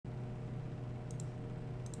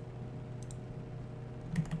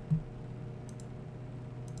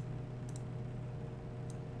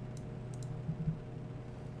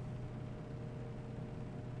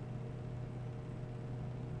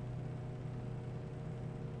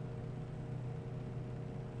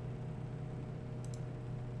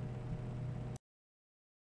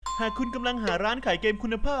หากคุณกำลังหาร้านขายเกมคุ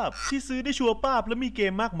ณภาพที่ซื้อได้ชัวร์ป้าบและมีเก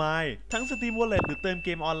มมากมายทั้ง Steam Wallet หรือเติมเก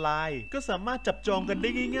มออนไลน์ก็สามารถจับจองกันได้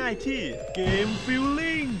ง่ายๆที่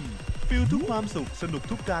GAMEFILLING ฟิลทุกความสุขสนุก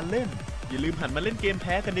ทุกการเล่นอย่าลืมหันมาเล่นเกมแ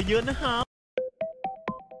ท้กันเยอะๆนะฮะ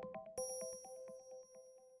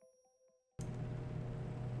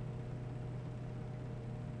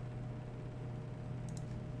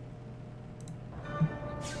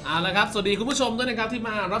เอาละครับสวัสดีคุณผู้ชมด้วยนะครับที่ม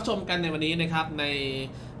ารับชมกันในวันนี้นะครับใน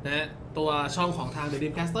ตัวช่องของทาง The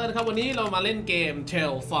GAMEFILLING นะครับวันนี้เรามาเล่นเกม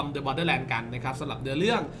Tale from the Borderlands กันนะครับสำหรับเ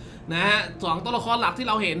รื่องนะฮะสองตัวละครหลักที่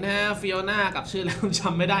เราเห็นนะฮะฟิโอน่ากับชื่อแล้วจ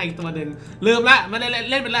ำไม่ได้อีกตัวหนึ่งลืมละไม่ได้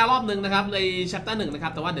เล่นไปแล้วรอบนึงนะครับใน chapter 1นะครั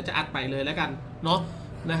บแต่ว่าเดี๋ยวจะอัดไปเลยแล้วกันเนาะ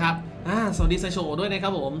นะครับสวัสดีไซโชด้วยนะครั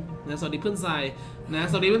บผมนะสวัสดีเพื่อนไซนะ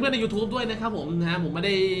สวัสดีเพื่อนๆใน YouTube ด้วยนะครับผมนะผมไม่ไ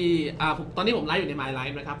ด้ตอนนี้ผมไลฟ์อยู่ใน My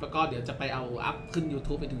Live นะครับแล้วก็เดี๋ยวจะไปเอาอัพขึ้น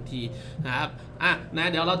YouTube ไปถึงทีนะครับนะ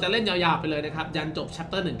เดี๋ยวเราจะเล่นยาวๆไปเลยนะครับยันจบ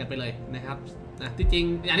chapter 1กันไปเลยนะครับนะที่จริง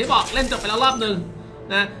อย่างที่บอกเล่นจบไปแล้วรอบนึง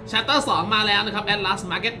นะ chapter 2 มาแล้วนะครับ At Last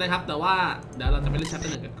Market นะครับแต่ว่าเดี๋ยวเราจะไปเล่น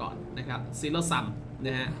chapter 1 กันก่อนนะครับ Zero Sum น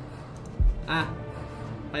ะฮะ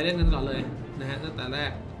ไปเล่นกันก่อนเลยนะฮะตั้งแต่แร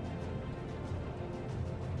ก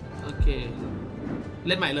โอเคเ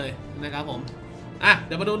ล่นใหม่เลยนะครับผมเ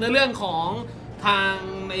ดี๋ยวมาดูเนื้อเรื่องของทาง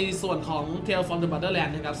ในส่วนของ Tale from the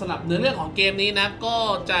Borderlands นะครับสำหรับเนื้อเรื่องของเกมนี้นะก็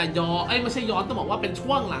จะไม่ใช่ย้อนต้องบอกว่าเป็น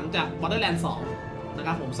ช่วงหลังจาก Borderlands 2 นะค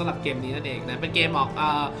รับผมสำหรับเกมนี้นั่นเองนะเป็นเกมออก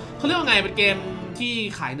เขาเรียกว่าไงเป็นเกมที่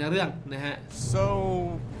ขายเนื้อเรื่องนะฮะ So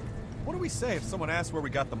what do we say if someone asks where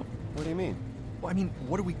we got the money? What do you mean? Well, I mean,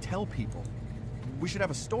 what do we tell people? We should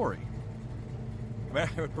have a story.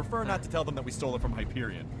 I would prefer not to tell them that we stole it from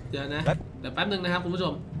Hyperion. เดี๋ยวนะเดี๋ยวแป๊บนึงนะครับคุณผู้ช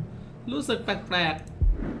มรู้สึกแปลก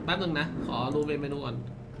ๆแป๊บนึงนะขอดูเมนูก่อน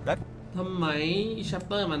ทำไมชัป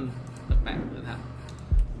เตอร์มันแปลกๆนะครับ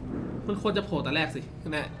มันควรจะโผล่แต่แรกสิ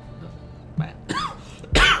นะแป๊บ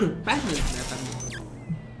แป๊บนึงนะแป๊บนึง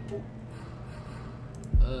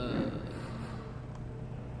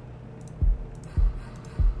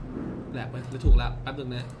แหลกไปหรือถูกแล้วแป๊บนึง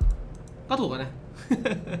นะก็ถูกนะ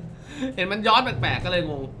เห็นมันย้อนแปลกๆก็เลย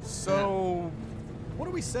งง So what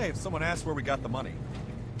do we say if someone asks where we got the money?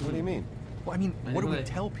 What do you mean? Well, I mean, what do we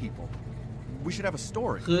tell people? We should have a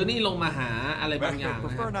story. คือนี่ลงมาหาอะไรบางอย่าง I would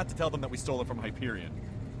prefer not to tell them that we stole it from Hyperion.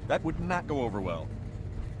 That would not go over well.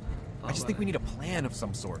 I just think we need a plan of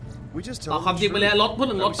some sort. We just ต่อ tell ความจริงไปเลยรถพูด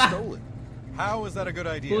ถึงรถป่ะ How is that a good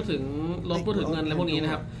idea? พูดถึงรถพูดถึงเงินอะไรพวกนี้น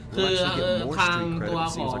ะครับคือทางตัว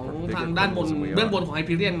ของทางด้านบนเบื้องบนของไฮ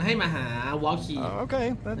พีเรียนให้มาหาวอลคี Okay,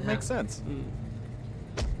 that makes sense.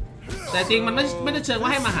 แต่จริงมันไม่ได้เชิงว่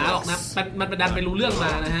าให้มาหาหรอกนะมันไปดันไปรู้เรื่องม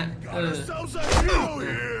านะฮะ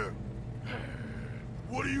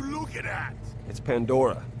What are you looking at? It's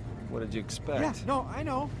Pandora. What did you expect? Yeah, no, I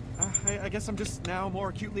know. I guess I'm just now more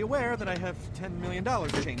acutely aware that I have $10 million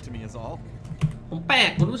chained to me is all. ผมแปล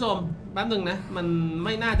กคุณผู้ชมแป๊บนึงนะมันไ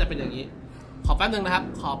ม่น่าจะเป็นอย่างนี้ขอแป๊บนึงนะครับ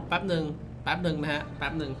ขอแป๊บนึงนะฮะแ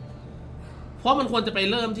ป๊บนึงเพราะมันควรจะไป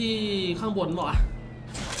เริ่มที่ข้างบนบอกอะ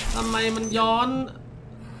ทำไมมันย้อน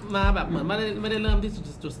มาแบบเหมือนไม่ได้เริ่มที่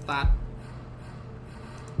จุดสตาร์ท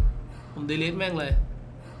ผมดีลิทแม่งเลย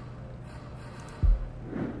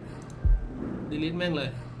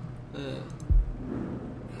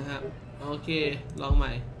นะครับโอเคลองให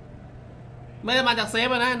ม่ไม่ได้มาจากเซฟ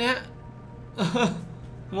นะอันเนี้ย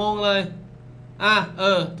งงเลย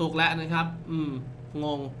ถูกแล้วนะครับง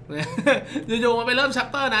งอยู่ๆมันไปเริ่มชัป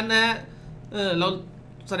เตอร์นั้นนะฮะเรา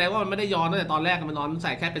แสดงว่ามันไม่ได้ย้อนตั้งแต่ตอนแรกมันย้อนใ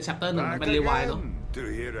ส่แค่เป็นชัปเตอร์ 1มันเป็นรีไวล์เนาะ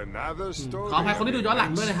ขออภัยคนที่ดูย้อนหลั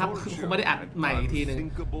งด้วยนะครับผมไม่ได้อัดใหม่อีกทีนึง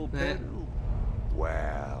นะ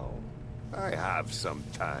Well, I have some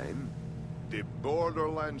time. The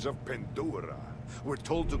Borderlands of Pandora were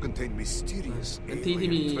told to contain mysterious ที่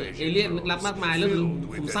มีเอเลี่ยนลึกลับมากมายเรื่อง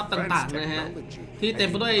ขุมทรัพย์ต่างๆนะฮะที่เต็ม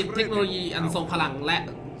ไปด้วยเทคโนโลยีอันทรงพลังและ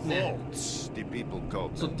เนี่ย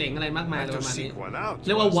สุดเจ๋งอะไรมากมายเลยประมาณนี้เ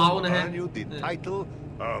รียกว่าว้าวนะฮะ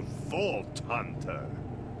Vault Hunter,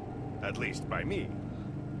 at least by me.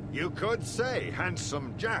 You could say Handsome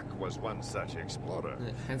Jack was one such explorer.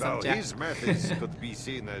 Though his methods could be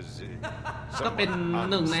seen as ก็เป็น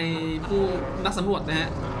หนึ่งในผู้นักสำรวจนะฮะ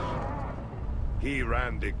He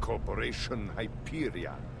ran the corporation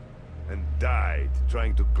Hyperion and died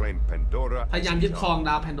trying to claim Pandora. พยายามยึดครองด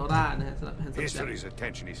าวแพนโดรานะฮะสำหรับ Handsome Jack. History's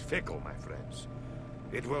attention is fickle, my friends.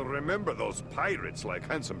 It will remember those pirates like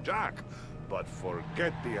Handsome Jack, but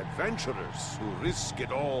forget the adventurers who risk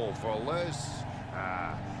it all for less.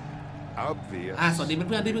 Obvious. สวัสดีเ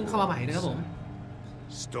พื่อนๆที่เพิ่งเข้ามาใหม่นะครับผม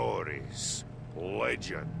Stories,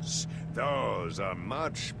 legends, those are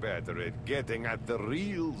much better at getting at the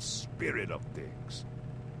real spirit of things.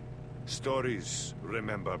 Stories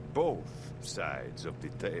remember both sides of the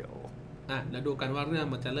tale. เดี๋ยวดูกันว่าเรื่อง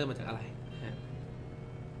มันจะเริ่มมาจากอะไร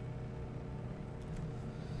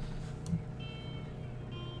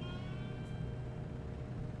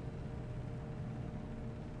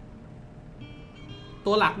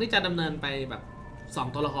ตัวหลักนี่จะดำเนินไปแบบ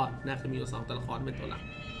2ตัวละครนะจะมีอยู่2ตัวละครเป็นตัวหลัก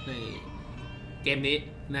ในเกมนี้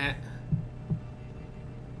นะฮะ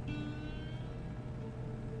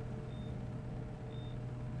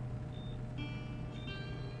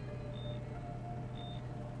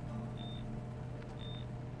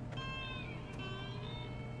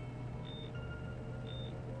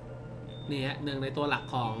นี่ฮะหนึ่งในตัวหลัก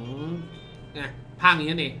ของภาคนี้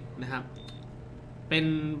นั่นเองนะครับเป็น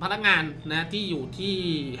พนักงานนะที่อยู่ที่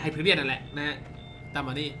ไฮเพเรียนนั่นแหละนะฮะตามม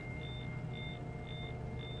านี่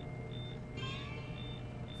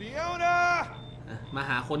Fiona มา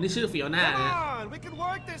หาคนที่ชื่อฟิโอน่านะ Come on we can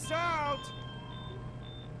work this out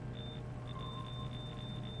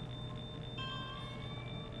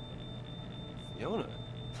Fiona?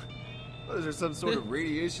 What, is there some sort of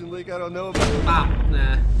radiation leak I don't know about? ปั๊บน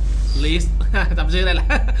ะลิส จำชื่อได้แล้ว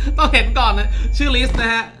ต้องเห็นก่อนนะชื่อลิสนะ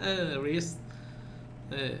ฮะลิส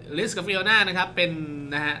ลิสกับฟิโอน่านะครับเป็น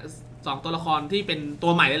นะฮะ2ตัวละครที่เป็นตั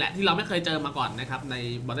วใหม่เลยแหละที่เราไม่เคยเจอมาก่อนนะครับใน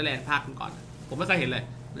Borderlands ภาคก่อนผมไม่เคยเห็นเลย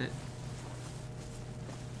นะ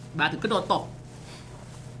มาถึงก็โดดตก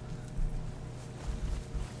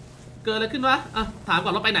เกิดอะไรขึ้นวะถามก่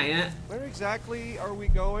อนเราไปไหนฮะ Where exactly are we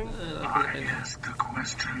going? Ask the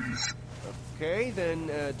questions. Okay, then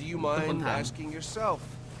do you mind asking yourself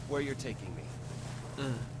where you're taking me?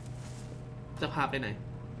 จะพาไปไหน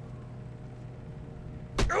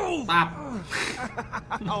ปั๊บ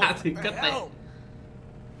มาถึงก็เตะ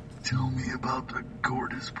Tell me about the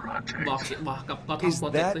Gordis project. บอกกับกอท Is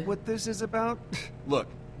that what this is about? Look,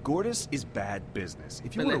 Gordis is bad business. If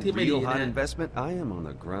you want a real hot investment, I am on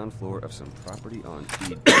the ground floor of some property on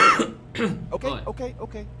feed.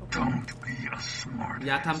 Okay. Don't be a smart. อ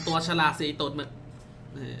ย่าทำตัวฉลาดสีตูดมึก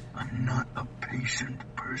I'm not a patient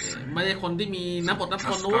person. ไม่ใช่คนที่มีน้ำอดน้ำท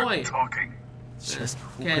นด้วย Just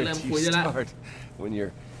แค่ where เริ่ม do คุย you ได้แล้ว start when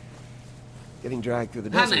you're getting dragged through the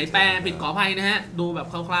ถ้าไหน desert? แปลผิดขออภัยนะฮะดูแบบ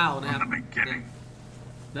คร่าวๆนะครับ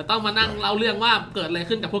เดี๋ยวต้องมานั่งเล่าเรื่องว่าเกิดอะไร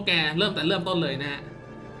ขึ้นกับพวกแกเริ่มต้นเลยนะฮะ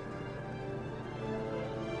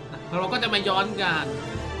เราก็จะมาย้อนกัน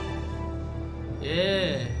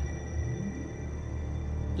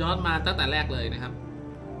ย้อนมาตั้งแต่แรกเลยนะครับ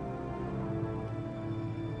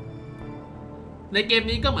ในเกม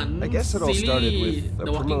นี้ก็เหมือนซีรีส์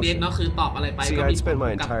The Walking Dead เนาะคือตอบอะไรไปก็มีผล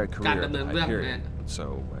กับการดำเนินเรื่องนะ So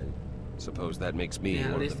I suppose that makes me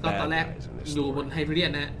one of the ตอนแรก bad guys in this อยู่บน story. ไฮเพเรีย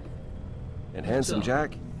นนะฮะ And Handsome Jack,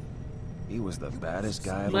 he was the baddest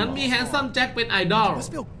guy of เหมือน them มี all. Handsome Jack เป็นไอดอล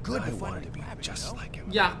must feel good to I wanted finally to be grab it, just like him.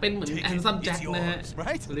 อยากเป็นเหมือน Handsome Jack นะฮะ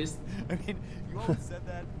right? Liz I mean, you always said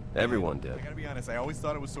that. Everyone did. I gotta be honest, I always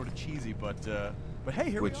thought it was sort of cheesy, but hey,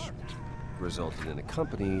 here Which we are. resulted in a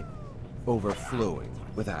company overflowing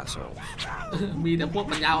with assholes. มีแต่พวก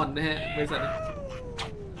ปัญญาอ่อนนะฮะบริษัท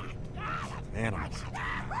Animals.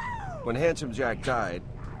 When Handsome Jack died,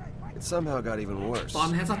 it somehow got even worse. ตอน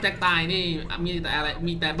Handsome Jack ตายนี่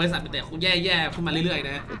มีแต่บริษัทเป็นแต่แย่ๆขึ้นมาเรื่อยๆ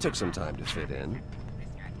นะ It took some time to fit in.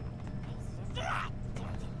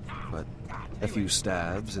 But a few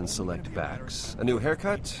stabs and select backs, a new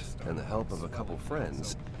haircut, and the help of a couple friends,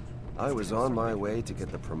 I was on my way to get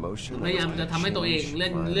the promotion พยายามจะทำให้ตัวเองเ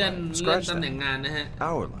ลื่อนตำแหน่งงานนะฮะ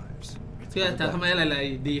our lives. เพื่อจะทำให้อะไร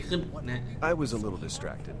ๆดีขึ้นนะ I was a little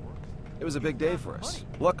distracted. It was a big day for us.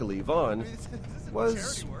 Luckily, Vaughn was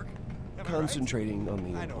concentrating on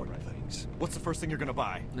the important things. What's the first thing you're gonna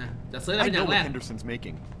buy? นะจะซื้ออะไร I เป็นอย่า know งแร what ก Henderson's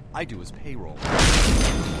making. I do his payroll.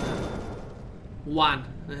 วาน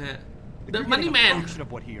นะฮะ If The you're Money getting a Man fraction of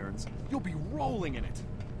what he earns, you'll be rolling in it.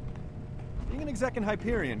 Being an exec in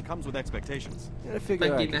Hyperion comes with expectations. And I ไป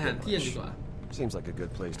figured I กิน could อาหาร get เที่ยงดี lunch. กว่า Seems like a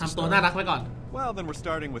good place to ทำตัวน่า start. รักไว้ก่อน Well, then we're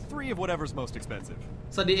starting with 3 of whatever's most expensive.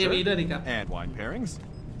 สวัสดี AV ด้วยนี่ครับ And wine pairings.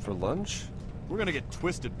 For lunch? We're gonna get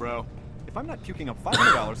twisted, bro. If I'm not puking up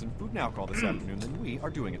 $500 in food and alcohol this afternoon, then we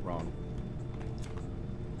are doing it wrong.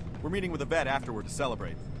 We're meeting with a vet afterward to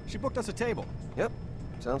celebrate. She booked us a table. Yep.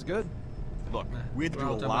 Sounds good. Look, we had to do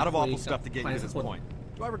a lot of awful stuff to get you to this point.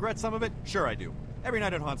 Do I regret some of it? Sure I do. Every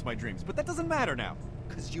night it haunts my dreams, but that doesn't matter now,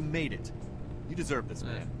 because you made it. You deserve this,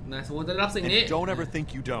 man. นะสมมติจะรับสิ่งนี้ And don't ever think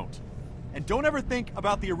you don't. And don't ever think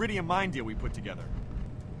about the Iridium mine deal we put together.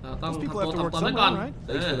 เราต้อง Those people ทำตัว have to ถ่อม work ตนไว้ก่อน somewhere, right?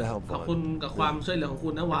 Thanks for the help, ขอบคุณกับความช่วยเหลือของคุ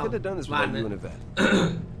ณนะวา I ว could have done this วาน without นะ you and a vet.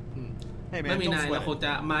 Hey ไม่ man, มี don't นายเรา sweat คง it. จ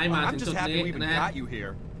ะไม้มา I'm ถึง just จุด happy นี้ we even นะฮะ got you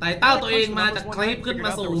here. ไต่เต้าตัวเองมาจากคลิปขึ้นม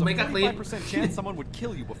าสู่เมกะคลิป 45% chance someone would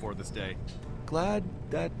kill you before this day. Glad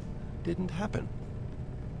that didn't happen.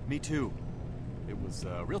 Me too. It was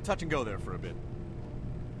real touch and go there for a bit.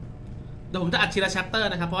 เดี๋ยวผมจะอัดทีละ chapter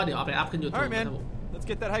นะครับเพราะเดี๋ยวเอาไปอัพขึ้น YouTube นะครับผม Let's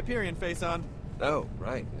get that Hyperion face on. Oh,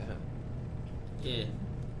 right. Yeah. โอเค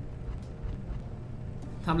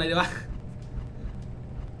ทำอะไรดีวะ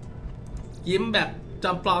ยิ้มแบบจ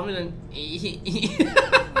อมปลอมนิดนึง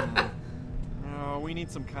Oh, we need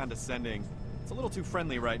some condescending. It's a little too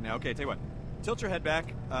friendly right now. Okay, tell you what. Tilt your head back,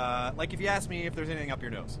 like if you ask me if there's anything up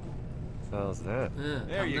your nose. How's that?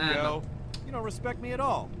 There you go. You don't respect me at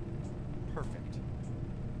all. Perfect.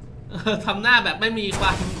 ทำหน้าแบบไม่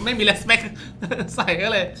มี respect ใส่ก็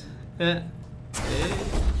เลย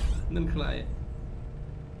นั่นใคร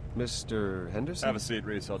Mr. Henderson? Have a seat,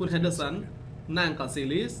 Reese. คุณ Henderson นั่งก่อนซี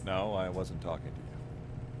รีส์ No, I wasn't talking to you.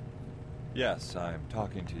 Yes, I'm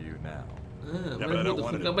talking to you now. ไ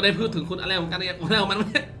ม่ได้พูดถึงคุณอะไรของกันเนี่ยอะไรของมัน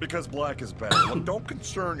Because black is bad. Look, don't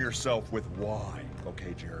concern yourself with why,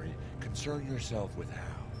 okay, Jerry? Concern yourself with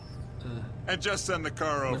how. And just send the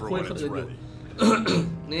car over when it's ready.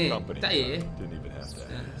 นี่จ๊ะเอ๋ Didn't even have to.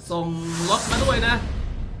 ส่งรถมาด้วยนะ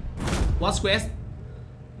Watch Quest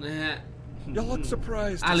นะฮะ You look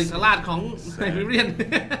surprised. อาลิสลาดของไนเรียน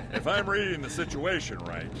If I'm reading the situation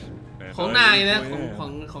right. ของนายนะ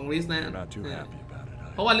ของริสนะ I'm not too happy about it.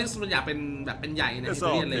 เพราะว่าริสมันอยากเป็นแบบเป็นใหญ่ใน This ไน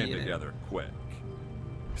all เรียนอะไรอย่าง came เงี้ย together quick.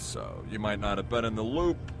 So you might not have been in the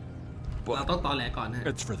loop, เรา but ต้องตอแหลก่อนฮะ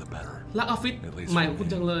it's for the better. รักออฟฟิศใหม่ของคุณ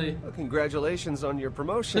จังเลย Well, congratulations on your เพิ่ง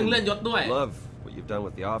promotion. เลื่อนยศด้วย Love what you've done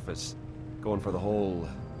with the office. Going for the whole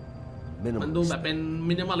มันดูแบบ minimalist. เป็น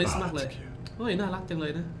มินิมอลิสต์มากเลยเฮ้ยน่ารักจังเล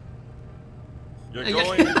ยนะ You're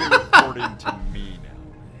going to be reporting to me now,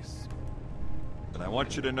 Reese. And I want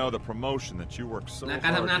you to know the promotion that you worked so กา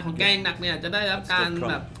ร hard ทำงานของ to แกง get. หนักเนี่ยจะได้รับการ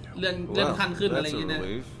แบบเลื่อนขั้นขึ้นอะไรอย่างเงี้ยนะ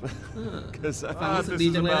relief. 'Cause I- This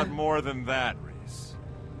is about more than that, Reese.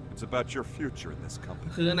 It's about your future in this company.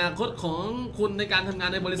 คืออนาคตของคุณในการทำงาน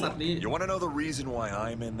ในบริษัทนี้ You want to know the reason why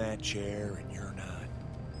I'm in that chair and you're not?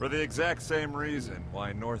 For the exact same reason why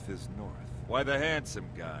North is North. Why the handsome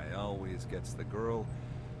guy always gets the girl.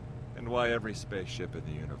 And why every spaceship in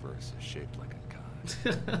the universe is shaped like a cod.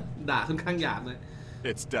 ด่าค่อนข้างหยาบเลย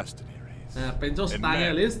It's destiny, Reese. เป็นโชคชะตาไง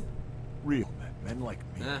ลิส Real men like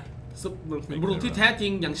me. บุรุษที่แท้จริ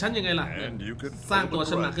งอย่างฉันยังไงล่ะ And you could สร้าง hold ตัว a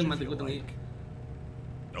ฉันมา grudge ขึ้นมา if ถึง you ตรงนี้ like.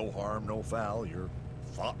 No harm, no foul. Your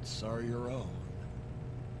thoughts are your own.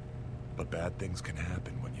 But bad things can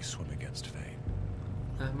happen when you swim against fate.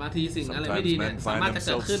 บางทีสิ่งอะไรไม่ดีเนี่ยสามารถจะเ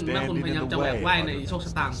กิดขึ้นเมื่อคุณพยายามจะแหวกว่ายในโชคช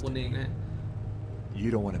ะตาของคุณเองนะ You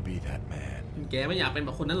don't want to be that man. แกไม่อยากเป็นแบ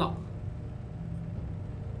บคนนั้นหรอก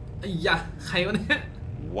ไอ้ยะใครวะเนี่ย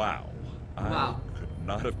Wow. Wow. I could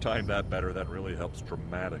not have timed that better. That really helps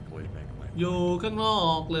dramatically make my อยู่ข้างนอ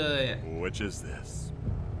กเลย Which is this?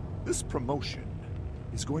 This promotion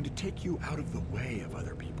is going to take you out of the way of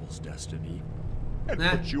other people's destiny and น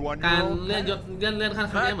ะ put you on การ your own เลื่อนยศ path. เลื่อนขั้น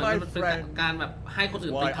ครั้งนี้ That, เหมือน my มันเป็น friend, การแบบให้คน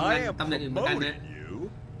อื่นไป Why ทำงาน I am ตำแหน่งอื่นเหมือนกันนะ promoting you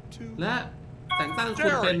to และแต่งตั้งคุ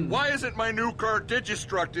ณเป็น Jerry, why isn't my new car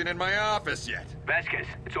digistructed in my office yet? Vasquez,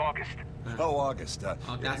 it's August. Oh, August.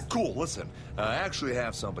 August. Cool. Listen, I actually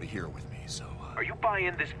have somebody here with me, so. Are you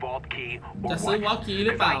buying this vault key or จะซื้อวอลคีห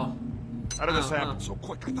รือเปล่า How did this happen so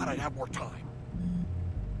quick? I thought I'd have more time.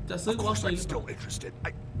 จะซื้อ Of วอล course, คี I'm หรือเปล่า still interested.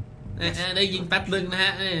 ได้ยินแป๊บหนึ่งนะฮ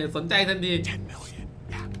ะสนใจทันที 10 million.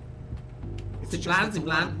 Yeah. It's 10 just ล้าน that's a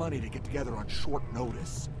 10 ล้าน lot of money to get together on short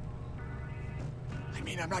notice. I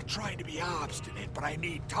mean, I'm not trying to be obstinate, but I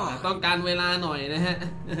need ต้อง time. การเวลาหน่อยนะฮะ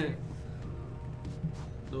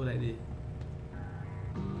ดูอะไรดี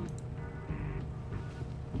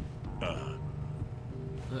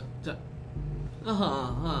จะ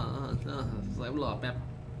ใส่หล่อแป๊บ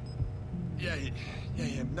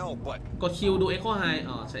Yeah, no, but กดคิวดู Echo High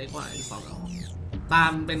อ๋อใช้ Echo High สองตา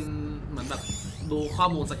มเป็นเหมือนแบบดูข้อ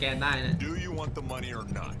มูลสแกนได้นะ do you want the money or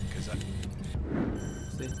not? Because I.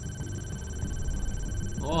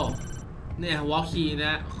 โอ้เนี่ยวอลคีน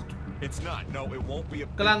ะ It's not. No, it won't be a.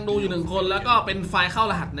 กำลังดูอยู่หนึ่งคนแล้วก็เป็นไฟล์เข้า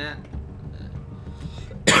รหัสนะ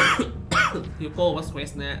ฮิวโก้วัสเว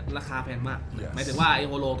สนะราคาแพงมากหมายถึงว่าไอ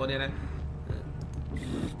โฮโลตัวเนี้ยนะ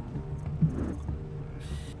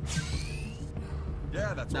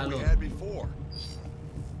Yeah, that's what we had before.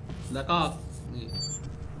 แล้วก็นี่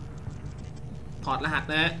ถอดรหัส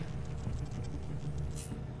นะ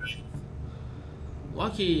วอ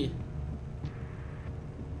ลคี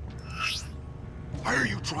Why are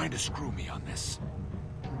you trying to screw me on this?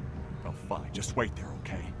 Oh, fine. Just wait there,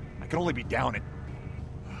 okay? I can only be down at.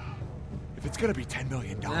 If it's gonna be $10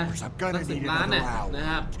 million, นะ I'm gonna 10 need ล้าน another เนี่ย hour. นะ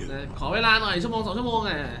ครับขอเวลาหน่อยชั่วโมง2 ชั่วโมง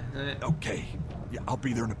อ่ะ Okay. Yeah, I'll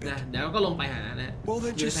be there in a นะ bit. เดี๋ยวก็ลงไปหานะ Well,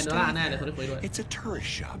 then อยู่ใน just แพนโด stay ร่าแน่เดี๋ยว there. คนได้คุยด้วย It's a tourist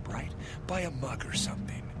shop, right? Buy a mug or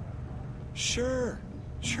something. Sure.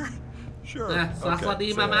 Sure. นะสวัสดี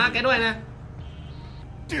มาม้าแกด้วยนะ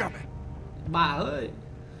Damn it. บ้าเอ้ย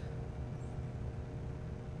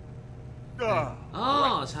อ๋อ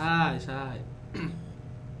ใช่ใช่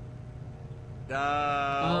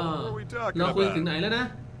What are we talking เราคุยถึงไหน about? แล้วนะ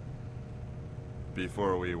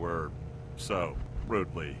Before we were so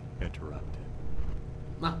rudely interrupted.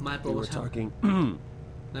 มาโปร We โม were ชั่น talking.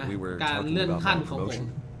 นะ We were การ talking เลื่อน about ขั้น my ของผม promotion.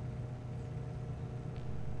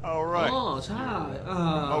 All อ๋อ right. ใช่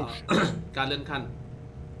การเลื่อนขั้น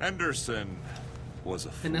Henderson was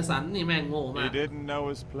a เฮนเดอ fool. ร์สันนี่แม่งโง่มา He ก didn't know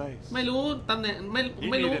his place. ไม่รู้ตำแหน่งไ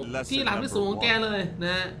ม่รู้ needed lesson ที่หลังที่สูงของแกเลยน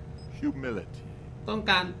ะ Humility. ต้อง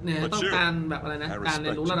การเนี่ย But ต้อง you- การแบบอะไรนะ I การเรี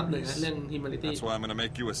ยนรู้ respect ระดับ you, หนึ่ง Reese. เรื่อง humility That's why I'm gonna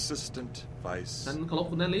make you assistant ฉัน vice เคารพ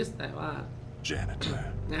คุณนะลิสแต่ว่า janitor.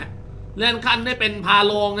 นะเลื่อนขั้นได้เป็นพา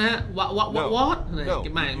โลงนะฮะวะ No.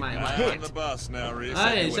 ไม่ I'm the boss now, Reese. เ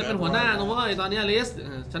ฮ้ย I do ฉันเป็น whatever หัวหน้า I นะ want. เว้ยตอนนี้ลิส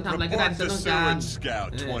ฉันทำอะไรก็ได้ Report ฉัน to ต้องการ Sewage Scout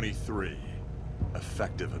 23.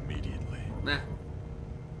 Effective immediately. นะ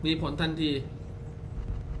มีผลทันที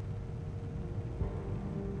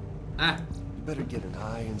อ่ะ You better get an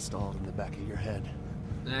eye installed in the back of your head.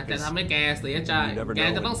 นะจะทำให้แกเสียใจ You never แก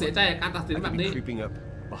know จะต้องเสียใจกับการตัดสิน I แบ could บ be นี้ creeping up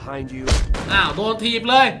behind you. อ้าวโดนถีบ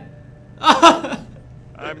เลย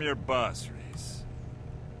I'm your boss, Reese.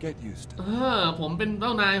 Get used to ผมเป็นเจ้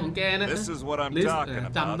านายของแกนะ This is what I'm ลิส talking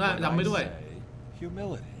จำ about ได้ when จำไม่ I ด้วย say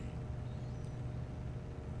humility.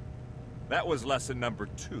 That was lesson number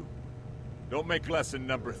 2. Don't make lesson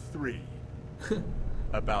number 3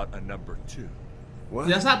 about a number 2. เ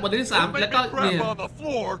ดี๋ยว What? ทราบบทที่ Don't 3 make แล้วก็ me เนี่ย crap on the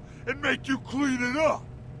floor and make you clean it up.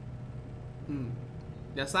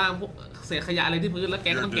 อย่าสร้างพวกเศษขยะอะไรที่พื้นแล้วแก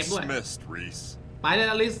ก็ You're ต้องเก็บด้วย dismissed, Reese. ไปเลย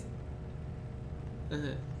นะลิส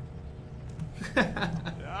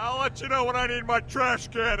I'll let you know when I need my trash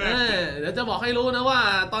can เ empty. ดี๋ยวจะบอกให้รู้นะว่า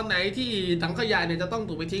ตอนไหนที่ถังขยะเนี่ยจะต้อง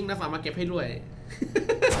ถูกไปทิ้งนะฝากมาเก็บให้ด้วย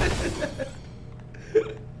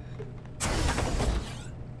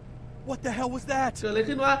What the hell was that? เกิดอะไร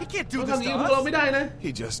ขึ้นวะ He can't do เขา this ทำอย่างนี้ to พว us. กเราไม่ได้นะ He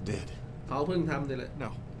just did. เขาเพิ่งทำเลย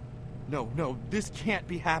No, this can't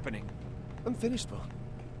be happening. I'm finished, Bo.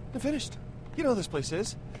 I'm finished. You know how this place is.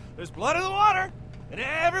 There's blood in the water, and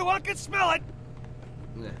everyone can smell it.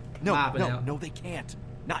 บ้าไปแล้ว No, they can't.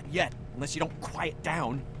 Not yet, unless you don't quiet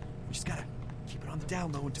down. We just gotta keep it on the down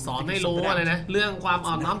low until สอน we ให้ figure รู้ something อะไร out. นะเรื่องความ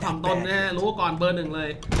อ่อนน้อมถ่อมตนนะรู้ก่อนเบอร์ 1เลย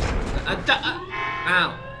จะอ้าว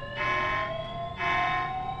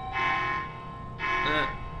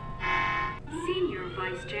Senior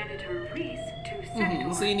Vice Janitor Reese to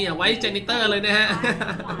Sector ซีเนียร์ไว้เจนิเตอร์เลยนะฮะ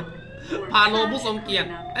พาโลผู้ทรงเกียรติ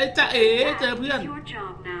ไอ้จ๊ะเอ๋เจอเพื่อน Your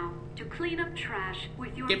job now to clean up trash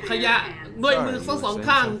with your เก็บข bare ยะ hands. ด้วยมือทั้งสอง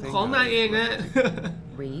ข้างของนายเองนะ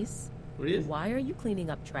Reese, Reese? why are you cleaning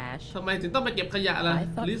up trash? ทำไมถึงต้องไปเก็บขยะล่ะ I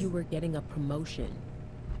thought ลิส you were getting a promotion.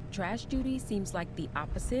 Trash duty seems like the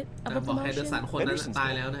opposite of a บอกไฮเดอร์สัน promotion. คนนั้นตา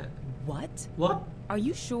ยแล้วนะ What? What Are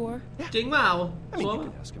you sure? จริงเปล่า I mean, you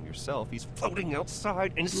can ask him yourself. He's floating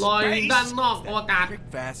outside in ลอยด้าน space. นอกอวกาศ Rick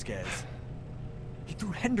Vasquez. He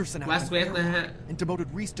threw Henderson out of Vasquez the นะฮะ airlock and demoted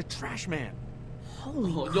Reese to trash man. โอ้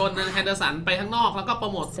โห Holy โยนแฮนเดอร์สันไปข้างนอกแล้วก็โปร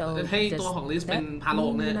โมท So ให้ does ตัวของลิสเป็น that พาโล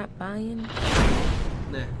ง mean นะ you're ฮะ not buying?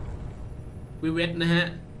 นะวิเวทนะฮะ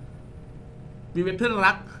วิเวทเพื่อน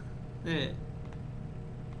รักนี่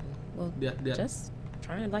Well, Yeah. just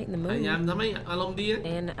trying to lighten the พยายาม mood. ทำให้อารมณ์ดีนะ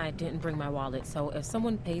And I didn't bring my wallet, so if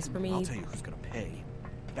someone pays for me, I'll tell you who's gonna pay.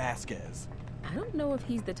 Vasquez. I don't know if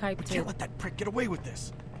he's the type We can't to. let that prick get away with this.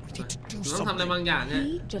 We need to do ต้องทำอะไรบาง something. อย่างเนี่ย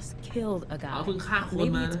He just killed a guy. เขาเพิ่งฆ่าคน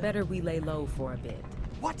Maybe มา it's นะ better we lay low for a bit.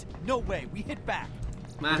 What? No way. We hit back.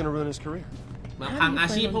 มา You're gonna ruin his career. มาพังอา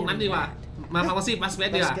ชีพพวกนั้นดีกว่า มาพังอาชีพบัสเวส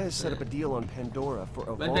ดีกว่า Vasquez set up a deal on Pandora for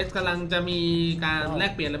a บัสเวส vault. กำลังจะมีการแล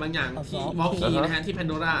กเปลี่ยนอะไรบางอย่างที่วอลคีนะฮะที่แพนโ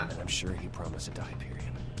ดรา And I'm sure he promised a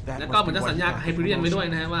Hyperion. That แล้ว must ก็ be เหมือนจะ why สัญ he ญา got กับไฮ the เปอร์เรียนไว้ promotion. ด้วย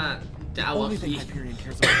นะฮะว่าจะเอา The วอล only คี thing Hyperion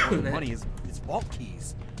cares about more than money is vault keys.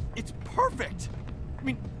 It's perfect. I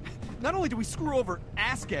mean, not only do we screw over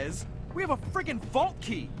Vasquez, we have a friggin' vault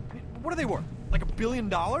key. What are they worth? Like $1 billion?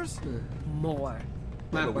 More.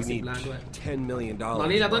 มาก But กว่า we need 10 ล้านด้วย $10 million. ตอน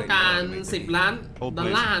นี้เราต้องการ right now to make 10 ล้าน Hold ดอล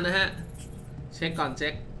ลาร์นะฮะ เช็คก่อนเช็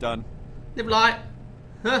ค Done. เรียบร้อย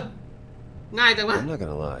เฮ้ยง่ายจังวะ I'm not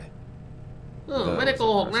gonna lie. ไม่ได้โก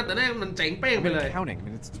หกนะแต่ได้มันเจ๋งเป้ง I'm ไปเลย in accounting. I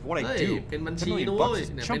mean, it's what เฮ้ I ย do. เป็นบัญ $10 ชี million ด้วย is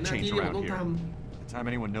เนี่ย chump เป็นหน้า change ที่ที่ผม around ต้อง here. ท By the time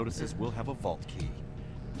anyone notices, we'll have a vault key.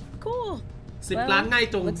 Cool. 10 ล้านง่าย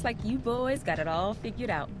จุง Looks like you boys got it all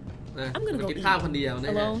figured out. นะ I'm gonna มา go กิน eat. ข้าวคนเดียวนะ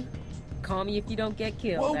ฮะ Alone. Call me if you don't get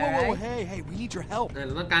killed. Whoa, whoa, whoa! alright? Hey, we need your help. เ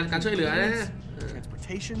ราต้องการการช่วยเหลือนะฮะ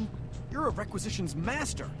Transportation. You're a requisitions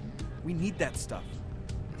master. We need that stuff.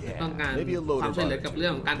 ต้องการ Maybe a load ความ of ช่วยเหลือ art กับเรื่อ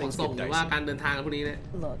งของการขนส่ง too. หรือว่าการเดินทางพวกนี้นะ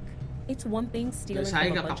Look, it's one thing stealing Saya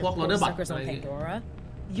from a kat bunch kapok of lo, diba? suckers on Lagi. Pandora,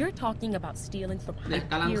 You're talking about stealing from เนี่ย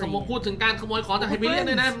กำลังขโมย Hyperion. พูดถึงการขโมยของจากไฮเปอร์เรียน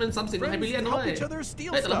ด้วยนะมันทรัพย์สินไฮเปอร์เรียนด้วย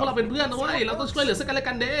แต่เราพวกเราเป็นเพื่อนนะเว้ยเราต้องช่วยเหลือซึ่งกันและ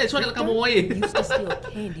กันเด้ช่วยกันขโมย Used to steal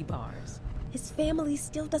candy bars. His family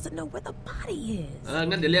still doesn't know where the body is.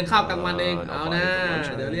 งั้นเดี๋ยวเลี้ยงข้าวกลางวันเองเอานะ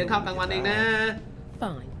เดี๋ยวเลี้ยงข้าวกลางวันเองนะ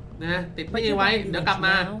Fine. นะติดไม่ไว้เดี๋ยวกลับม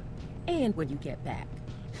า And when you get back.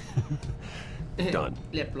 Done.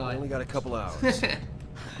 เรียบร้อย Only got a couple hours.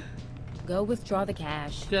 Go withdraw the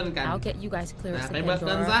cash. เพื่อนกัน I'll get you guys clearance to ไปเบิกเ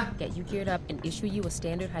งินซะ Pandora, get you geared up, and issue you a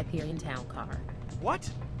standard Hyperion town car. What?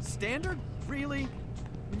 Standard? Really?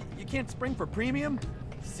 You can't spring for premium?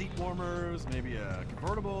 Seat warmers, maybe a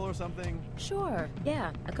convertible or something? Sure,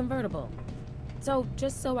 yeah, a convertible. So,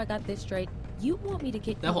 just so I got this straight, you want me to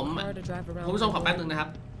get เดี๋ยว you ผม a car to drive around? คุณผู้ชมขอแป๊บนึงนะครับ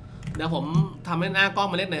เดี๋ยวผมทำให้หน้ากล้อง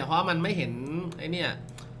มาเล็กหน่อยเพราะมันไม่เห็นไอ้นี่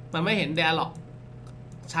มันไม่เห็นแดร์หรอก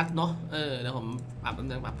ชัดเนาะเดี๋ยวผมปรับตำแ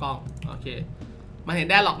หน่งปรับกล้องโอเคมันเห็น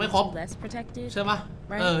แดร์หรอกไม่ครบ Less protected? ใช่ปะ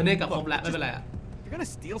นี่กับครบแล้วไม่เป็นไร You're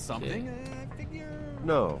gonna steal something? I figure...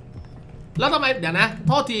 No. แล้วทำไมเดี๋ยวนะโ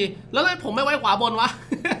ทษทีแล้วทำไมผมไม่ไว้ขวาบนวะ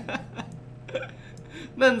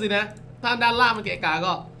นั่นสินะถ้าด้านล่างมันเกะกะ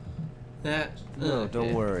ก็นะ No,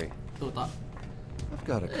 don't worry. ดูต่อ I've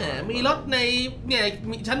got a car. มีรถในเนี่ย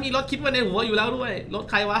ฉันมีรถคิดไว้ในหัวอยู่แล้วด้วยรถ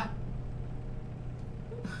ใครวะ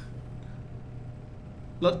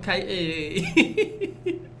รถใคร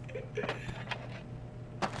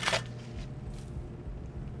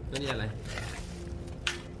แล้วนี่อะไร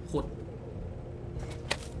ขุด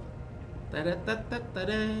แต่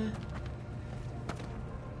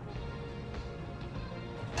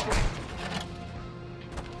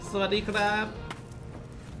สวัสดีครับ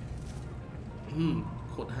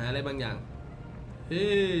ขุดหาอะไรบางอย่างเฮ้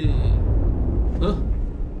ย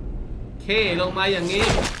เคลงมาอย่างนี้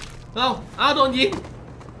เอาโดนยิง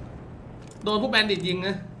โดนพวกแบนดิตยิงน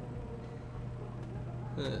ะ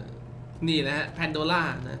นี่นะฮะแพนโดล่า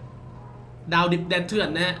นะดาวดิบแดนเถื่อน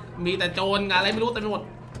นะฮะมีแต่โจรอะไรไม่รู้เต็มไปหมด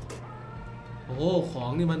โอ้ขอ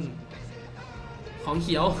งนี่มันของเ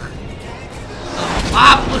ขียว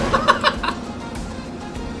ปั๊บ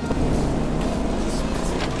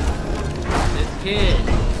เค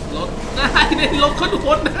รถนี่รถคนโห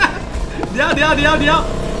ดนะเดี๋ยว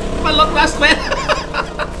มันรถแมสเควส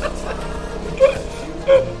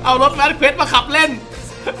เอารถแมสเควสมาขับเล่น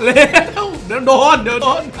เร็วเดี๋ยวโด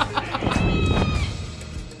น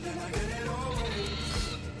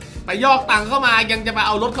ไปยอกตังเข้ามายังจะมาเ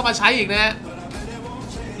อารถเข้ามาใช้อีกนะ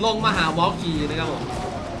ลงมาหาวอลคีนะครับผม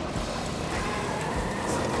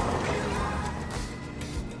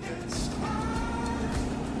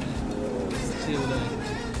ชิลเลย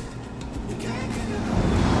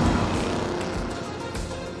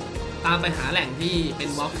ตามไปหาแหล่งที่เป็น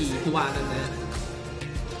วอลคีที่ว่านั่นนะ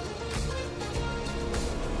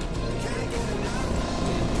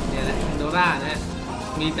เนี่ยแหละโดรานะ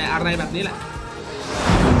มีแต่อะไรแบบนี้แหละ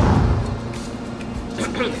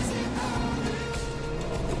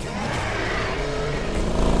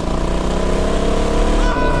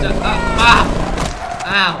จะ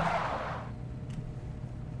อ้าว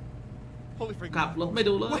ขับรถไม่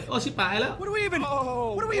ดูเลยโอ้ชิบหายแล้ว What do we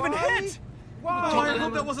even hit? Wow, I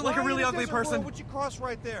hope that wasn't like a really ugly person. Would you cross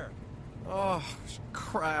right there? Oh,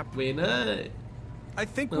 crap. เวนเอ้ย I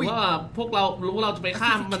think เหมือน we... ว่าพวกเราจะไปฆ่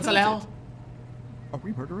ามันซะแล้ว Are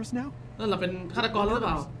we murderers now? เราเป็นฆาตกรหรือเป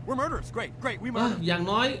ล่า We're murderers. Great. We murdered. อย่าง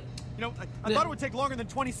น้อย You know, I thought it would take longer than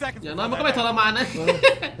 20 seconds. อย่างน้อยมันก็ไม่ทรมานนะ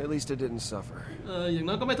At least it didn't suffer. อย่าง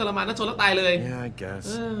น้อยก็ไม่ทรมานนะชนแล้วตายเลย Yeah, I guess.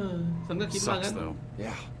 ฉันก็คิดว่างั้น Sucks though.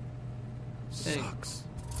 Yeah. Sucks.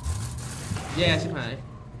 แย่ชิบหาย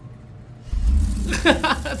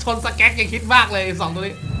ชนสแก็กยังคิดมากเลยสองตัว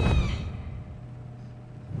นี้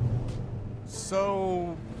So,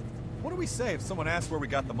 what do we say if someone asks where we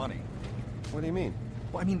got the money? What do you mean?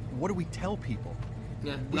 Well, I mean, what do we tell people?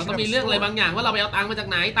 เราต้องมีเรื่องอะไรบางอย่างว่าเราไปเอาตังค์มาจาก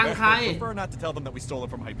ไหนตังค์ใคร I prefer not to tell them that we stole it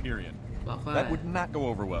from Hyperion. บอกว่า That would not go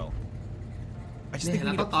over well. I just เนี่ย think we เ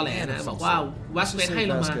รา need ต้อง a ตอแหล plan นะ of บอก some ว่า sort. วัส Just เวท say ให้เ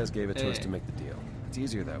รามา Vasquez gave it to us to make the deal. It's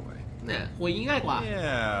easier that way. เนี่ยคุยง่ายกว่า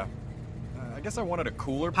Yeah. I guess I wanted a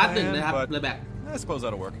cooler พาร์ทหนึ่ง plan, นะครับ but เลยแบบ I suppose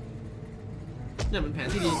that'll work. เนี่ยเป็นแผน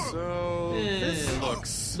ที่ดี So, this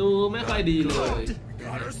looks... ดูไม่ค่อยดีเลย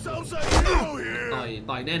Got ourselves a hero here.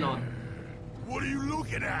 ต่อยแน่นอน What are you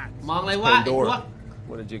looking at? มองเลยว่า Pandora.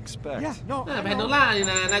 What did you expect? Yeah, no. แพนโดล่านี่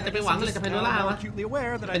นะนายจะไปหวังอะไรกับแพนโดล่าวะ acutely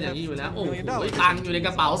aware that เป็ I นอย่า have งนี้อยู่แล้ว $10 โอ้โห million. ตังค์อยู่ในก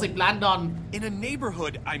ระเป๋า10 ล้านดอล In a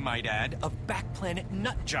neighborhood, I might add, of back planet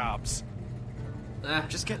nut jobs.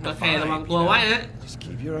 โอเคระวังตัวไว้นะ Just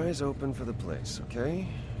keep your eyes open for the place, okay?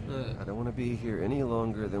 I don't want to be here any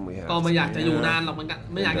longer than we have. ก็ไม่อยากจะอยู่นานหรอกเหมือนกัน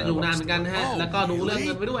ไม่อยากจะอยู่นานเหมือนกันฮะแล้วก็ดูเรื่องเ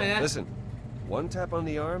งินไปด้วยฮะ Listen, One tap on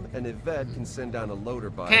the arm, and Yvette can send down a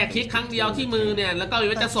loader bot. แค่คลิกครั้งเดียวที่มือเนี่ยแล้วก็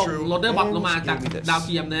วิจะส่งโหลดเดอร์บอทลงมาจากดาวเ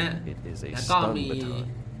ทียมนะแล้วก็มี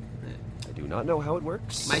I do not know how it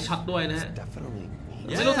works. ไม้ช็อตด้วยนะฮะ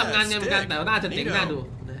ไม่รู้ทำงานไงเหมือนกันแต่น่าจะเจ๋งน่าดู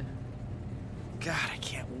นะ God, I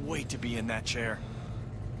can't wait to be in that chair.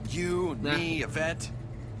 You, me, Yvette.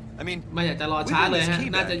 I mean, ไม่อยากจะรอช้าเลยฮะ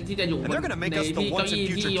น่าจะที่จะอยู่ในที่เก้าอี้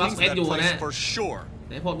ที่วัสเอสอยู่นะ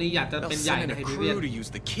ในพวกนี้อยากจะเป็นใหญ่ในไฮเปอร์เรียน to use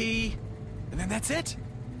the key, and then that's it.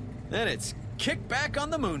 Then it's kick back on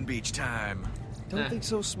the moon beach time. Don't think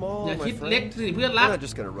so small, my friend. We're not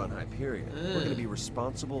just gonna run Hyperion. We're gonna be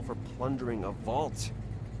responsible for plundering a vault.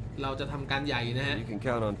 เราจะทำการใหญ่นะฮะ You can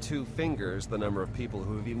count on 2 fingers the number of people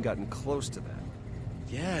who have even gotten close to that.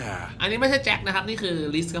 Yeah. อันนี้ไม่ใช่แจ็คนะครับนี่คือ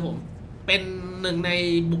ลิสครับผมเป็นหนึ่งใน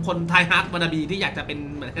บุคคลไทยฮาร์ดวานาบีที่อยากจะเป็น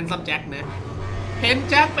เหมือนแฮนซัมแจ็คนะเห็น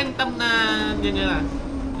แจ็คเป็นตำนานยังไงล่ะ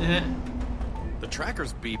นะฮะ The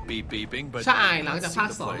tracker's beeping, but ใช่หลังจากภาค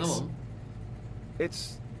2ครับผม It's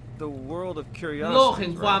the world of curiosity. โลกแห่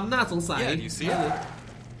งความน่าสงสัย Yeah, you see it?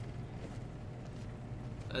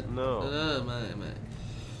 No. ไม่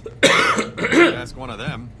Ask one of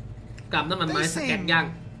them. กับน้ำมันไม้สแกนย่าง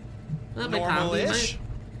ไปถามดีไหม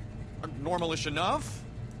Normalish enough?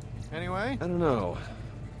 Anyway, I don't know.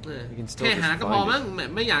 แค่หาก็พอมั้ง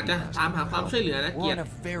ไม่อยากจะถามหาความช่วยเหลือนะเกียรติ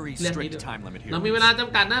เรื่องนี้เรามีเวลาจ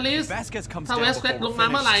ำกัดนะลิสถ้าเวสเกตลงมา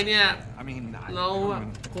เมื่อไหร่เนี่ยเรา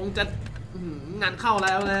คงจะงานเข้าแ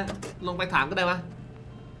ล้วนะลงไปถามก็ได้วะ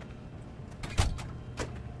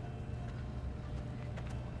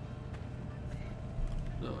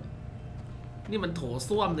นี่มันโถ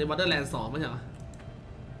ส้วมใน Borderlands 2ไม่ใช่เหรอ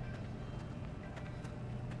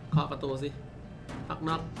เคาะประตูสิพักน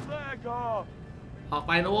อกออกไ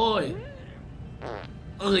ปนะโว้ย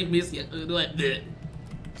มีเสียงด้วยเด็ด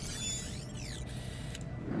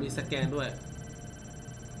มีสแกนด้วย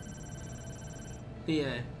นี่ไ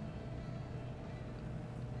ง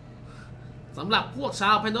สำหรับพวกชา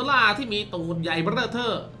วเพนโดล่าที่มีตูดใหญ่เบ้อเทอ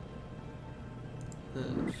ร์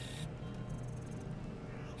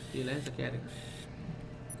ดีแล้วสแกนเ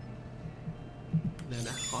ดี๋ยวน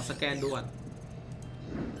ะขอสแกนด่วน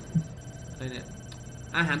อะไรเนี่ย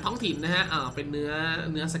อาหารท้องถิ่นนะฮะเป็นเ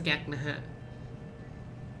นื้อสแก็กนะฮะ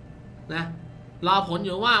นะรอผลอ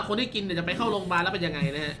ยู่ว่าคนที่กินเนี่ยจะไปเข้าโรงพยาบาลแล้วเป็นยังไง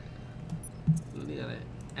นะฮะนี่อะไร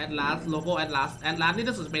แอตลาสโลโก้แอตลาสนี่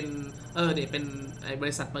ถ้าสุดเป็นเนี่ยเป็นไอบ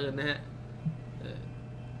ริษัทปืนนะฮะ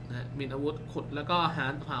นะมีอาวุธขุดแล้วก็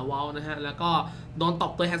หาวอลนะฮะแล้วก็โดนต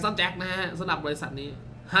บโดยแฮนซัมแจ็คนะฮะสำหรับบริษัทนี้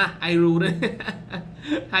ฮะไอรูด้วย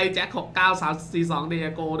ไฮแจ็ค69342เดีย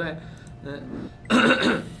โกด้วย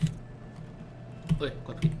ก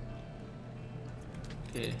ดผิดโอ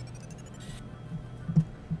เค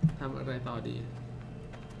ทำอะไรต่อดี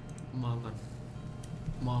มองก่อน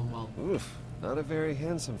มอง Oof, not a very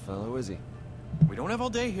handsome fellow, is he? We don't have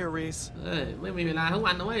all day here, Reese. ไม่มีเวลาทั้ง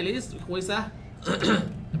วันนะเว้ยลิสคุยซะ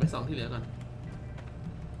ไป2ที่เหลือก่อน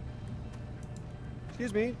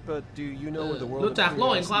Excuse me, but do you know where the world รู้จักโล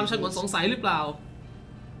กแห่งความฉงนสงสัยหรือเปล่า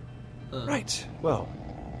Right. Well,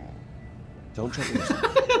 don't trouble yourself.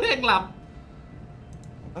 เร่งหลับ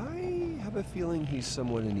I have a feeling he's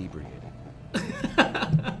somewhat inebriated.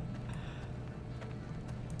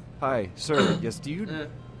 Hi, sir. Yes, do you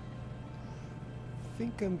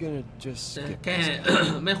think I'm gonna just skip แค่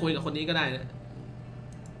ไม่คุยกับคนนี้ก็ได้นะ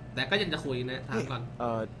แต่ก็ยังจะคุยนะถามก่อน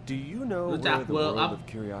do you know where the world of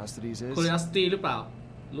curiosities is? Curiosity หรือเปล่า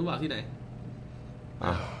รู้เปล่าที่ไหน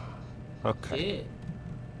โอเค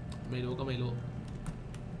ไม่รู้ก็ไม่รู้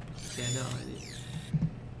แกได้อะไรดี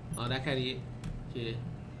ได้แค่นี้โอเค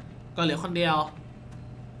ก็เหลือคนเดียว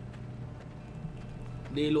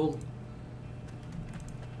ดีลุง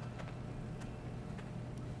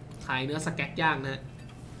ขายเนื้อสแก็กย่างนะ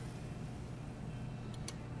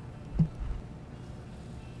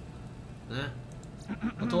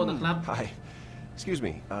ขอโทษนะครับ Hi, excuse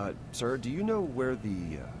me, sir. Do you know where the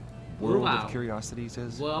world of curiosities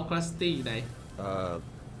is? World of Curiosity อยู่ไหน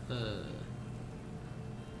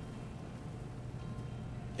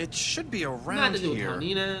It should be น่า around จะอยู่แถว here.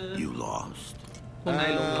 นี้นะ You lost. พวกนา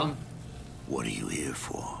ยลงเหรอ What are you here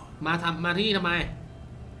for? มาที่นี่ทำไม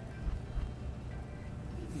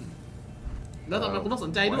แล้วทำไมคุณต้องส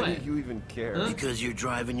นใจด้วย Why do you even care? Because you're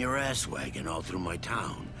driving your ass wagon all through my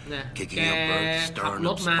town, นะ kicking up birds, ขับ stirring ร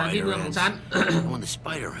up ถมาที่เมือง spider ของ ants. ฉัน When the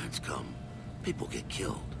spider ants come, people get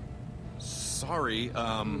killed. Sorry,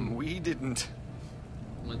 we didn't.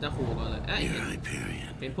 เหมือนจะขู่ก่อนเลย You're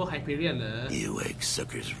Hyperion. เป็นพวกไฮเปอร์เรียนเหรอ You egg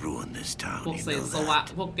suckers ruined this town. พวก You เศษ know สวะ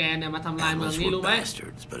that. พวกแกเนี่ยมาทำลายเมือง Atlas นี้ were รู้ไหม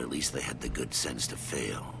bastards, but at least they had the good sense to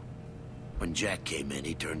fail. When Jack came in,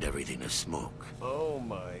 he turned everything to smoke. Oh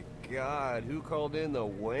my God, who called in the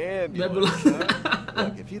ambulance?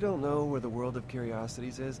 Look, if you don't know where the world of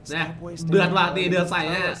curiosities is, stop wasting your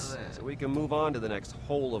time. So we can move on to the next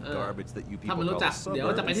hole of garbage that you people call a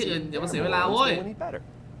suburb. Any better.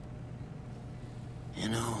 You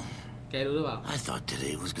know, แกรู้หรือเปล่า I thought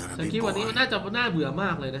today was gonna ฉัน be คิดวันนี้มัน boring. น่าเบื่อม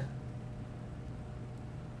ากเลยนะ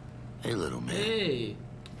Hey, little เฮ้ย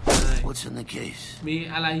man. What's in the case? มี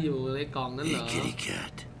อะไรอยู่ในกล่องนั้นเหร Hey, อ kitty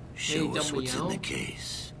cat. Show us what's in the case.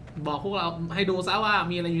 บอกพวกเราให้ดูซะว่า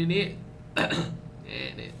มีอะไรอยู่ในนี้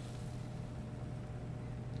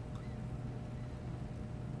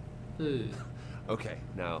Okay,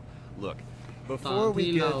 now look. ตอน Before ที่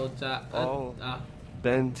we เรา get จะ all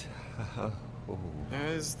bent.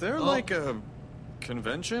 Is there like a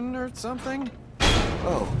convention or something?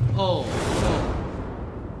 Oh. โอ้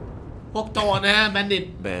พวกโจรนะฮะ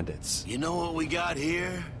Bandits. You know what we got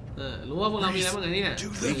here? รู้ว่าพวกเรามีอะไรบ้างเนี่ย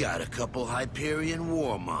We got a couple Hyperion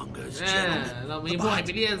warmongers, เรามีพวกไฮเป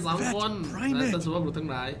เรียน2 คนและสัตว์สุภาพบุรุษทั้ง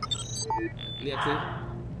หลายเรียกสิ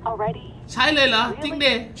ใช่เลยเหรอจริง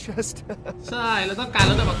ดิใช่เราต้องการ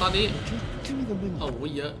รถด้วยบัตรตอนนี้โอ้โห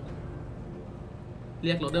เยอะเ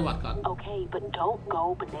รียกรถด้วยบัตรก่อน Okay, but don't go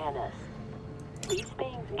bananas. These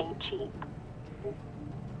things ain't cheap.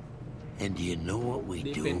 And do you know what we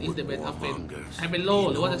do with warmongers? ใช้เป็นโล่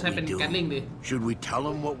หรือว่าจะใช้เป็นแกนลิงดี Should we tell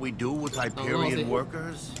them what we do with Hyperion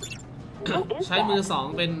workers? ใช้มือ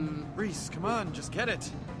2เป็น Reese, come on, just get it.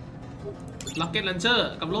 Rocket Launcher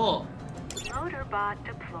กับโล่ Motorbot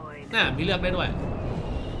deployed. น่ะมีเลือกได้ด้วย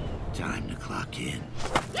Time to clock in.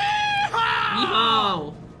 ยี่ห้าว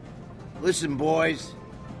Listen, boys.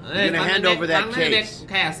 You're gonna hand over that case.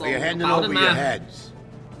 Or you're handing over your heads.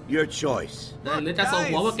 Your choice. หรือจะส่ง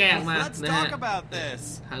หัวมาแกงมา Let's นะฮะ talk about this.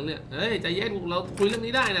 ทางเลือกเฮ้ยใจเย็นเราคุยเรื่อง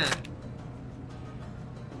นี้ได้นะ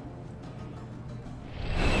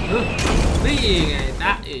นี่ไงจ๊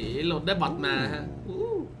ะโหลดได้บอทมาฮะ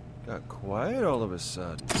Got quiet all of a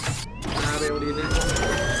sudden. มาเร็วดีนะ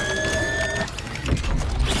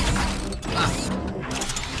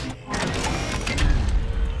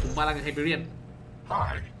ผมมาลังกับไฮเปเรียน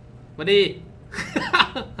มาดี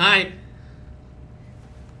ไฮ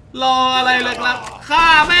รออะไรเลยครับฆ่า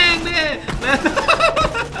แม่งดิ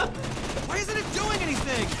Why isn't it doing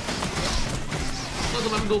anything? ก็ทำ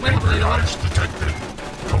ไมมันดูไม่ทำอะไรเลยวะ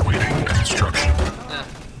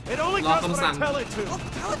It only does what I tell it to.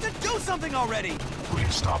 Tell it to do something already.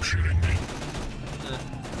 Please stop shooting me.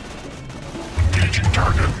 Engaging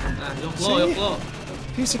target. ยกโล่ยกโล่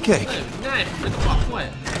Piece of cake. ง่ายเป็นกระบอกถ้วย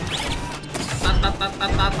ตัด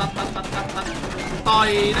ต่อย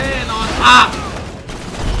แน่นอน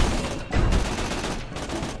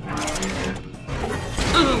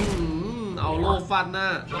เอาโล่ฟันหน้า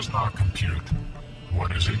Does not compute. What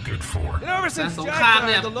is it good for? แต่สงครามเ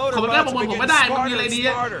นี่ยเขาไม่ได้ประมวลผมไม่ได้มันมีอะไรดีอ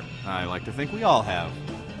ะ I like to think we all have.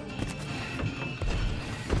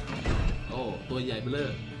 โอ้ตัวใหญ่เบ้อเล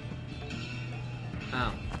ยอ้า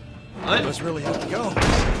วเฮ้ย Must really have to go.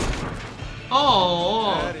 โอ้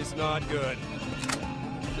That is not good.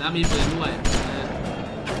 แล้วมีปืนด้วย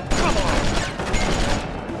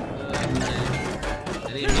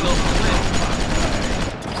อันนี้มีโล่ด้วย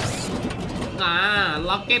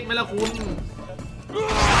ล็อกเก็ตไหมล่ะคุณ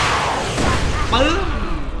ปึ้ม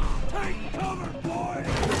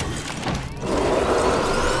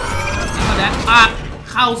นี่มาแดกปัด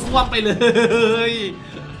เข้าซ่วมไปเลย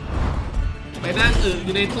ไปนั่งอึอ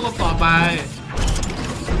ยู่ในซ่วมต่อไป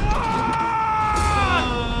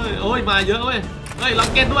โอ้ยมาเยอะเว้ยเฮ้ยล็อก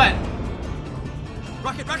เก็ตด้วย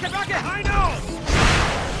Rocket! I know!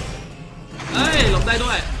 เฮ้ยหลบได้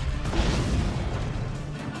ด้วย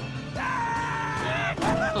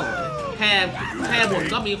แค่บ่น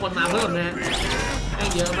ก็มีคนมาเพิ่มนะฮะแม่ง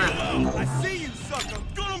เยอะมาก I see you, sucker!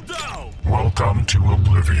 Gun him down! Welcome to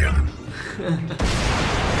oblivion.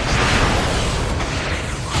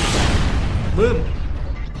 บึ้ม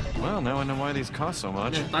Well, now I know why these cost so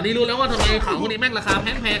much. ตอนนี้รู้แล้วว่าทำไมของพวกนี้แม่งราคาแ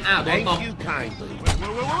พงๆโดนตบ Thank you kindly.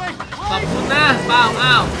 ขอบคุณนะเปล่า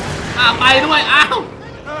ไปด้วย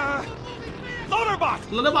Loaderbot!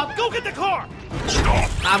 รถระเบิด Go get the car!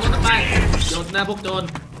 ตามรถไปโยนหน้าพวกโจร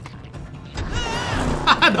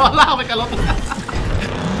โดนล่าไปกับรถ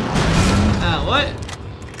เว้ย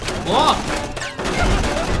โอ้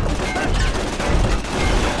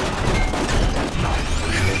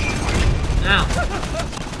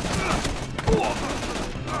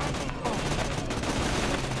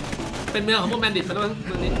เป็นเมืองของพวกแมนดิตไปแล้วมั้งเ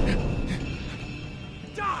มืองนี้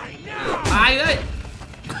ตายเลย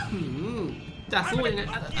จะสู้ยังไง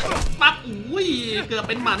ปั๊บอุ้ยเกือบเ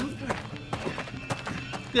ป็นหมัน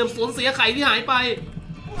เกือบสูญเสียไข่ที่หายไป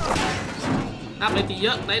ไม่ตีเย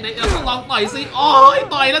อะไหนต้องลองต่อยสิโอ้ย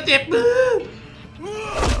ต่อยแล้วเจ็บมือ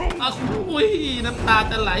อุ้ยน้ำตา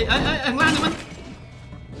จะไหลข้างล่างนี่มัน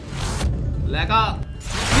แล้วก็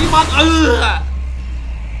นี่มัน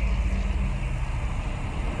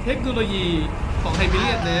เทคโนโลยีของไฮเบเรี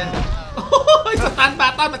ยนเนี่ยสตันบา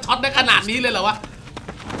ต้อนมาช็อตได้ขนาดนี้เลยเหรอวะ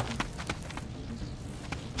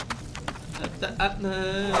จะ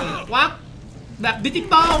วับแบบดิจิ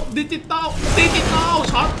ตอล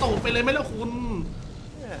ช็อตตกไปเลยไหมล่ะคุณ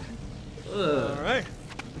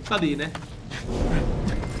ก็ดีนะ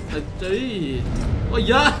เจ๊โอ้ย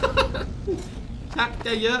เยอะชักจ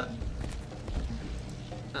ะเยอะ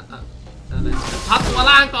ช็อตตัว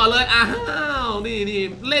ล่างก่อนเลยอ้าวนี่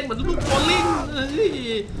เล่นเหมือนลูกโบลิ่ง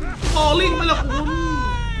ไปแล้วคุณ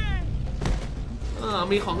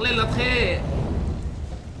มีของเล่นแล้วเท่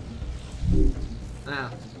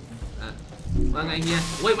ว่าไงเฮีย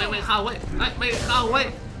เว้ยไม่เข้าเว้ยไม่เข้าเว้ย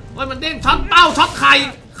มันเด้งช็อตเป้าช็อตไ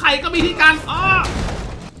ข่ก็มีที่การ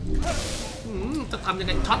จะทำยังไ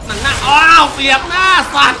งช็อตหน้าเสียบหน้า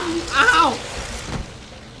สั่น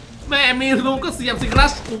แม่มีรูก็เสียบสิครั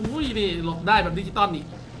บอุ้ยนี่หลบได้แบบดิจิตอลนี่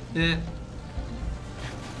เนี่ย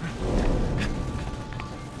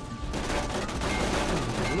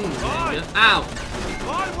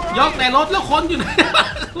ยกแต่รถแล้วคนอยู่ไหน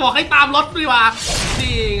บอกให้ตามรถดีกว่า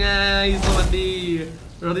นี่ไงสวัสดี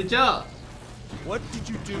โรดิเจอร์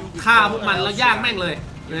ฆ่าพวกมันแล้วย่างแม่งเลย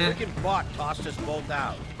นะ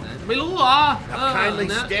ไม่รู้เหรอไอ้หุ่น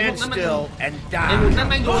นั่น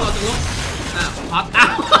แม่งโยนออกจากรถพอด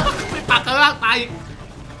ไม่ปักกระลากตาย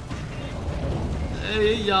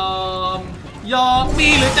ยอมมี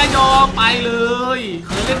หรือจะยอมไปเลยเ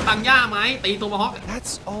คยเล่นปังย่าไหมตีตัวมาฮอก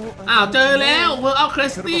เจอแล้วเวิร์กเอาคริ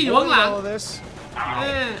สตี้อยู่ข้างหลัง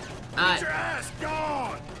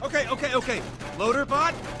Okay. Loader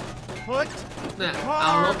bot, put เนี่ยเอ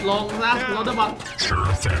ารถลงซะรถบอท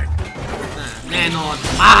แน่นอน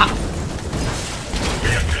ปาก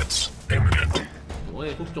โอ้ย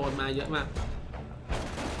พวกโจรมาเยอะมาก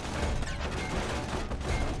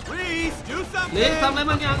เลี้ยงทำอะไร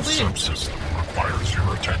บางอย่างสิ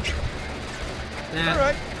นะ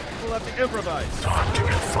ม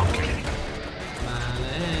าแ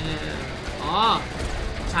ล้ว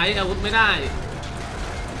ใช้อาวุธไม่ได้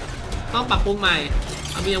ต้องปรับปรุงใหม่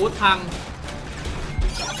มีอาวุธพัง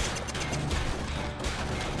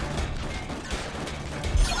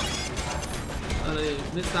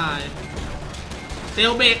มิสไซล์เซ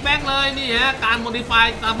ลเบรกแม่งเลยนี่ฮะการโมดิฟาย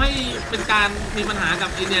ทำให้เป็นการมีปัญหากับ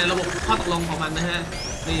ไอเนี่ยระบบข้อตกลงของมันนะฮะ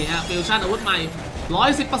นี่ฮะฟิวชั่นอาวุธใหม่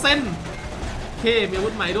 110% เคมีอาวุ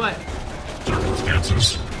ธใหม่ด้วย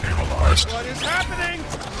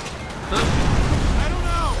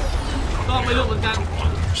ก็ไม่รู้เหมือนกัน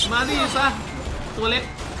มาดิซะตัวเล็ก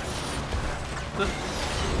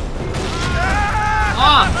โอ้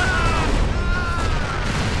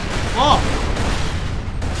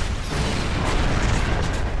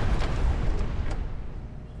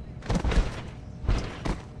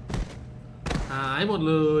หายหมด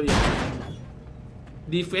เลย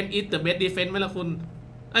Defense is the best defense ไหมล่ะคุณ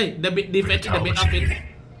the defense is the best offense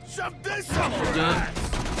เยอะ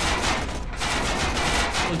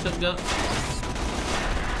เยอะ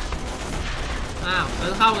แล้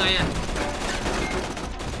วเข้าไง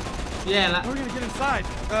แย่ละ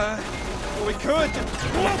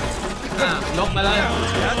ยกไปเลย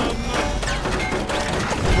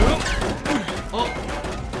โอ้ย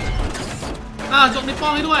กนิ้วโป้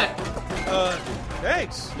งให้ด้วย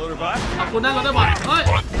ขอบคุณนะเราได้บอทเฮ้ย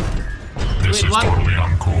เวทวัด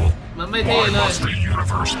มันไม่เท่เลย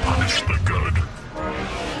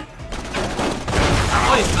โ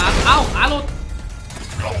อ้ยขาหลุด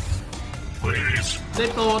ได้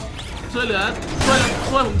โปรดช่วยเหลือช่วย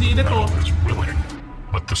ผมทีได้โปรด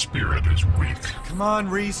But the spirit is weak. Come on,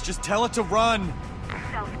 Reese, just tell it to run.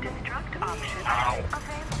 Self-destruct option available.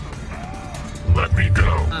 Let me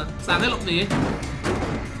go. สั่งให้หลบหนี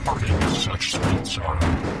Such sweet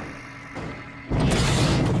sorrow.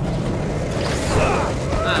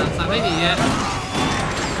 สั่งให้หนี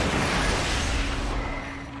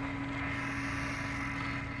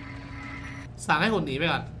สั่งให้หุ่นหนีไป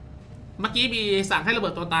ก่อนเมื่อกี้มีสั่งให้ระเบิ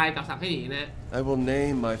ดตัวตายกับสั่งให้หนีนะ I will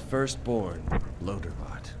name my firstborn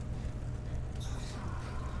Loaderbot.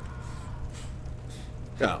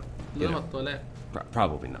 Oh, เรื่องแบบตัวแรก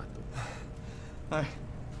probably not.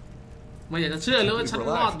 ไม่อยากจะเชื่อเลยว่าฉัน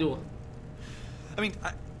รอดอยู่ I mean,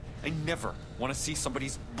 I never want to see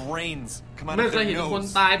somebody's brains come out of their nose. ไม่เคยเห็นคน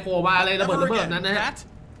ตายโผล่มาอะไรระเบิดนั้นนะฮะ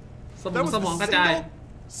สมองกระจาย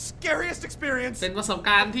Scariest experience เป็นประสบก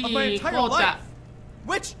ารณ์ที่โคตรจะ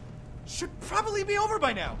which should probably be over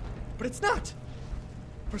by now, but it's not.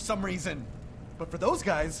 For some reason, But for those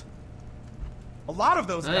guys, a lot of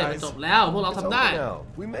those guys. จบแล้วพวกเราทำได้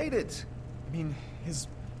We made it. I mean, his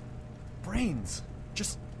brains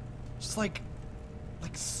just like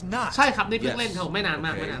snot. ใช่ครับนี่เพิ่งเล่นเขาไม่นานม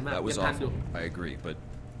ากไม่นานมาก That was awful. I agree, but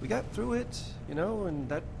we got through it, you know, and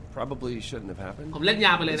that probably shouldn't have happened. ผมเล่นย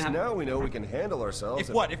าวไปเลยนะครับ Now we know we can handle ourselves. If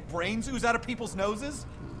what? If brains ooze out of people's noses?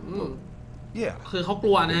 Yeah. คือเขาก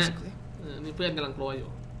ลัวนะฮะนี่เพื่อนกำลังกลัวอยู่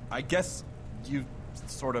I guess you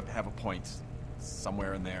sort of have a point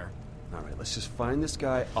somewhere in there. All right, let's just find this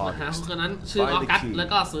guy August. คนนั้นชื่อออกัสแล้ว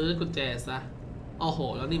ก็ซื้อกุญแจซะโอ้โห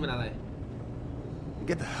แล้วนี่มันอะไร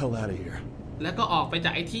Get the hell out of here. แล้วก็ออกไปจ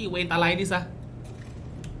ากไอ้ที่เวนตาไลนี่ซะ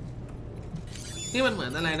นี่มันเหมือ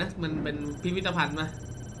นอะไรนะมันเป็นพิพิธภัณฑ์มา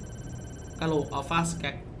กะโหลกอัลฟาสแก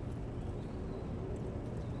ก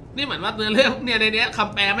นี่เหมือนว่าเนื้อเรื่องเนี่ยในนี้ค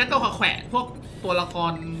ำแปลแม่งก็แขวะพวกตัวละค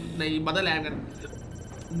รในบัตเตอร์แลนด์กัน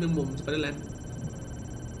หนึ่งมุมบัตเตอร์แลนด์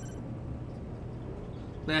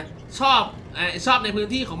นะชอบในพื้น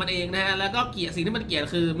ที่ของมันเองนะฮะแล้วก็เกลียดสิ่งที่มันเกลียด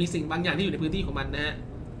คือมีสิ่งบางอย่างที่อยู่ในพื้นที่ของมันนะฮะ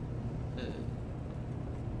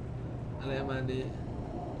อะไรประมาณนี้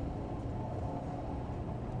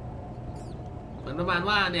เหมือนประมาณ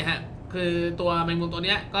ว่าเนี่ยฮะคือตัวแมงมุมตัวเ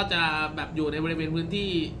นี้ยก็จะแบบอยู่ในบริเวณพื้น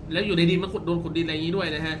ที่แล้วอยู่ในดินมันขุดดินอะไรอย่างนี้ด้วย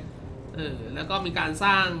นะฮะแล้วก็มีการส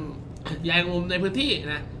ร้างใยแมงมุมในพื้นที่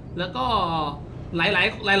นะแล้วก็ห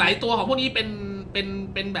ลายตัวของพวกนี้เ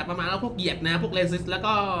ป็นแบบประมาณว่าพวกเหยียดนะพวกเลซิสแล้ว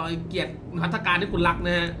ก็เกียรติพัฒการที่คุณรักน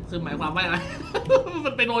ะฮะคือหมายความว่าอะไร มั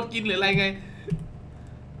นไปโดนกินหรืออะไรไง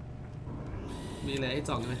มีอะไรให้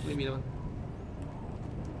จ่องไหมไม่มีแล้วมั้ง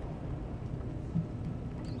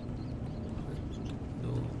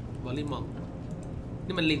ดูบอลลี่มอง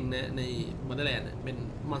นี่มันลิงนะในบัตเตอร์แลนด์เป็น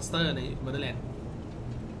มอนสเตอร์ในบัตเตอร์แลนด์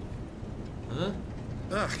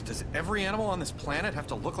Ugh, does every animal on this planet have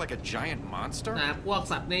to look like a giant monster? นะพวก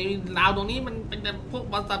สัตว์ในดาวดวงนี้มันเป็นพว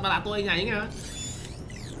กสัตว์ประหลาดตัวใหญ่ไงวะ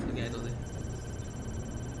ยังไงตัวนี้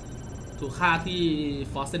ถูกฆ่าที่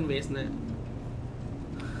ฟอสเซนเวสนะ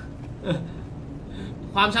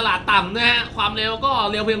ความฉลาดต่ำนะฮะความเร็วก็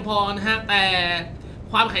เร็วเพียงพอนะฮะแต่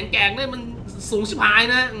ความแข็งแกร่งเนี่ยมันสูงชิบหาย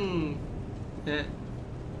นะ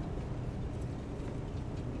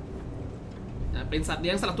เป็นสัตว์เ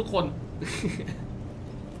ลี้ยงสำหรับทุกคน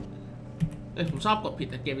ผมชอบกดผิด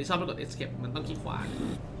แต่เกมนี้ชอบไปกด escape มันต้องคลิกขวา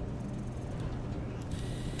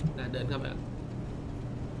เดินเข้าไป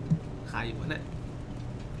ขายอยู่วะเนี่ย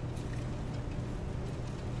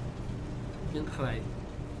ยังใคร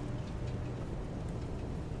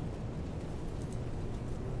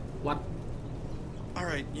วัด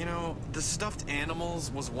Alright, you know, the stuffed animals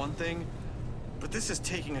was one thing, but this is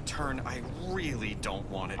taking a turn I really don't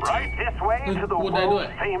want it to. Right this way to the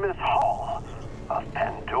world-famous hall of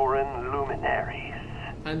Pandoran luminaries.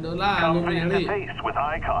 Come face to face with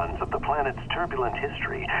icons of the planet's turbulent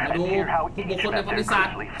history and hear how each met their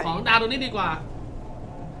grisly fate.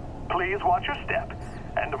 Please watch your step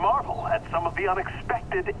and marvel at some of the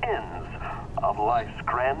unexpected ends of life's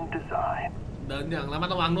grand design. เดินอย่างระมัด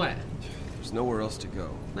ระวังด้วย There's nowhere else to go.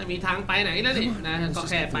 ไม่มีทางไปไหนแล้วนี่นะก็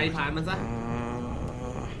แค่ไปผ่านมันซะ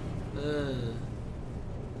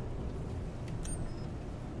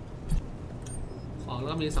ของแล้ว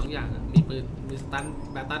ก็มี2อย่างมีปืนมีสตัน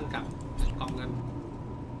แบตตันกับกล่องเงิน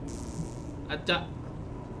อาจจะ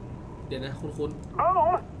เดี๋ยวนะคุ้นๆ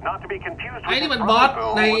ไอ้นี่มันบอส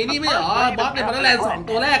ในนี่ไม่เหรอบอสในบัตเตอร์แลนด์2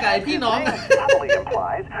ตัวแรกไอ้พี่น้องใ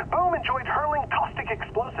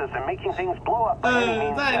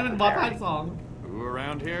ช่นี่มันบอสภาค2 Who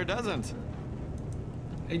around here doesn't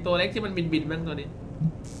ไอ้ตัวเล็กที่มันบินมั้งตัวนี้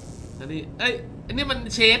อันนี้อันนี้มัน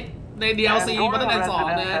เชดใน DLC บัตเตอร์แลนด์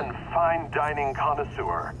2นะ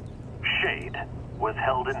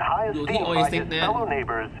อยู่ที่ Oasis นะ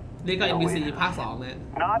นี่ก็ NPC ภาค2นะ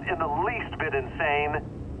Not in the least bit insane.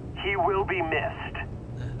 He will be missed.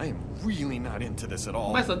 I am really not into this at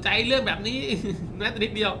all. ไม่สนใจเรื่องแบบนี้แม้แต่นิ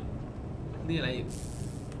ดเดียวนี่อะไรอีก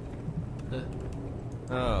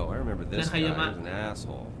Oh, I remember this guy. He was an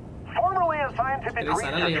asshole. Formerly a scientific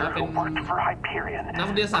researcher who worked for Hyperion,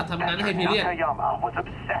 Nakayama was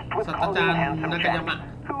obsessed with calling a handsome Jack,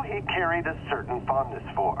 who he carried a certain fondness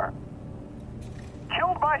for.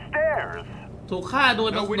 Killed by stairs. ถูกฆ่าโดย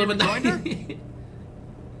บันได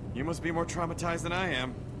You must be more traumatized than I am.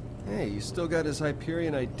 Hey, you still got his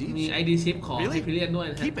Hyperion ID? มี ID chip ของ Hyperion ด้วย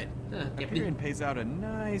นะ Keep it. Hyperion pays out a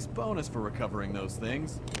nice bonus for recovering those things.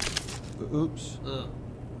 Oops.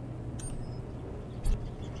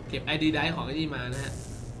 เก็บ ID ได้ของไอ้นี่มานะฮะ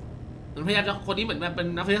มันพยายามจะคนนี้เหมือนแบบเป็น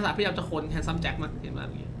นักวิทยาศาสตร์พยายามจะคนแฮนซัมแจ็คมั้งเห็นไหมเ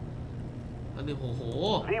มื่อกี้อันนี้โอ้โห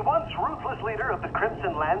The once ruthless leader of the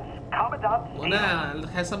Crimson Lance, Commandant Steel. หัวหน้า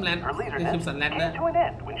แฮนซัมแลนด์คือ Crimson Lance นะ came to an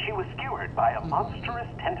end when she was skewered by a monstrous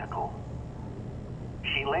tentacle.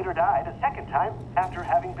 She later died a second time after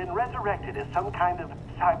having been resurrected as some kind of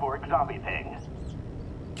cyborg zombie thing.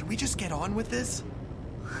 Can we just get on with this?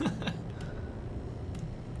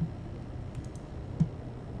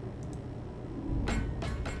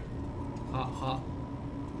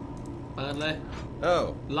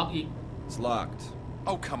 Oh. Lock It's locked.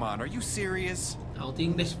 Oh, come on. Are you serious?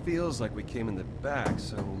 This feels like we came in the back,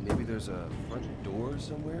 so maybe there's a front door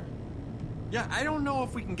somewhere? Yeah, I don't know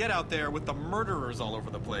if we can get out there with the murderers all over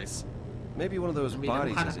the place. Maybe one of those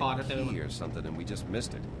bodies has a key or something and we just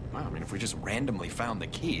missed it. Wow, I mean, if we just randomly found the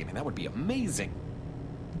key, I mean, that would be amazing.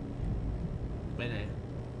 ไปไหน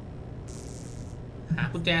หา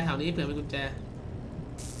กุญแจแถวนี้เผื่อมีกุญแจ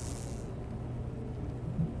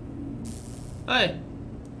เฮ้ย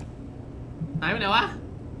หายไปไหนวะ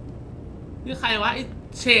นี่ใครวะไอ้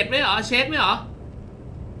เฉดไม่เหรอเชดไม่เหรอ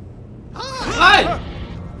เฮ้ย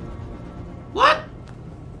What?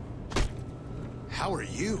 How are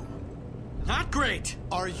you? Not great.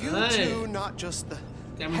 Are you two not just the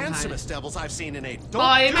handsomest devils I've seen in a...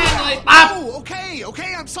 Oh,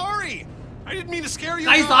 okay, I'm sorry. I didn't mean to scare you.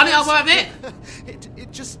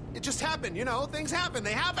 It just happened, you know. Things happen.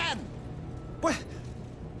 They happen.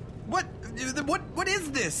 What is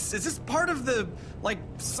this? Is this part of the, like,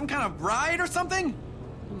 some kind of ride or something?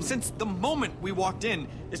 Since the moment we walked in,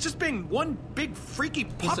 it's just been one big freaky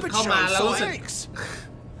puppet show. So thanks.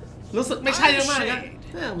 รู้สึกไม่ใช่มากนะ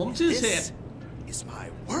ผมชื่อเชด is my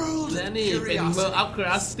world และนี่เป็น World of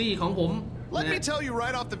Curiosity ของผม Let me tell you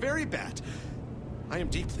right off the very bat, I am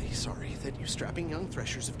deeply sorry that you strapping young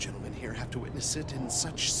threshers of gentlemen here have to witness it in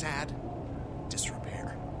such sad disrepair.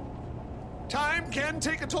 Time can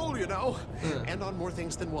take a toll, you know, and on more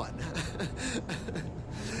things than one.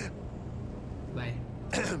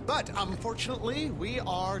 But unfortunately, we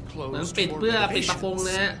are closed for renovations.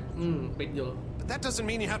 But that doesn't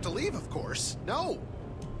mean you have to leave, of course. No.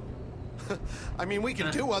 I mean, we can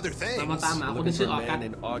do other things. Looking for a man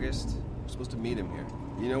in August. We're supposed to meet him here.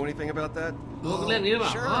 You know anything about that?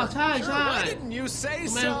 Sure. Why didn't you say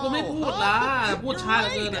so? กูไม่พูดล่ะพูดช้าเหลื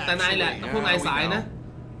อเกินแต่นายแหละพวกนายสายนะ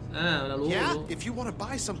Yeah, if you want to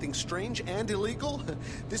buy something strange and illegal,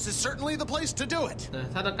 this is certainly the place to do it.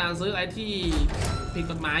 ถ้าต้องการซื้ออะไรที่ผิด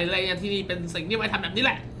กฎหมายอะไรที่นี่เป็นสิ่งที่ไว้ทำแบบนี้แ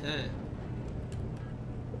หละ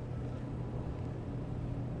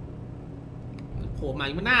โผล่มา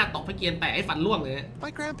ไม่น่าตกพระเกียรแตกให้ฟันร่วงเลย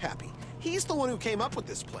My grandpappy, he's the one who came up with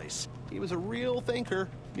this place. He was a real thinker,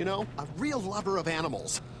 you know, a real lover of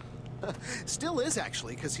animals. Still is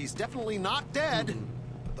actually, because he's definitely not dead.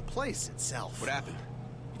 But the place itself. What happened?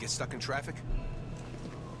 Get stuck in traffic?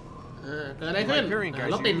 เกิดอะไรขึ้น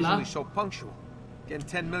รถติดเหรอ so punctual. Getting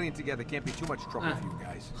 10 million together can't be too much trouble for you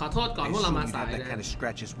guys. ขอโทษก่อนพวกเรามาสาย that kind of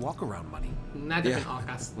scratches walk around money. น่าจะเป็นออ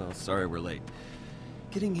กัส Well, sorry we're late.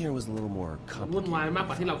 Getting here was a little more complicated. วุ่นวายมากก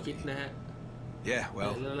ว่าที่เราคิดนะฮะ Yeah,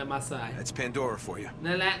 well, that's Pandora for you.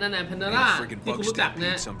 นั่นแหละPandora ที่คุณรู้จักน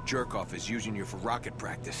ะ Some jerk off is using you for rocket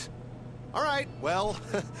practice. All right, well,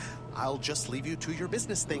 I'll just leave you to your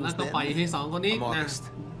business things แล้วก็ปล่อยให้สองคนนี้นะ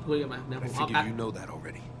คุยกันมาเดี๋ยวผมออกัส You know that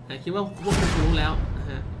already. คิดว่าพวกคุณรู้แล้วนะ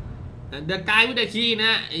ฮะเดอะกายวิดคีน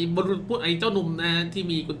ะไอ้บรุษพูดไอ้เจ้าหนุ่มนะที่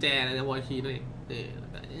มีกุญแจนะวอยคีด้วย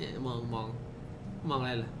มองอะไ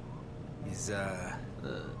รล่ะ Is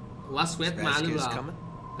วัสเวสมาหรือเปล่า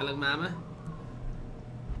กำลังมาไหม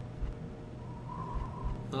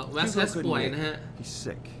วัสเวสป่วยนะฮะ He's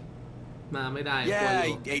sick. มาไม่ได้ Yeah,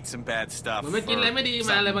 he ate some bad stuff. มันไม่กินอะไรไม่ดี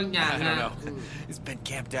มาอะไรบางอย่างนะ He's been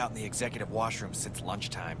camped out in the executive washroom since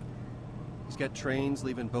lunchtime. He's got trains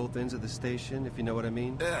leaving both ends of the station, if you know what I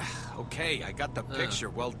mean. Okay, I got the picture.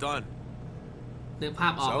 Well done. นึกภา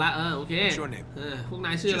พออกละโอเค What's your name? พวกน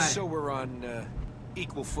ายชื่ออะไร Just so we're on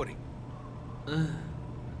equal footing.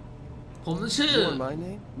 ผมชื่อ You know my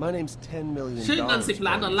name? My name's $10 million. ชื่อเงิน$10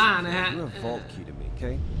 ล้านนะฮะ You're a vault key to me,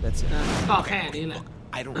 okay? That's it. ก็แค่นี้แหละ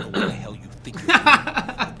I don't know what the hell you think you're doing,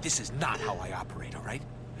 but this is not how I operate, all right?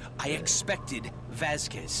 I expected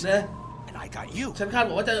Vasquez, and I got you. ฉันคาดบ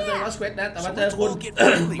อกว่าจะเจอวัสเวสนะแต่ว่าเจอคุณ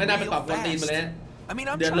ไม่น่าไปตอบคนตีนมาเลย I mean,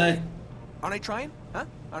 I'm trying. Aren't I trying? Huh?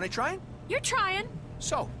 Aren't I trying? You're trying.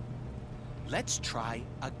 So, let's try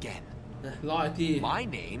again. รออีกที My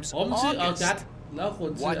name's ผมชื่อออกัส August. แล้วคุ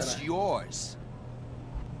ณชื่ออะไร What's yours?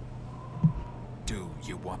 Do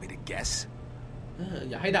you want me to guess?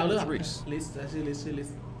 อย่าให้เดาเรื่องลิสชื่อลิส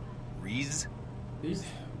Reese?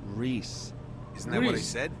 Reese. Isn't that what I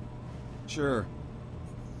said? Sure.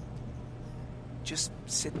 Just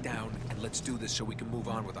sit down and let's do this so we can move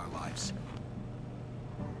on with our lives.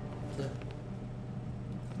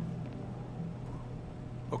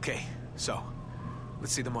 Okay, so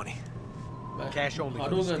let's see the money. Cash only for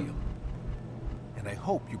this deal. And I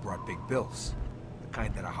hope you brought big bills. The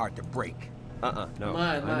kind that are hard to break. No.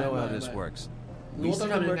 I know how this works. We see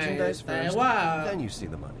the merchandise first, then you see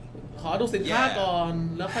the money. ขอดูสินค้าก่อน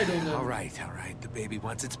แล้วค่อยดูเงิน All right. The baby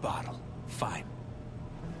wants its bottle. Fine.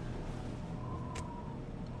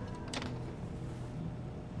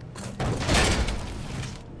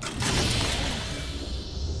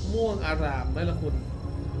 ม่วงอารามไหมล่ะคุณ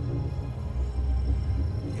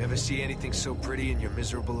You ever see anything so pretty in your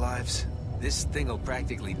miserable lives? This thing will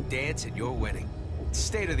practically dance at your wedding. It's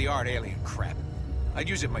state-of-the-art alien crap. I'd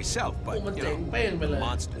use it myself, but you know,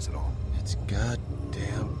 monsters and all. It's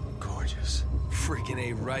goddamn gorgeous. Freaking A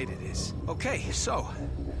right it is. Okay, so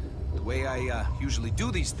the way I usually do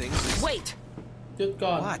these things is... Wait. Good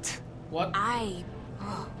God. What? I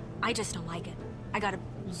just don't like it. I gotta...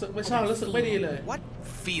 What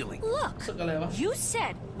feeling? Look, you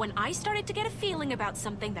said when I started to get a feeling about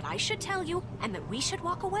something that I should tell you and that we should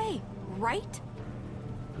walk away, right?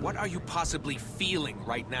 What are you possibly feeling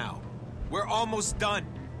right now? We're almost done.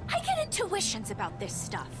 I get intuitions about this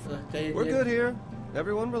stuff. We're good here.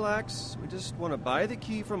 Everyone relax. We just want to buy the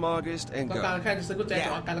key from August and go. Yeah,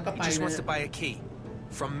 he just wants to buy a key.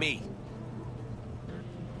 From me.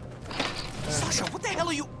 Sasha, what the hell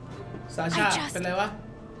are you...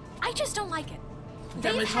 I just don't like it.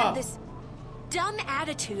 They've had this dumb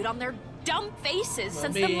attitude on their dumb faces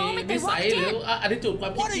since the moment they walked in.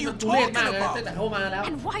 What are you talking about?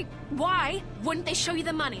 And why wouldn't they show you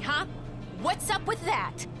the money, huh? What's up with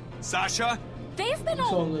that? Sasha? They've been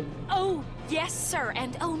all, oh, yes, sir,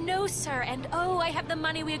 and oh, no, sir, and oh, I have the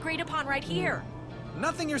money we agreed upon right here.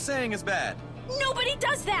 Nothing you're saying is bad. Nobody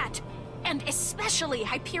does that! And especially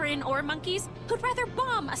Hyperion ore monkeys who'd rather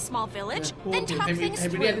bomb a small village than talk things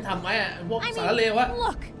through. I mean,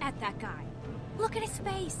 look at that guy. Look at his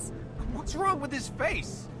face. What's wrong with his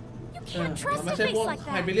face? You can't trust a face like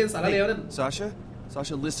that. Hey,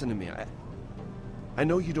 Sasha, listen to me. I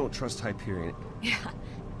know you don't trust Hyperion. Yeah,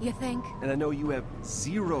 you think? And I know you have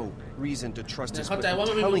zero reason to trust us, but I'm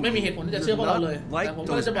telling you, you're not like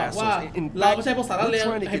those assholes. In fact, we're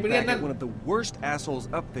trying to get back at one of the worst assholes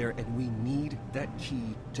up there, and we need that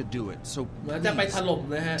key to do it. So please,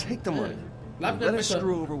 take the money. Let us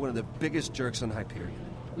screw over one of the biggest jerks on Hyperion.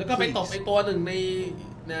 แล้วก็ไปตบไอ้ตัวหนึ่งใน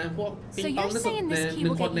นะพวกปิงปองที่สุดในห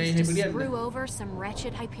นึ่งคนในไฮเปอร์เรียน screw over some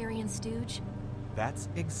wretched Hyperion stooge? That's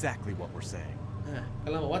exactly what we're saying. ก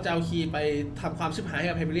ำลังบอกว่าจะเอาคีย์ไปทำความชิบหาย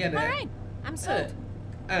กับไฮเปอร์เรียนนะ Alright, I'm sold.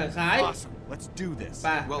 ขาย Awesome. Let's do this.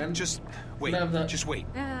 Well, just wait.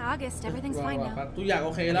 August, everything's fine now. ทุกอย่างโอ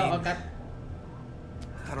เคแล้วออกัส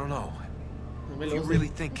I don't know. You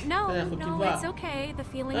really think? No, it's okay. The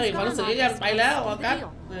feeling's gone. ความรู้สึกยังไปแล้วออกัส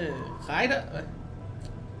ขายเถอะ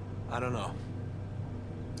I don't know.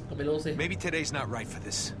 ไม่รู้สิ Maybe today's not right for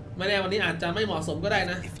this. ไม่แน่วันนี้อาจจะไม่เหมาะสมก็ได้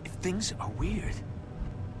นะ If things are weird,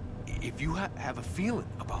 if you have a feeling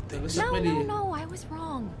about things. No, I was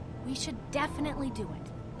wrong. We should definitely do it.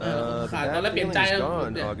 ขาดตอนแรกเปลี่ยนใจนะ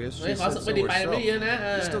ไม่ขอสึกไม่ดีไปไม่ดีนะ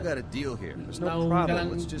We still got a deal here. There's เรา no กำลัง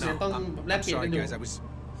problem. Let's just ต้องแลกเปลี่ยนกันอยู่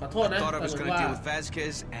ขอโทษนะแต่เหมือนว่า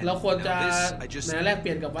เราควรจะแลกเป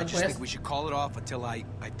ลี่ยนกับวัตเควส We should call it off until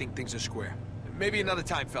I think things are square. Maybe another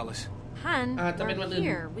time, fellas. Hun, we're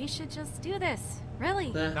here. We should just do this. Really?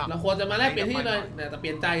 เราควรจะมาแลกเปลี่ยนที่เลยแต่เป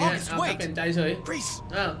ลี่ยนใจฮะเอาแต่เปลี่ยนใจเฉย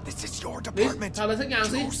This is your department. ทำอะไรสักอย่าง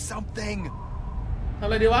สิ Do something. ทำอ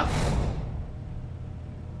ะไรดีวะ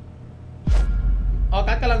ออ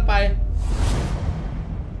กัสกำลังไป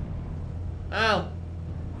อ้าว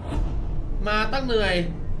มาตั้งเหนื่อย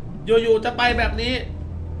อยู่ๆจะไปแบบนี้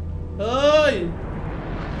เฮ้ย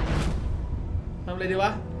ทำอะไรดีว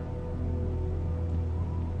ะ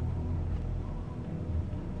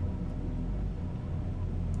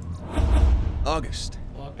August.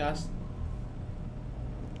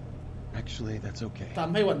 Actually, that's okay. ท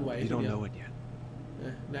ำให้หวั่นไหว You don't know it yet.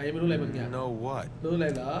 นายยังไม่รู้อะไรบางอย่าง Know what? รู้อะไร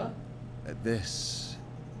เหรอ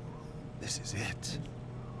This is it.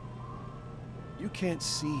 You can't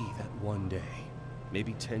see that one day.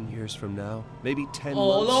 Maybe 10 years from now. Maybe 10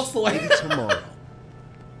 months. Maybe tomorrow.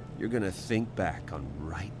 You're gonna think back on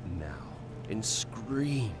right now and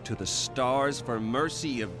scream to the stars for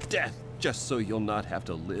mercy of death, just so you'll not have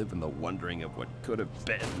to live in the wondering of what could have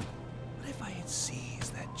been. What if I had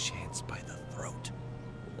seized that chance by the throat?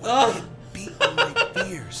 What if I had beaten my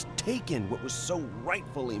fears, taken what was so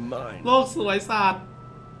rightfully mine? โลกสวยศาสตร์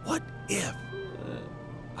What if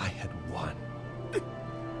I had won?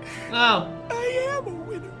 อ้าว I am a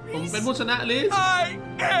winner. ผมเป็นผู้ชนะลิส I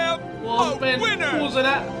am ผมเป็นผู้ชน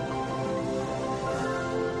ะ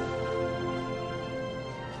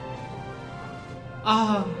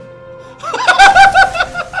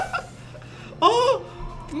โอ้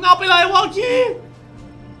เงาไปเลยวอลคี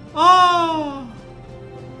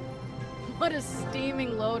What a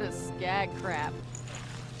steaming load of skag crap.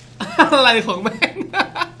 อะไรของแม่ง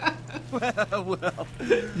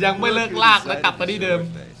ยังไม่เลิกลากแล้วกลับมาที่เดิม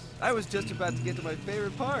I was just about to get to my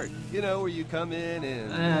favorite part. You know, where you come in and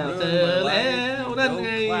เจอแล้วนั่นไ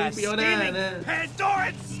งฟิโอน่านะ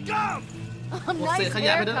Pandoran scum! เสียขย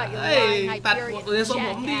ะไปด้วยตัดในทรงผ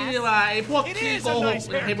มดีดีว่าไอ้พวกที่โกหก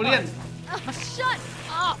ไฮเปอร์เลียน Shut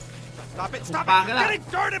up! Stop it! Stop it! Getting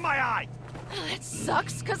dirt in my eye! It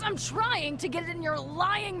sucks, cause I'm trying to get it in your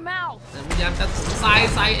lying mouth. พยายามจะใ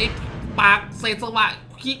ส่ไอ้ปากเศษสวะ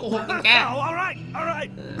ขี้โกหกกันแก All right, all right.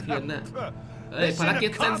 เพี้ยนนะภารกิจ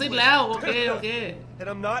เสร็จสิ้นแล้วโอเค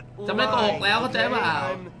จะไม่โกหกแล้วเข้าใจเปล่า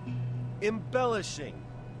I'm embellishing.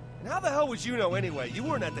 And how the hell would you know anyway? You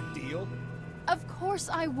weren't at the deal. Of course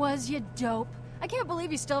I was, you dope. I can't believe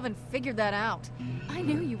you still haven't figured that out. I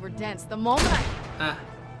knew you were dense the moment I...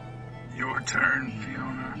 Your turn,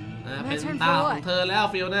 Fiona. เป็นตาของเธอแล้ว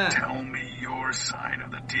ฟิโอน่า Tell me your side of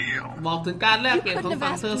the deal. บอกถึงการแลกเปลี่ยนของ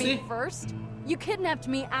ฝั่งเธอสิ You kidnapped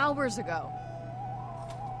me hours ago.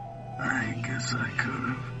 I guess I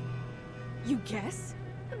could've. You guess?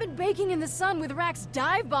 I've been baking in the sun with Rax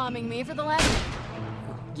dive bombing me for the last...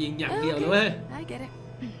 ยิงอย่างเดียวเลย I get it.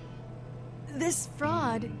 This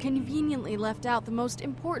fraud conveniently left out the most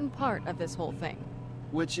important part of this whole thing.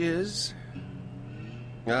 Which is?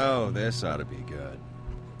 Oh, this ought to be good.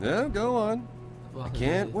 No, go on. I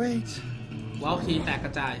can't wait. Vault key แตกกร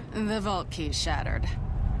ะจาย The vault key shattered.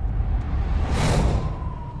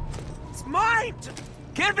 It's mine!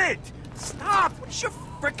 Give it! Stop! What's your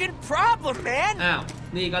freaking problem, man? อ้าว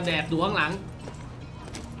นี่ก็แดกดูข้างหลัง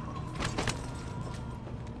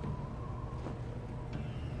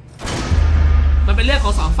มันเป็นเรื่องข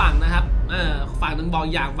องสองฝั่งนะครับฝั่งหนึ่งบอก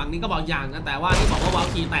อย่างฝั่งนี้ก็บอกอย่างนะแต่ว่าที่บอกว่าวาล์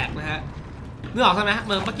วคีย์แตกนะฮะนึกออกใช่ไหมเ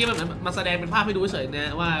มื่อกี้มันแสดงเป็นภาพให้ดูเฉยน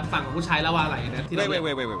ะว่าฝั่งของผู้ชายแล้วว่าอะไรนะที่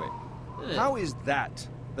Wait. How is that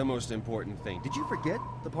the most important thing? Did you forget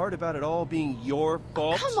the part about it all being your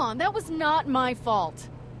fault? Come on, that was not my fault.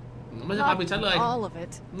 ไม่ใช่ความผิดฉันเลย all of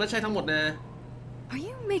it. ไม่ใช่ทั้งหมดนะ Are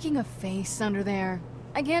you making a face under there?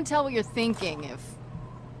 I can't tell what you're thinking if...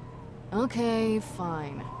 Okay,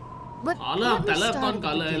 fine. ขอเริ่มต้นก่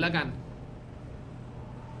อนเลยแล้วกัน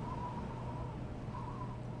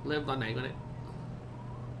เริ่มตอนไหนก็ได้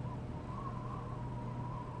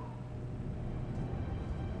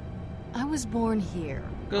I was born here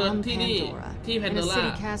on Pandora in a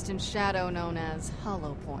city cast in shadow known as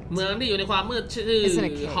Hollow Point เมืองที่อยู่ในความมืดชื่อ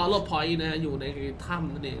Hollow Point นะอยู่ในถ้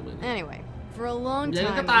ำนั่นเอง Anyway for a long time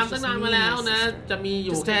ยังก็ตามตั้งนานมาแล้วนะจะมีอ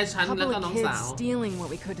ยู่แค่ฉันแล้วก็น้องสาว stealing what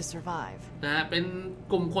we could to survive นะเป็น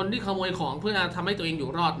กลุ่มคนที่ขโมยของเพื่อทำให้ตัวเองอยู่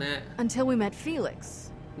รอดนะ until we met Felix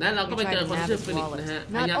และเราก็ไปเจอคนชื่อฟิลิกนะฮะ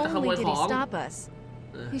พยายามจะขโมยของ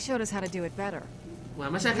He showed us how to do it better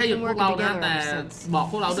ไม่ใช่แค่หยุดพวกเรานะแต่บอก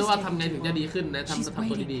พวกเราด้วยว่าทำไงถึงจะดีขึ้นนะทำ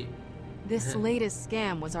ตัวดีๆ This latest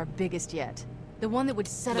scam was our biggest yet the one that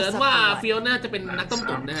would set us up เหมือนว่าฟิโอน่าจะเป็นนักต้ม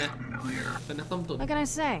ตุ๋นนะฮะเป็นนักต้มตุ๋น What can I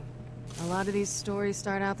say A lot of these stories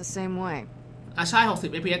start out the same way ใช่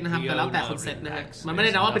60 fps นะครับแต่แล้วแต่คนเซตนะฮะมันไม่ไ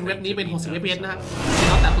ด้นะว่าเป็นเว็บนี้เป็น60 fps นะครับแ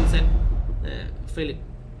ล้วแต่คนเซตฟิลิป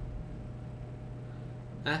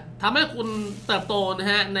ทำให้คุณเติบโตนะ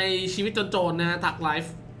ฮะในชีวิตโจรนะฮะถักไล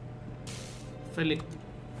ฟ์ฟิลิป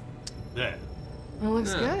There. Well,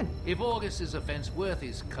 looks good. If Augus's offense worth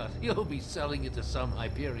his cut, you'll be selling it to some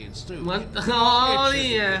Hyperion stew. มันนี่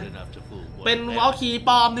ไงเป็นวอลคีย์ป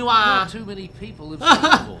ลอมนี่ว่า Not too many people have seen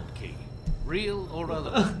the vault key, real or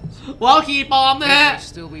otherwise. วอลคีย์ปลอมนะฮะ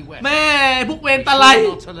แม่พวกเวรตะไล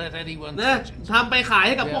นะทำไปขายใ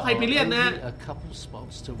ห้กับพวกไฮพีเรียนนะฮะ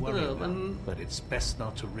But it's best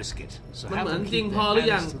not to risk it. So มัน have เหมือน them จริง keep พอ their หรื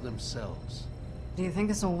อยัง hands to themselves. Do you think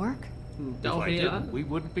this will work? If I didn't, we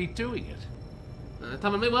wouldn't be doing it. ถ้า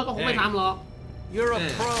มันไม่เวิร์กก็คงไม่ทำหรอก You're a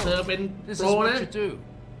pro. เธอเป็น This โปร is นะ what you do.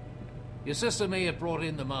 Your sister may have brought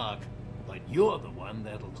in the mark, but you're the one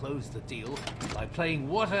that'll close the deal by playing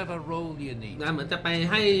whatever role you need. เหมือนจะไป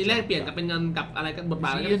ให้แลกเปลี่ยนกับเป็นเงินกับอะไรกันบทบ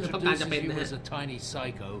าทอะไรที่เธอต้องการจะเป็นนะฮะ As a tiny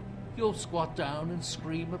psycho, you'll squat down and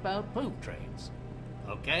scream about poop trains.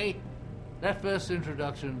 Okay? That first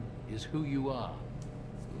introduction is who you are.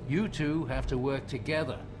 You two have to work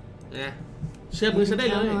together. เชื่อมือฉันได้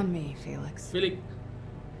เลย Count on me, Felix. Felix.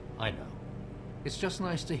 I know. It's just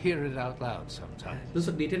nice to hear it out loud sometimes. รู้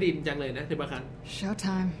สึกดีที่ได้ยินจังเลยนะที่บางครั้ง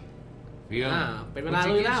Showtime. Fiona, เป็นเวลา when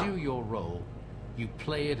เลย she แล้ว gives you your role, you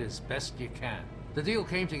play it as best you can. The deal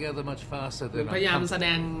came together much faster than พยายามแสด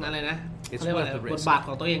งอะไรนะเขาเรียกว่าบทบาทข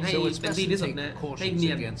องตัวเองให้เต็มที่ที่สุดนะให้เนี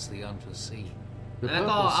ยนแล้ว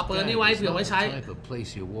ก็เอาปืนนี่ไว้เผื่อไว้ใช้ type of place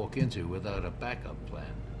you walk into without a backup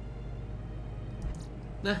plan.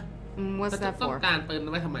 นะ What's that ต้อง for? การปืน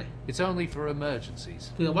ไว้ทำไม It's only for emergencies.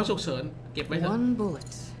 เผื่อว่าฉุกเฉินเก็บไว้เถอะ One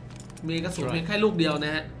bullet. มีกระสุนเพียงแค่ลูกเดียวน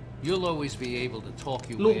ะฮะ You'll always be able to talk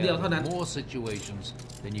your way out of more situations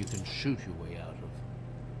than you can shoot your way out of.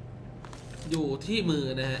 อยู่ที่มือ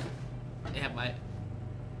นะฮะแอบไว้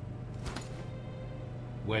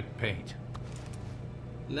Wet paint.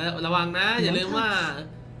 แล้วระวังนะอย่าลืมว่า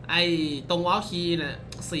ไอ้ตรงวอลคีย์น่ะ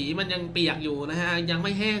สีมันยังเปียกอยู่นะฮะยังไ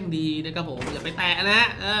ม่แห้งดีนะครับผมอย่าไปแตะนะ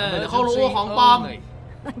เดี๋ยวเขารู้ของปลอม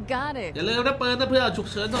อย่าลืมนะเปิดนะเพื่อฉุก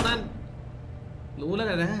เฉินเท่านั้นรู้แล้ว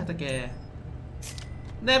นะตะแก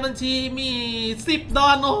ในบัญชีมี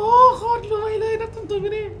$10โอ้โคตรรวยเลยนะตุ้มตุ้ม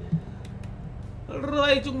นี่รว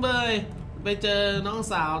ยจุงเบยไปเจอน้อง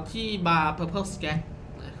สาวที่บาร์ Purple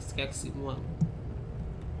Skag สีม่วง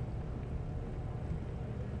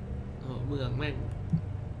เมืองแม่ง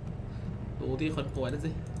ดูที่คนป่วยนั่น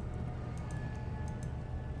สิ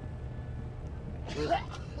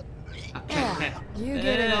You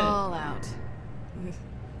get it all out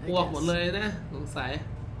อ้วกหมดเลยนะสงสัย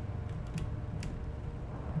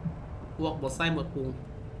อ้วกหมดไส้หมดพุง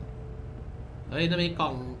เฮ้ยนั่นมีกล่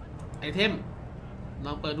องไอเทมล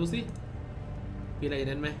องเปิดดูสิมีอะไรใน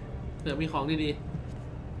นั้นไหมเผื่อมีของดีๆ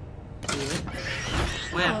มีไหม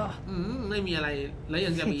ไม่มีอะไรแล้ว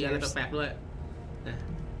ยังจะมีอะไรแปลกๆด้วยนะ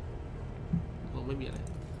ไม่มีอะไร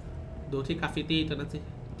ดูที่กราฟฟิตี้ตัวนั้นสิ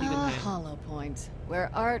ที่กำแพง Hollow Point where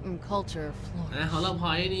art and culture flourish Hollow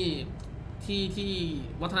Point นี่ที่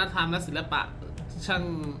วัฒนธรรมและศิลปะช่าง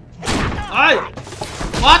เฮ้ย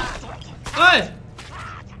What เฮ้ย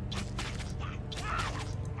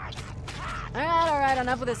Alright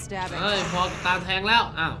enough with the stabbing เฮ้ยพอตาแทงแล้ว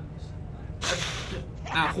อ้าว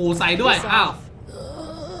ขู่ใส่ด้วยอ้า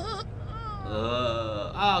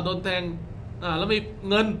วโดนแทงแล้วมี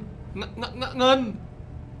เงิน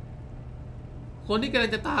คนที่กำลั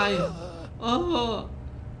งจะตาย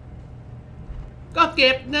ก็เก็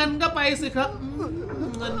บเงินก็ไปสิครับ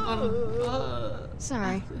เงินก่อน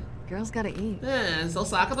Sorry girls gotta eat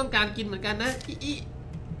สาวๆก็ต้องการกินเหมือนกันนะ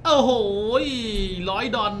โอ้โห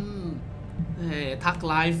$100ทัก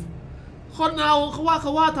ไลฟ์คนเราเข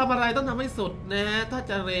าว่าทำอะไรต้องทำให้สุดนะฮะถ้า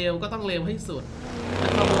จะเร็วก็ต้องเร็วให้สุด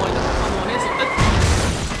ขโมยก็ต้องขโมยให้สุด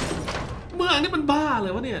เมืองนี่มันบ้าเล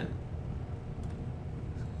ยวะเนี่ย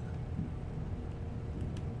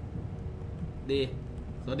ดี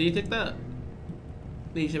สวัสดีเทคเตอร์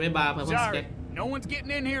นี่ใช่ไหมบาร์เพิ่มสเก็ต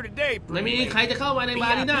ไม่มีใครจะเข้ามาในบา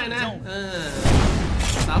ร์นี้ได้นะ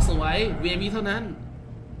สาวสวย VIP เท่านั้น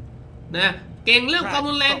นะเก่งเรื่องความ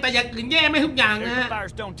รุนแรงแต่อย่างอื่นแย่ไม่ทุกอย่างนะฮะ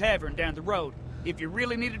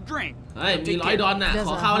เฮ้ยมี$100น่ะข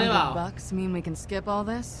อเข้าได้เปล่า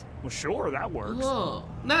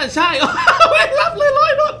น่าใช่ไม่รับเลย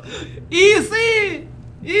$100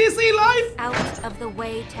 easy life out of the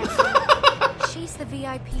way Texas she's the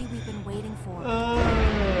VIP we've been waiting for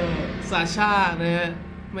ซาชานะฮะ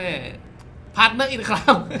แม่พัดนักอีกครั้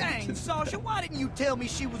ง Dang Sasha why didn't you tell me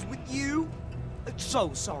she was with you so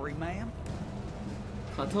sorry ma'am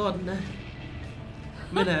ขอโทษนะ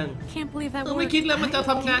ไม่นาง Can't believe that ไม่คิดเลยมันจะ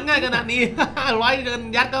ทำงานง่ายขนาดนี้ร้อยเงิน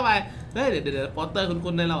ยัดเข้าไปเฮ้ยเดี๋ยวโปสเตอร์คุ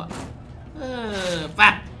ณในเราแฟ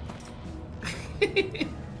ด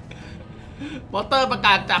โปสเตอร์ประก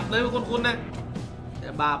าศจับเลยคุณนะ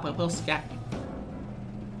บาร์ Purple Skag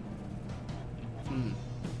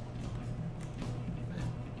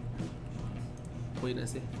คุยหน่อย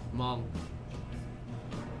สิมอง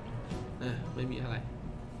ไม่มีอะไร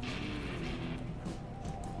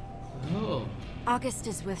August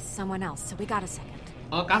is with someone else, so we got a second.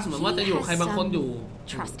 ออกัสเหมือนว่าจะอยู่ใครบางคนอยู่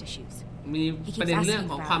Trust issues. มีประเด็นเรื่อง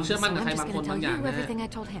ของความเชื่อมั่นกับใครบางคนบางอย่างนะ Everything I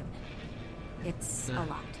told him. It's a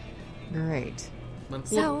lot. Great. มัน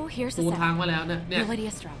พูดทางมาแล้วเนี่ย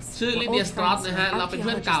ชื่อลิเดียสตรอสนะฮะเราเป็นเ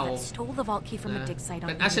พื่อนเก่า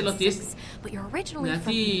เป็นอาร์เชโลจิสนะ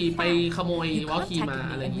ที่ไปขโมยวอลคีมา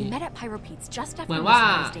อะไรอย่างนี้เหมือนว่า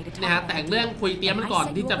เนี่ยฮะแต่งเรื่องคุยเตรียมมันก่อน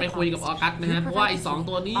ที่จะไปคุยกับออกัสนะฮะเพราะว่าไอ้2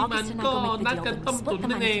ตัวนี้มันก็นัดกันต้มตุ๋น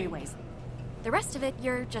นั่นเอง The rest of it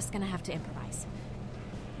you're just gonna have to improvise.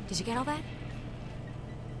 Did you get all that?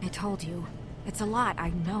 I told you. It's a lot, I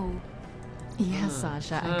know.Yes,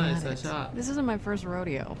 Sasha, I got it. This isn't my first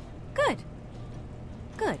rodeo. Good.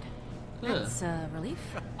 That's a relief.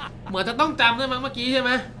 เหมือนจะต้องจำด้วยมั้งเมื่อกี้ใช่ไห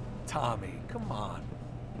ม Tommy, come on.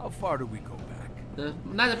 How far do we go back?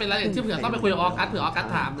 น่าจะเป็นอะไรที่เผื่อต้องไปคุยกับออกัสเผื่อออกัส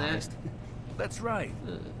ถามนะ That's right.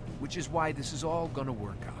 Which is why this is all gonna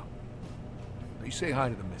work out. Now you say hi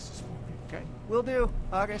to the missus for me, okay? Will do,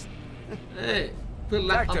 August. เฮ้ยเพื่อน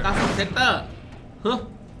รักออกัสเซนเตอร์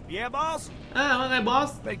Yeah, boss. ว่าไงบอส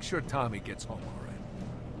Make sure Tommy gets home all right.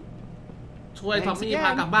 ช่วยทอมมี่พ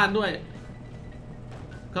ากลับบ้านด้วย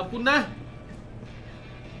ขอบคุณนะ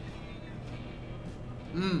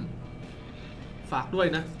ฝากด้วย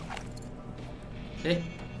นะเอ๊ะ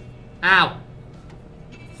อ้าว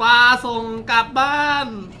ฟ้าส่งกลับบ้าน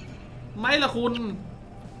ไหมล่ะคุณ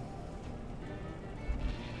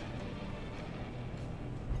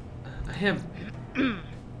แฮม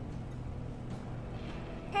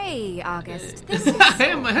Hey, August. This is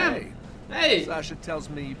Hey. Sasha tells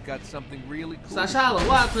me you've got something really cool. Sasha บอก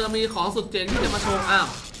ว่าเธอมีของสุดเจ๋งที่จะมาโชว์อ้าว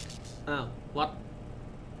what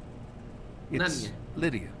นั่นไง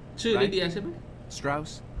Lydia. ชื่อลิเดียใช่ไหม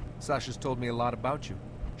Strauss. Sasha's told me a lot about you.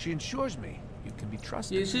 She assures me you can be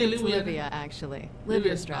trusted. It's Livia, actually.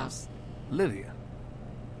 Livia Strauss. Lydia.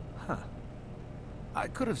 Huh. I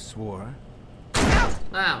could have swore.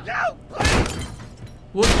 อ้าว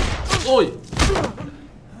วุ้ยโอ้ย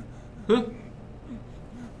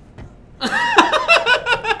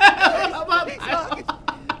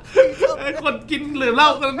ไอ้คนกินหรือเหล้า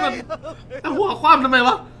กันมันหัวคว่ำทำไมว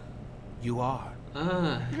ะ You are.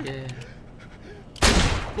 แก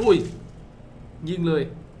อุ้ยยิงเลย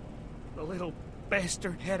The little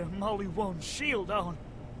bastard had a Molly One shield on.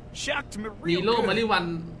 Shocked me มี real โล่มาริ good. วัน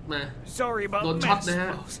มา Sorry about โดน the ช็อต mess. นะฮะ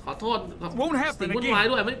ขอโทษ Won't สิ่ง happen วุ่นวาย again.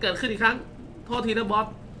 ด้วยไม่เกิดขึ้นอีกครั้งโทษทีนะบอส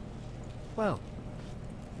Well,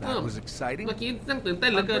 that was exciting. เมื่อกี้นั่งตื่นเต้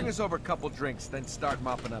นเหลือเกิน Bring us over a couple drinks, then start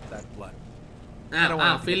mopping up that blood.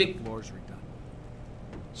 ฟิลิป Floors redone.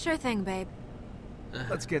 Sure thing, babe.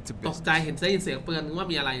 Let's get to ตก business. ใจเห็นเสียงปืนว่า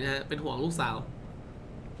มีอะไรนะฮะเป็นห่วงลูกสา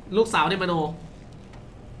วในมโน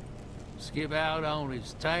Skip out on his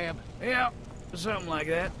tab. Yeah, something like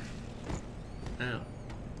that. อ้าว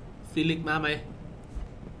ฟิลิปมาไหม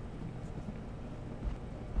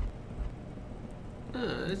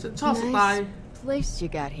ฉันชอบสไตล์ place you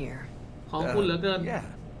got here. ของคุณเหลือเกิน Yeah,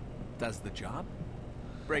 does the job.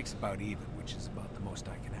 Breaks about even, which is about the most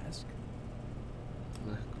I can ask.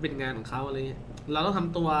 เป็นงานของเขาอะไรเงี้ยเราต้องท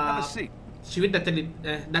ำตัวชีวิตดัดจริต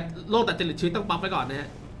โลกดัดจริตชีวิตต้องปั๊บไว้ก่อนนะฮะ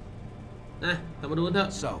เรามาดูกันเถอะ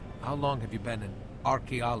So, how long have you been an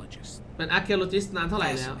archaeologist? เป็น archaeologist นานเท่าไหร่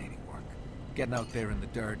แล้ว Getting out there in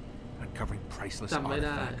the dirt, uncovering priceless จำไม่ไ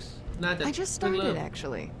ด้ artifacts. น่าจะ I just started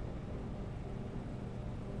actually.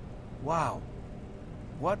 Wow.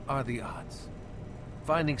 What are the odds?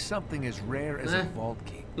 Finding something as rare as a vault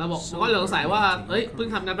key. เราบอกก็สงสัยว่าเฮ้ยเพิ่ง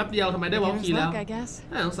ทำงานแป๊บเดียวทำไมได้วอลคีแล้ว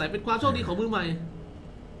สงสัยเป็นความโชคดีของมือใหม่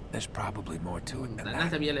There's probably more to it than แต่น่า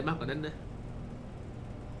จะ that. มีอะไรมากกว่านั้นนะ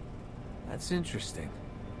That's interesting.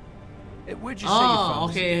 Where'd you อ๋อ say you found โอ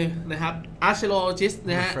this? เคนะครับ archaeologist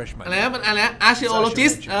นะฮะ Refresh my อะไรนะมันอะไรนะ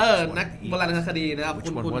archaeologist นักโบราณคดีนะครับคุ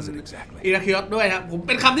ณอิราคิออสด้วยครับผมเ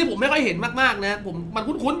ป็นคำที่ผมไม่ค่อยเห็นมากๆนะผมมัน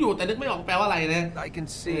คุ้นๆอยู่แต่นึกไม่ออกแปลว่าอะไรนะ I can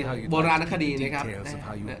see how you โบราณคดีนะครับ details of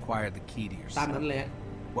how you acquired the key to your ตาม cell. นั้นเลย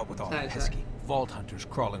What with all the pesky vault hunters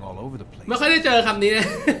crawling all over the place. ไม่ค่อยได้เจอคำนี้นะ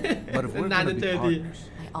But if we're นาน gonna จะเจ be อที partners,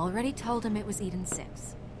 I already told him it was Eden 6. Don't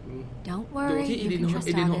อยู่ worry, ที่ you can trust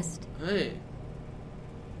August. เฮ้ย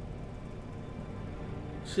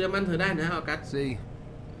เชื่อมั่นเธอได้นะออกัส see,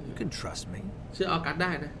 you can trust me. เชื่อออกัสไ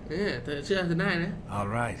ด้นะเธอเชื่อเธอได้นะ All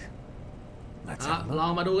right. Let's have a ล look. อ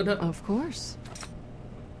งมาดูกันเถอะ Of course.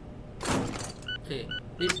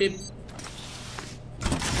 ปิ๊บ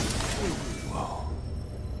Whoa.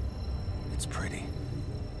 It's pretty.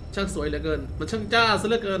 ช่างสวยเหลือเกินมันช่างจ้าซะ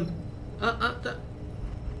เหลือเกินจะ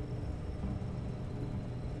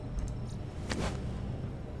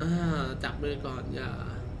จับมือก่อนอย่า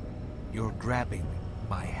You're grabbing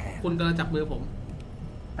my hand. คุณกำลังจับมือผม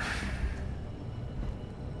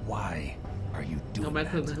Why are you ทำ doing ไม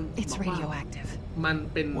ถึง that? It's radioactive. มัน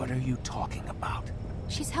เป็น What are you talking about?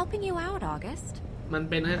 She's helping you out, August. มัน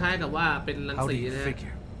เป็นคล้ายๆกับว่าเป็นรัง How สี do you นะ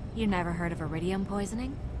figure? You never heard of iridium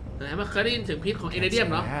poisoning? มันเคยได้ยินถึงพิษของเอเรเดียม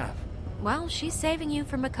เหรอ I have. Well, she's saving you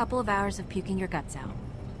from a couple of hours of puking your guts out.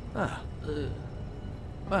 Ah.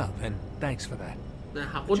 Well, then, thanks for that.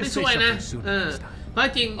 ขอบคุณที่ช่วยนะเพราะ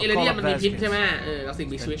จริงเอเรเดียมมันมีพิษใช่ไหมกับสิ่ง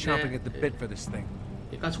มีชีวิตนะ Chomping at the bit for this thing.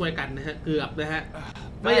 ก็ช่วยกันนะฮะเกือบนะฮะ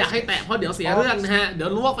ไม่อยากให้แตะเพราะเดี๋ยวเสียเรื่องนะฮะเดี๋ยว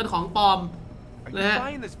ลวกเป็นของปลอม Are นะฮะ you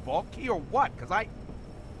buying this vault key or what? Because I.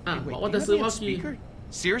 บอกว่าจะซื้อวอลคี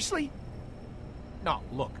Seriously? No,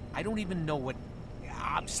 look, I don't even know what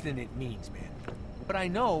obstinate means, man. But I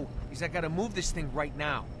know is I gotta move this thing right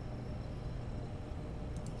now.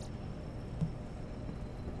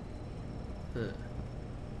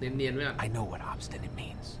 เนียนๆไว้ก่อน I know what obstinate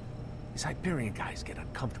means. These Hyperion guys get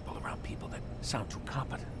uncomfortable around people that sound too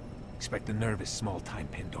competent. Expect a nervous, small-time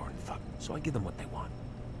Pandoran thug. So I give them what they want.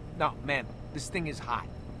 No, man, this thing is hot.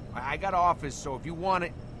 I got offers, so if you want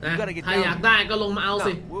it, you gotta get ถ้าอยาก down. ได้ก็ลงมาเอา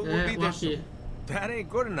สิ We'll be วอ there ลคี soon. That ain't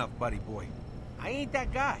good enough, buddy boy. I ain't that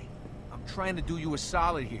guy. I'm trying to do you a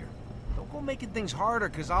solid here. Don't go making things harder,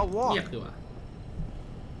 cause I'll เงี walk. ยบดีกว่า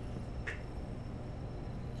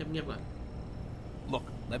เงียบๆก่อน Look,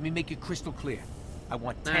 let me make it crystal clear. I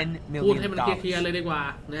want $10 million. พูดให้มันเคลียร์เลยดีกว่า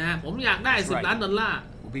นะฮะผมอยากได้$10 ล้าน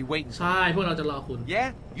We'll be waiting. ใช่พวกเราจะรอคุณ Yeah,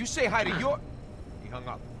 you say hi to your. He hung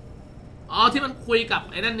up. อ๋อที่มันคุยกับ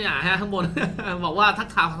ไอ้นั่นเนี่ยฮะข้างบน บอกว่าทัก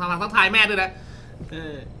ทายแม่ด้วยนะ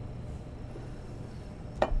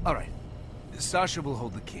All right. Sasha will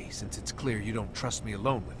hold the key since it's clear you don't trust me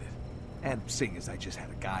alone with it. And seeing as I just had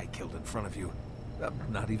a guy killed in front of you,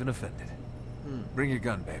 I'm not even offended. Bring your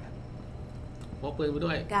gun, babe. พกปืนไป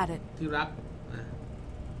ด้วย Got it. ที่รัก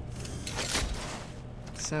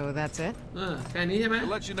So that's it? แค่นี้ใช่ไหม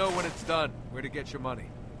We'll let you know when it's done, where to get your money.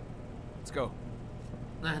 Let's go.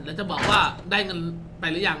 แล้วจะบอกว่าได้เงินไป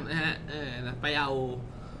หรือยังนะฮะไปเอา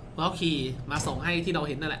ล้อคีย์มาส่งให้ที่เรา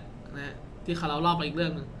เห็นนั่นแหละนะที่เขาเราเล่าไปอีกเรื่อ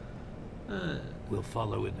งนึงWe'll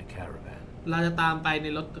follow in the caravan. เราจะตามไปใน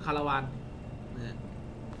รถคาราวานนะ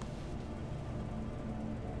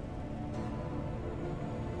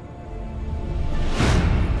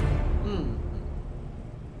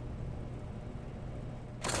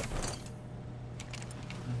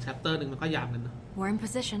Chapter 1มันก็ยาวกันเนาะ We're in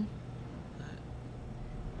position.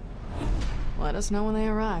 Let us know when they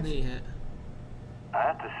arrive. นี่ฮะ I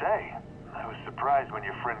have to say, I was surprised when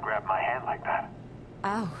your friend grabbed my hand like that.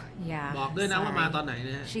 Oh, yeah. บอกด้วยนะว่ามาตอนไหนน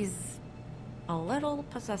ะฮะ She's a little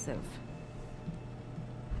possessive.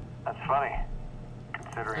 That's funny,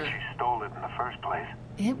 considering she stole it in the first place.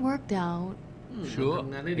 It worked out. Sure.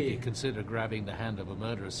 If you consider grabbing the hand of a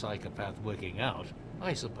murderous psychopath working out,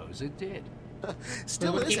 I suppose it did.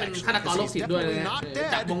 Still is actually, because he's definitely not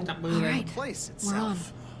dead. All right, place itself.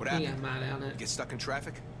 What happened? Get stuck in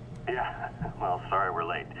traffic? Yeah, well, sorry we're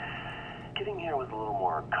late. Getting here was a little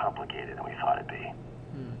more complicated than we thought it'd be.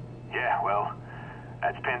 Yeah, well,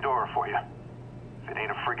 that's Pandora for you. If it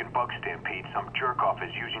ain't a friggin' bug stampede, some jerk-off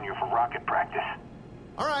is using you for rocket practice.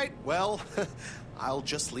 All right, well, I'll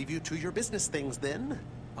just leave you to your business things then.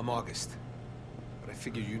 I'm August, but I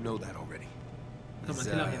figure you know that already.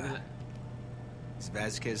 Is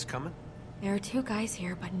Vasquez coming? There are two guys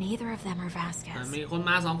here, but neither of them are Vasquez. มีคน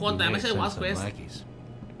มา2 คนแต่ไม่ใช่ Vasquez.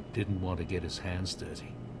 Didn't want to get his hands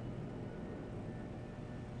dirty.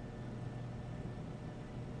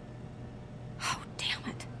 Oh, damn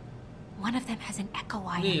it. One of them has an echo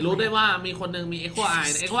eye. นี่รู้ได้ว่ามีคนหนึ่งมี echo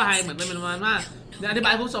eye echo eye เหมือนเป็นประมาณว่าเดี๋ยวอธิบา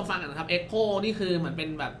ยให้ผู้ชมฟังกันนะครับ echo นี่คือเหมือนเป็น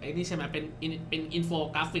แบบไอ้นี่ใช่ไหมเป็นอินโฟ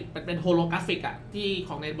กราฟิกเป็นโฮโลกราฟิกอะที่ข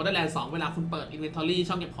องใน Borderlands 2 เวลาคุณเปิด inventory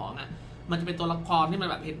ช่องเก็บของอะมันจะเป็นตัวละครที่มัน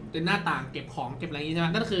แบบเห็นเป็นหน้าต่างเก็บของเก็บอะไรอย่างงี้ใช่ไหม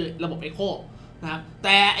นั่นคือระบบ echo นะครับแ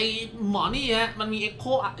ต่ไอหมอนี่ฮะมันมี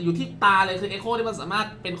echo อยู่ที่ตาเลยคือ echo ที่มันสามารถ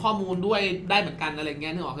เป็นข้อมูลด้วยได้เหมือนกันอะไรเงี้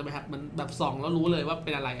ยนึกออกใช่ไหมครับมันแบบส่องแล้วรู้เลยว่าเ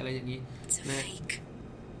ป็นอะไรอย่างนี้นะ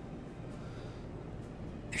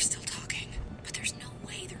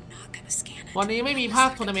วันนี้ไม่มีภาค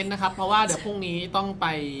ทัวร์นาเมนต์นะครับเพราะว่าเดี๋ยวพรุ่งนี้ต้องไป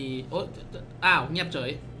เงียบเฉ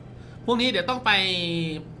ยพรุ่งนี้เดี๋ยวต้องไป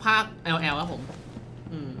ภาค LL ครับผม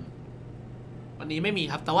วันนี้ไม่มี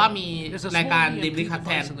ครับแต่ว่ามีรายการดิมลิคัทแท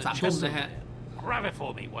น3 ทุ่มนะฮะ Grab it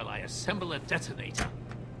for me while I assemble a detonator.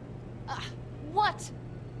 What?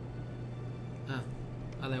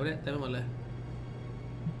 อะไรวะเนี่ยเต็มไปหมดเลย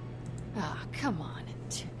Come on.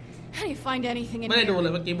 How do you find anything in ไม่ได้ดู here? เล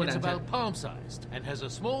ยเมื่อกี้หมด It's แล้ว about palm-sized and has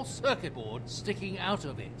a small circuit board sticking out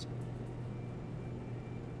of it.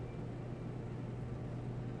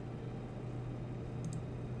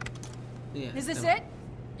 Is this it?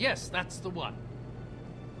 Yes, that's the one.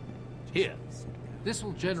 Here. This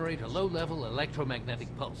will generate a low-level electromagnetic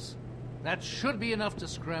pulse. That should be enough to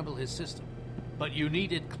scramble his system. But you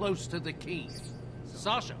need it close to the key.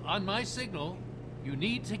 Sasha, on my signal, you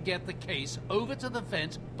need to get the case over to the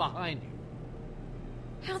vent behind you.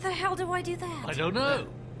 How the hell do I do that? I don't know.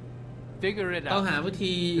 Figure it out. ต้องหาวิ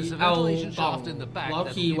ธีเอากล่องล้อ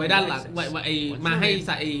คีย์ไว้ด้านหลังไว้มาให้ใ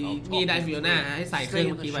ส่มีไดฟิวน่าให้ใส่เครื่อง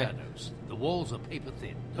เมื่อกี้ไว้ The walls are paper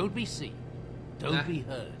thin. Don't be seen. Don't be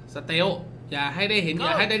heard. สเตลอย่าให้ได้เห็นอ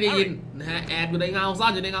ย่าให้ได้ยินนะฮะแอบอยู่ในเงาซ่อ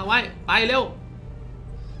นอยู่ในเงาไว้ไปเร็ว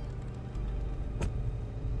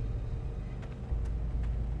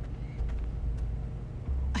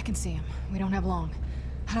I can see him. We don't have long.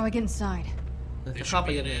 How do I get inside? There should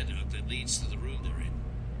be an air duct that leads to the room they're in.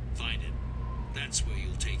 Find it. That's where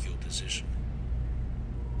you'll take your position.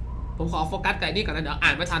 ผมขอโฟกัสไก่นี่ก่อนนะเดี๋ยวอ่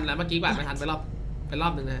านไม่ทันแล้วเมื่อกี้อ่านไม่ทันไปรอ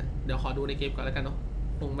บนึงนะเดี๋ยวขอดูในเกมก่อนแล้วกันเนาะ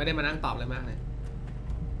คงไม่ได้มานั่งตอบอะไรมากเลย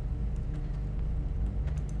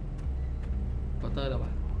พอเตอร์เดี๋ยวว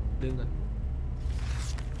ะดึงก่อน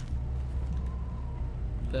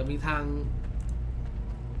เดี๋ยวมีทา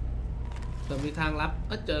งลับ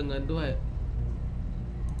เจอเงินด้วย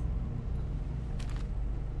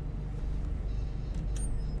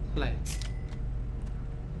อะไร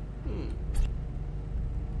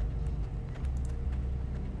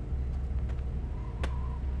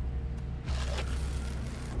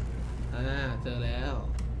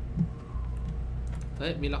เ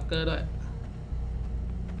ฮ้ยมีล็อกเกอร์ด้วย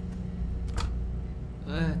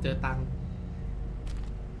เจอตังค์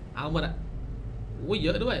เอาหมดอ่ะอุ้ยเย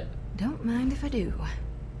อะด้วย Don't mind if I do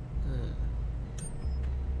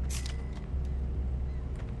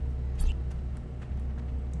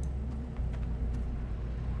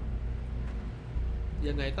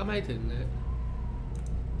ยังไงก็ไม่ถึงนะ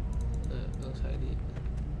ต้องใช้ดี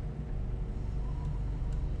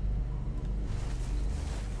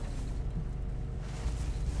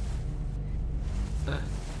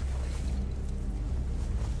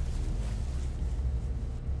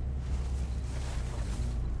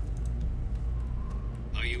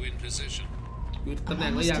อยู่ตำแหน่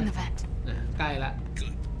งแล้วยังใกล้ละ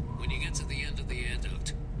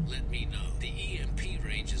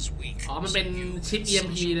อ๋อมันเป็นชิป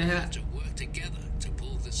EMP นะฮะ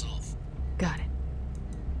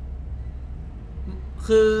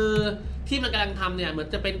คือที่มันกำลังทำเนี่ยเหมือน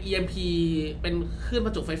จะเป็น EMP เป็นคลื่นปร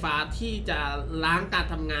ะจุไฟฟ้าที่จะล้างการ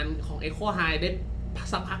ทำงานของ Echo High ได้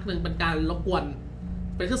สักพักหนึ่งเป็นการรบกวน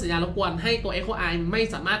เป็นเครื่องสัญญาณรบกวนให้ตัว Echo High ไม่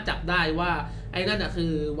สามารถจับได้ว่าไอ้นั่นน่ะคื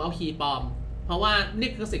อวอลคีย์ปลอมเพราะว่านี่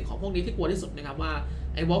คือสิ่งของพวกนี้ที่กลัวที่สุดนะครับว่า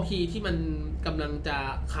ไอ้วอลคีย์ที่มันกำลังจะ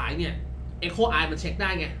ขายเนี่ย Echo Eye มันเช็คได้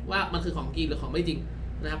ไงว่ามันคือของจริงหรือของไม่จริง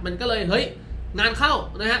นะครับมันก็เลยเฮ้ยงานเข้า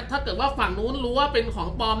นะฮะถ้าเกิดว่าฝั่งนู้นรู้ว่าเป็นของ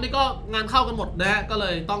ปลอมนี่ก็งานเข้ากันหมดนะฮะก็เล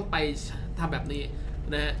ยต้องไปทำแบบนี้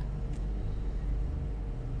นะฮะ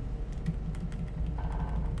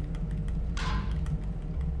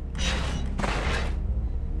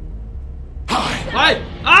เฮ้ย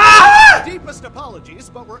Deepest apologies,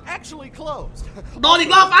 but we're actually closed. โดนอี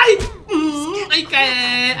กรอบไปไอ้แก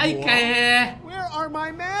Where are my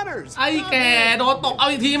manners? ไอ้แกโดนตบเอา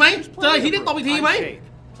อีกทีไหมเจออีกทีได้ตบอีกทีไหม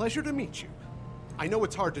Pleasure to meet you. I know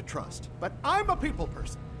it's hard to trust, but I'm a people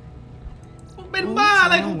person. เป็นบ้าอะ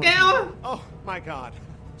ไรของแกวะ Oh my God,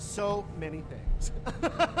 so many things.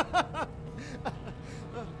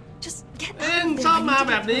 Just get ชอบมา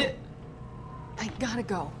แบบนี้ I gotta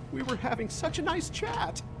go. We were having such a nice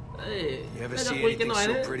chat. You ever see anything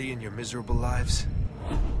so pretty in your miserable lives?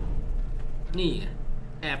 นี่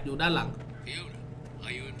แอบอยู่ด้านหลัง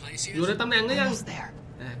อยู่ในตำแหน่งก็ยัง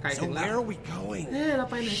ใกล้ถึงแล้วเรา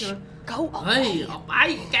ไปไหนกันเฮ้ยออกไป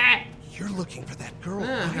แก You're looking for that girl.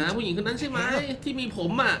 หาผู้หญิงคนนั้นใช่ไหมที่มีผ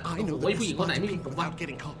มอ่ะโอ้ยผู้หญิงคนไหนไม่มีผมวะ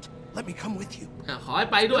Let me come with you. ขอให้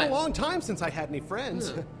ไปด้วย It's been a long time since I had any friends.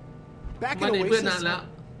 Back in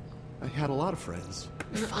Oasis.I had a lot of friends.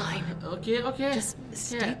 Fine. โอเค Just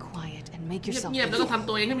stay quiet and make yourself. เงียบๆแล้วก็ทำ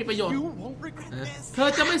ตัวเองให้มีประโยชน์เธอ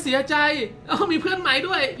จะไม่เสียใจมีเพื่อนใหม่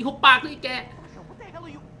ด้วยหุบปากนี่แก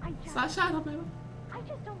ซาชาทำไมวะ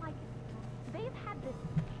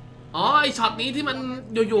อ๋อไอช็อตนี้ที่มัน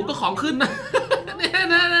อยู่ๆก็ของขึ้นนะ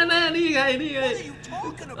นี่ไง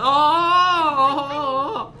อ๋อ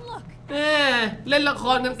เล่นละค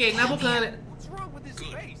รกันเก่งนะพวกเธอเนี่ย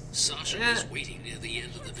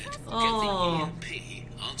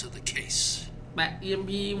แปะ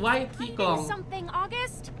EMP ไว้ที่กล่อง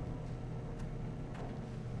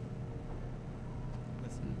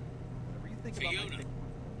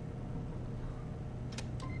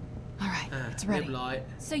It's ready.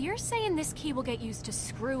 So you're saying this key will get used to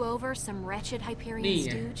screw over some wretched Hyperion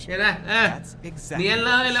stooge? เห็นไหมเนียนเ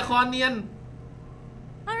ลยละครเนียน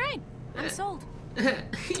All right, I'm sold.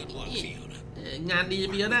 งานดี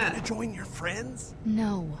มีเยอะนะ Join your friends?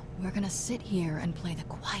 No, we're gonna sit here and play the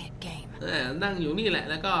quiet game. นั่งอยู่นี่แหละ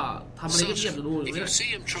แล้วก็ทำอะไรเงียบๆดูอยู่นี่ If you see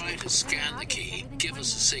him trying to scan the key, give us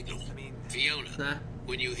a signal. Fiona,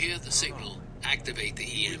 when you hear the signal, activate the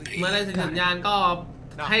EMP. เมื่อได้สัญญาณก็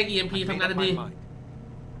ให้ EMP ทำงานทันที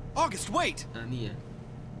August, wait. นี่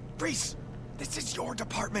Reese, this is your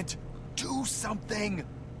department. Do something.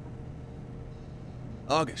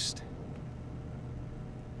 August.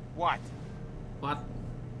 What?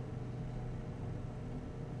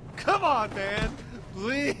 Come on, man.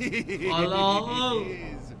 Please.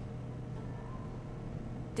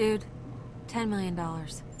 Dude, $10 million.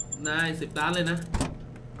 นาย10 ล้านเลยนะ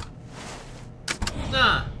น่า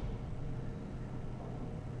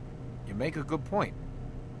You make a good point.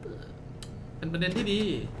 เป็นประเด็นที่ดี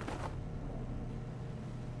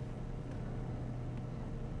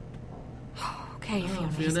Okay,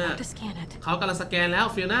 Fiona, to scan it. เขากำลังสแกนแล้ว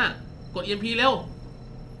ฟิโอน่ากด EMP เร็ว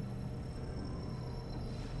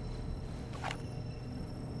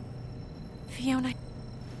Fiona.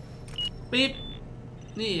 ปิ๊บ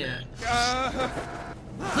นี่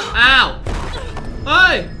อ้าวเฮ้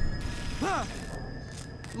ย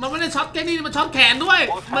มันไม่ได้ช็อตแค่นี้มันช็อตแขนด้วย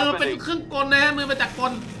มือเป็นเครื่องกลนะฮะมือมาจากก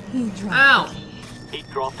ลอ้าว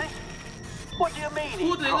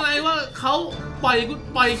พูดถึงอะไรว่าเขาป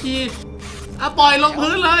ล่อยคีย์ปล่อยลง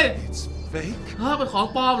พื้นเลย fake? เป็นของ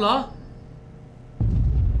ปลอมเหรอ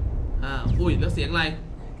อุ้ยแล้วเสียงอะไร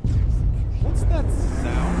What's that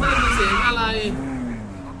sound? นั่นมันเสียงอะไร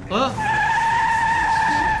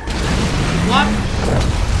What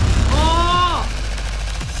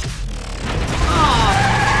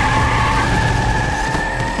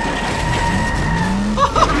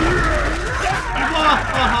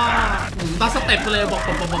ตาสเต็ปเลยบอก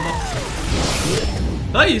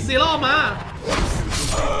เฮ้ยซีโร่มา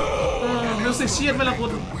มิวสิกเชียนไหมล่ะคุ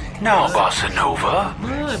ณ Now, Bossa Nova,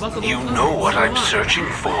 you know what I'm searching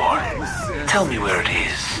for. Tell me where it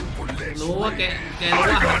is. รู้ว่าแกรู้ว่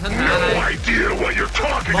าฉันหาอะไร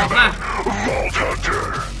บอกนะ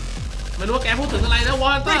ไม่รู้ว่าแกพูดถึงอะไรนะว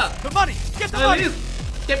อลเตอร์เก็บ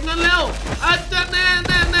เงินเร็วจะแน่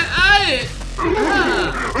ไอ้เ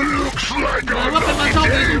หมือนว่าเป็นวันโชค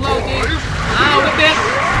ดีของเราจริงเด็ก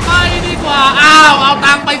ๆไปดีกว่าเอา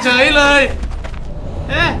ตังค์ไปเฉยเลย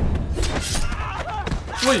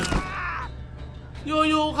อุ้ยอ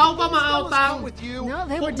ยู่เขาก็มาเอาตังค์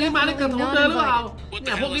พวกนี้มาในกระทงเดินหรือเปล่าเ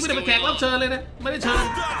นี่ยพวกนี้ไม่ได้เป็นแขกรับเชิญเลยนะไม่ได้เชิญ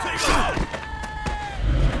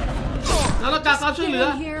แล้วเราการความช่วยเหลือ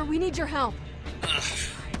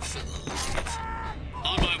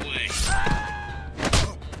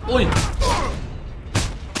อุ้ย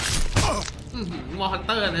วอลฮันเ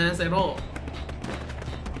ตอร์นะเซโร่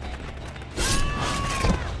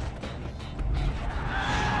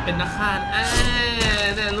เป็นนักฆ่าเ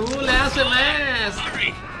นี่ยรู้แล้วใช่ไหม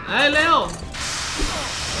เร็ว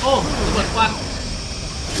โอ้ระเบิดควัน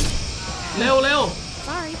เร็ว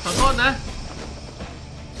ขอโทษนะ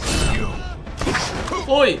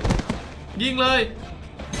โอ้ยยิงเลย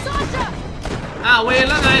เวร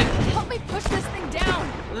แล้วไง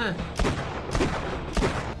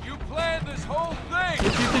You planned this whole thing.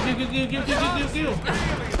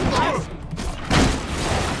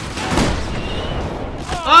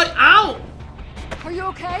 เอา Are you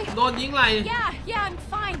okay? โดนยิงไหล Yeah, I'm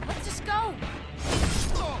fine. Let's just go.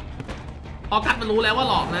 พอกัดมันรู้แล้วว่า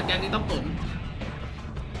หลอกนะแกงนี้ต้องตุน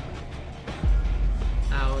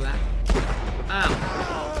เอาละ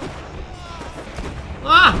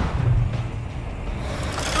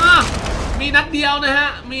มีนัดเดียวนะฮะ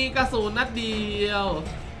มีกระสุนนัดเดียว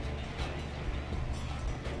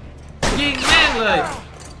ยิงแม่งเลย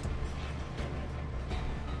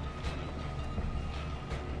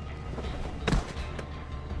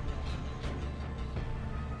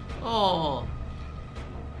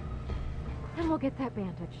And we'll get that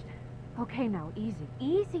bandaged. Okay, now, easy.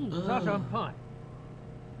 Sasha, I'm fine.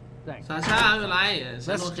 Thanks. ซาชาไม่เป็นไร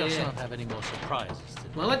ฉันโอเค Let's just not have any more surprises.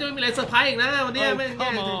 หวังว่าจะไม่มีอะไรเซอร์ไพรส์อีกนะวันนี้ไม่แน่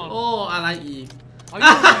โอ้อะไรอีก Are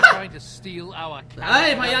you trying to steal our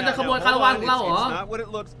พยายามจะขโมยคาราวานของเราเหรอ It's not what it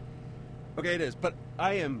looks. Okay, it is, but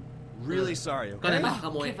I am really sorry. Okay.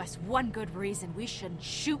 Give us one good reason we shouldn't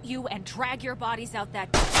shoot you and drag your bodies out that.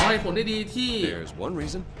 เอาให้ผลได้ดีที่ There's one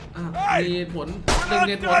reason. มีผลหนึ่ง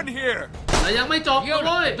เหตุผลแต่ยังไม่จบ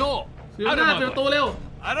เลยคือหน้าเปิดประตูเร็ว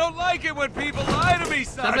I don't like it when people lie to me,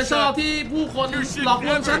 Sasha. ฉันไม่ชอบที่ผู้คนหลอกล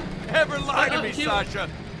วงฉัน Never lie to me, Sasha.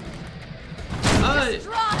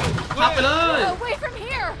 ขับไปเลย Away from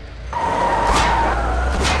here.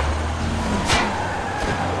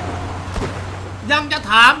 ยังจะ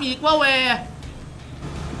ถามอีกว่าแว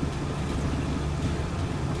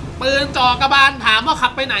ปืนจ่อกระบาลถามว่าขั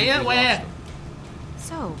บไปไหนอะแว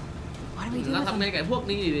So, what do we do? แล้วทำไงกับพวก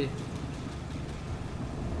นี้ดิ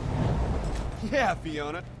Yeah,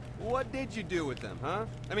 Fiona. What did you do with them, huh?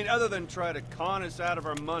 I mean, other than try to con us out of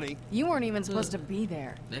our money. You weren't even supposed to be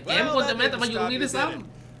there. Well, that didn't stop you, did it?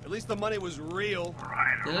 At least the money was real.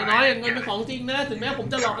 อย่างน้อยเงินเป็นของจริงนะถึงแม้ผม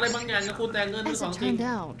จะหลอกอะไรบางอย่างกับคุณแต่เงินเป็น As ของ it จริง turned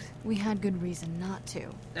out, we had good reason not to.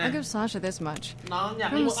 I'll give Sasha this much. น้องอยาก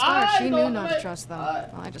From the start, she knew not to trust them.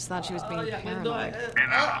 Well, I just thought she was being paranoid.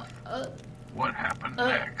 What happened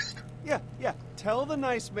next? Yeah. Tell the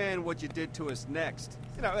nice man what you did to us next.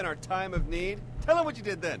 You know, in our time of need. Tell him what you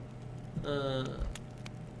did then.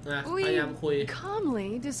 We calmly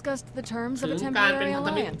discussed the terms of a ถึงการเป็น temporary พันธ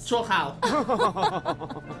มิตร alliance. ชั่วคราว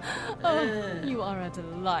Oh, you are a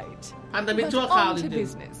delight. พันธมิตร But ชั่วคราว on จ to ริง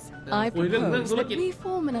business. ๆ I คุยเรื่อง propose ธุร that กิจ we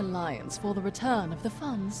form an alliance for the return of the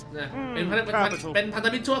funds. เป็นพันธ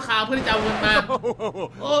มิตรชั่วคราวเพื่อที่จะเอาเงินมา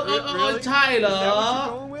โอ้ใช่เหรอ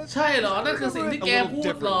ใช่เหรอนั่นคือสิ่งที่แกพู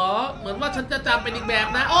ดเหรอเหมือนว่าฉันจะจำเป็นอีกแบบ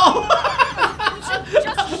นะโอ้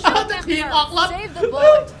จะถีบออกรถ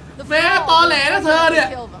แม่ตอแหลนะเธอเนี่ย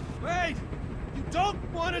Wait! You don't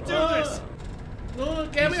want to do this!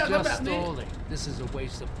 แกไม่อยากทำแบบนี้ This is a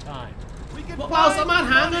waste of time. พวกเราสามารถ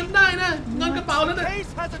หาเงินได้นะเงินกระเป๋านั้นนะ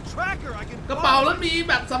กระเป๋าแล้วมี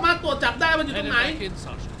แบบสามารถตรวจจับได้มันอยู่ตรงไหน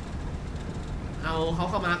เอาเขา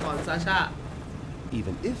เข้ามาก่อนซาชา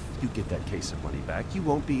Even if you get that case of money back, you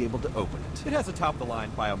won't be able to open it. It has a top-of-the-line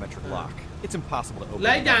biometric lock. It's impossible to open. แล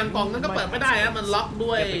ะอย่างกล่องนั้นก็เปิดไม่ได้ฮะมันล็อก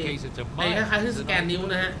ด้วยไอ้คล้ายๆที่สแกนนิ้ว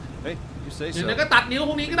นะฮะหรือก็ตัดนิ้ว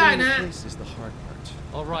พวกนี้ก็ได้นะฮะ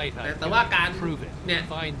แต่ว่าการเนี่ย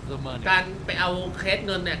การไปเอาเคสเ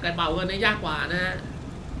งินเนี่ยกระเป๋าเงินเนี่ยยากกว่านะฮะ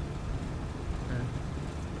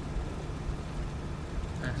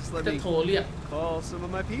จะโทรเรียก Call some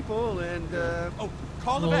of my people and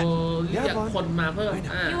call the vet. เรียกคนมาเพิ่ม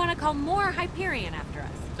You want to call more Hyperion after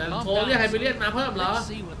us? จะโทรเรียกไฮเปเรียนมาเพิ่มเหรอ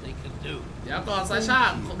เดี๋ยวก่อนซาชา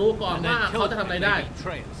ดูก่อนว่าเขาจะทำอะไรได้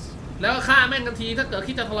แล้วก็ฆ่าแม่งทันทีถ้าเกิด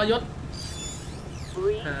คิดจะทรยศ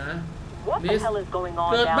ลิส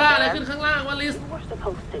เกิดบ้าอะไรขึ้นข้างล่างวะลิส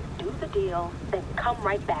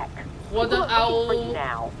ควรจะเอา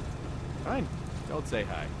Don't say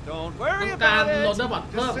hi. Don't worry ต้องการ about โหล it. ดบอท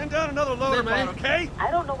เพิ่ม Send down another loader bot, okay? I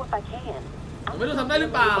don't know if I can. ไม่รู้ทำได้หรื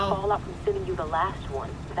อเปล่า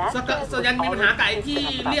สัญญาณมีปัญหาไก่ที่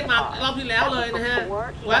เรียกมารอบที่แล้วเลยนะฮะ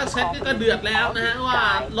แวะเช็คก็เดือดแล้วนะฮะว่า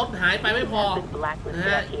รถหายไปไม่พอนะ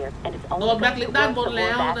ฮะโดนแบล็คลิสต์ด้านบนแ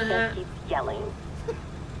ล้วนะฮะ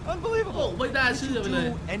Unbelievable ไม่ได้เชื่อไปเลย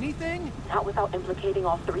Anything? Not without implicating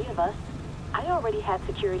all three of us. I already had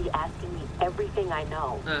security asking me everything I know.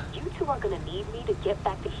 You two are going to need me to get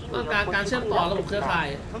back to Helios. ต้องการการเชื่อมต่อระบบเครือข่าย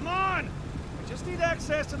Come on! We just need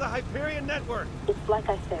access to the Hyperion network. It's like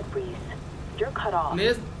I said, Reese. You're cut off. ลิ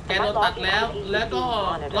สแกโดนตัดแล้วแล้วก็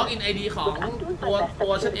ล็อกอิน ID ของตั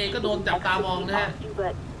วฉันเองก็โดนจับตามองนะฮะ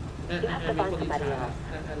You have to find somebody else.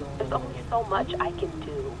 There's only so much I can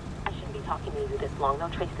do. I shouldn't be talking to you this long.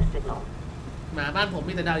 They'll trace the signal. หมาบ้านผม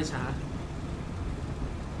มีแต่ดาวอิจฉา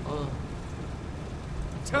โ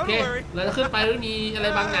อเคเราจะขึ้นไปหรือมีอะไร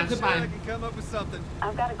บางอย่างขึ้นไป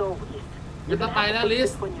มันต้องไปแล้วลิส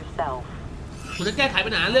คุณจะแก้ไข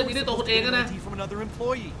ปัญหาเรื่องนี้ด้วยตัวคุณเองนะ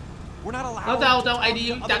เราจะเอาไอดี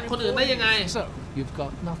จากคนอื่นได้ยังไง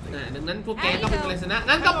ดังนั้นพวกแกก็เป็นอะไรชนะ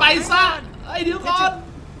งั้นก็ไปซะไอเดี๋ยวก่อน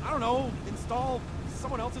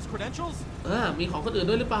มีของคนอื่น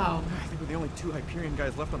ด้วยหรือเปล่า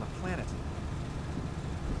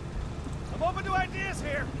Open to ideas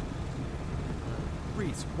here.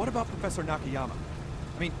 Reese, what about Professor Nakayama?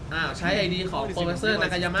 I mean, ใช้ไอดีของ Professor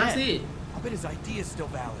Nakayama สิ I'll bet his idea is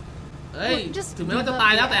still valid. เฮ้ยถึงแม้ว่าจะตา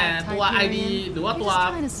ยแล้วแต่ตัว ID หรือว่าตัว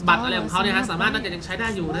บัตรอะไรของเขาเนี่ยฮะสามารถน่าจะยังใช้ได้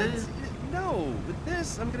อยู่นะ No, with this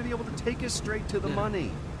I'm going to be able to take us straight to the money.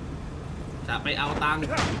 จะไปเอาตังค์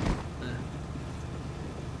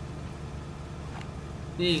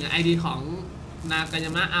นี่ไง ID ของนากาย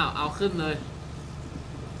ามะเอาขึ้นเลย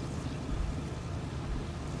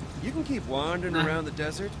You can keep wandering around the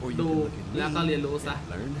desert, or you can look at me and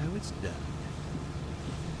learn how it's done.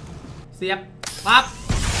 เสียบปั๊บ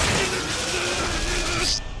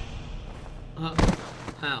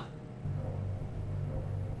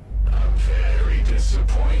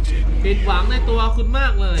ผิดหวังในตัวคุณมา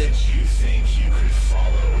กเลย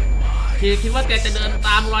คิดว่าแกจะเดินต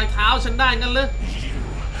ามรอยเท้าฉันได้งั้นหรือ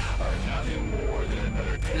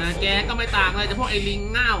แกก็ไม่ต่างเลยจากพวกไอ้ลิง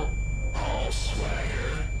ง่าว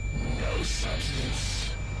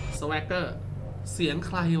สแวกเกอร์เสียงใ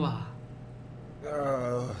ครวะ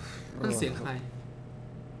นั่นเสียงใคร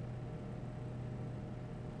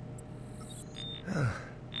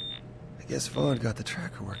I guess Vaughn got the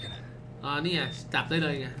tracker working. นี่ไงจับได้เล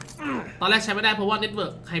ยไงตอนแรกใช้ไม่ได้เพราะว่าเน็ตเวิ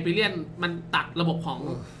ร์กไฮเปเรียนมันตัดระบบของ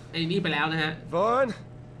ไอ้นี่ไปแล้วนะฮะ Vaughn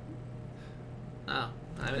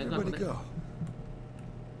หายไปก่อน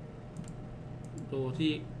ดู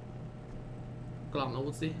ที่กล่องอาวุ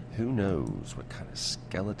ธสิ Who knows what kind of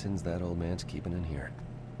skeletons that old man's keeping in here.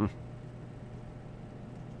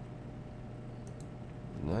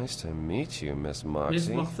 Nice to meet you, Miss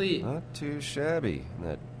Moxie. Not too shabby in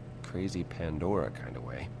that crazy Pandora kind of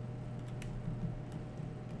way.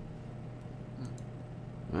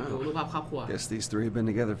 Wow. Guess these three have been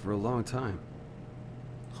together for a long time.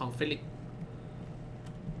 ของเฟลิก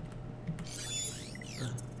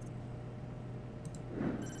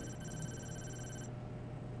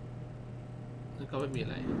ก็ไม่มีอะ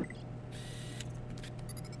ไร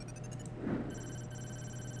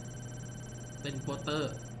เป็นโปสเตอ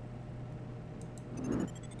ร์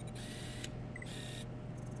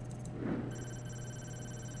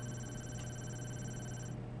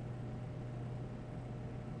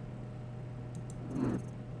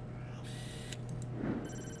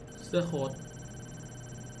เสื้อโค้ท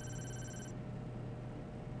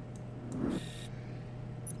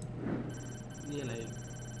นี่อะไร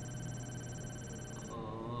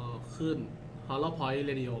ขึ้น Hollow Point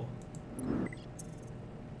Radio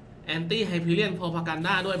Anti Hyperion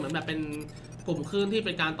Propaganda ด้วยเหมือนแบบเป็นกลุ่มคลื่นที่เ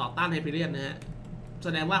ป็นการต่อต้าน Hyperion นะฮะ แส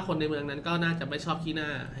ดงว่าคนในเมืองนั้นก็น่าจะไม่ชอบขี้หน้า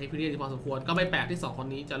ให้พิเรียนพอสมควรก็ไม่แปลกที่2คน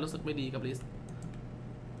นี้จะรู้สึกไม่ดีกับลิส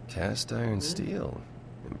Cast iron steel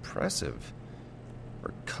impressive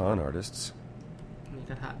for con artists มี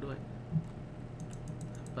กระทะด้วย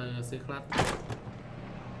เปิดสิครับ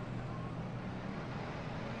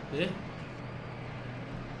เอ๊ะ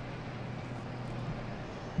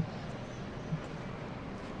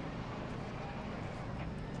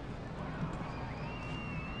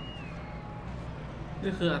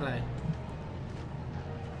นี่คืออะไร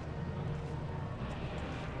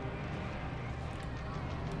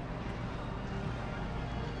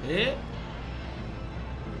เอ๊ะ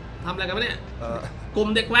ทำอะไรกันวะเนี่ยกลุ่ม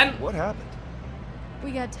เด็กแว้น What happened?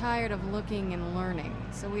 We got tired of looking and learning,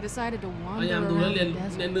 so we decided to พยายาม wander ดูและ around เรียน the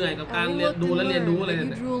desert. เหนื่อยกับการ And we เรียน looked ดู and และเรียนรู้ learned, อะไร but เนี่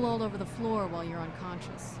you ย drool all over the floor while you're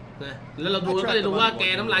unconscious. แล้วเราดูก็เลยดูว่าแก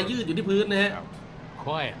น้ำลายยืดอยู่ที่พื้นนะฮะ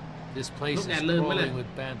Quiet. This place is crawling with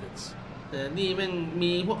bandits. นี่แม่ง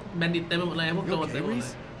มีพวกแบนดิตเต็มไปหมดเลยพวกโจรเต็มไปหมดเล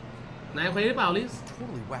ยนายโอเคหรือเปล่าลิส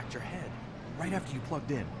Totally whacked your head right after you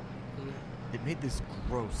plugged in. It made this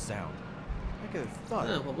gross sound, like a thud.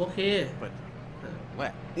 ผมโอเค But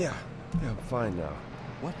what? Yeah, I'm fine now.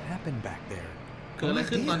 What happened back there? เกิดอะไร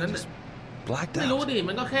ขึ้นตอนนั้นน่ะ Blacked ไม่รู้ out. ดิ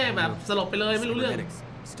มันก็แค่แบบสลบไปเลยไม่รู้เรื่อง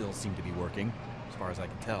Still seem to be working, as far as I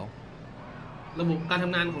can tell. ระบบการท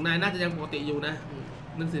ำงานของนายน่าจะยังปกติอยู่นะ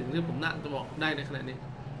นั่นสิ่งที่ผมน่าจะบอกได้ในขณะนี้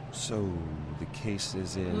So the case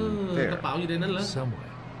is in กระเป๋า there. อยู่ในนั้นเหรอ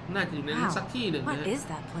Somewhere. น่าจะอยู่ในนั้นสักที่หนึ่งนะ What is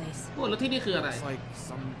that place? โอ้แล้วที่นี่คืออะไร It's like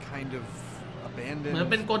some kind of abandoned. เหมือน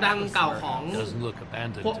เป็นโกดังเก่าของ Doesn't look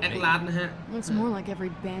abandoned พวก to แอค me. ลาสนะฮะ Looks more like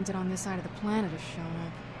every bandit on this side of the planet has shown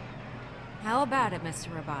up. How about it, Mr.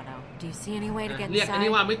 Roboto? Do you see any way to get เรียกอันนี้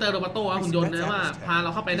inside? ว่ามิสเตอร์โรบัโต้หุ่นยนต์นะว่าพาเรา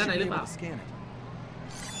เข้าไปด้านในหรือเปล่า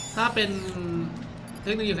ถ้าเป็นเท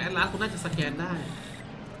คโนโลยีของแอคลาสคุณน่าจะสแกนได้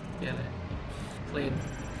แกอะไรเคลน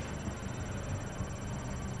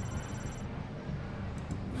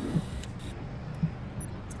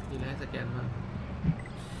นี่แหละสแกนมา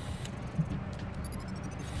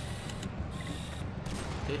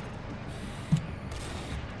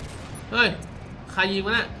เฮ้ยใครยิงว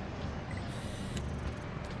ะเนี่ย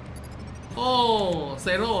โอ้เซ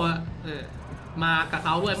โร่ฮะมากับเข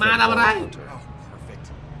าด้วยมาทำอะไร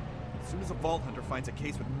As soon as a vault hunter finds a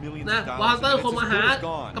case with millions นะ of วอล dollars เตอ in ร์ it, คง it's มา as หา good as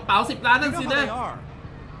gone. กระเป๋า10 ล้านนั่น You สิ know นะ how they are.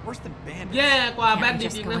 Worse than bandits. แย่กว่าแบน Can't ดิ we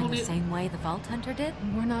ต just อีก go นะ in พวก the นี้ same way the Vault Hunter did?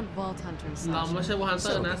 We're not vault hunters, เราไม่ Sasha. ใช่วอลฮันเต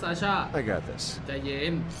อร์นะซาชา I got this. ใจเย็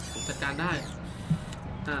นผมจัดการได้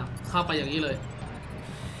เข้าไปอย่างนี้เลย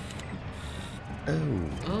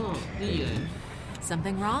Oh. นี่เลย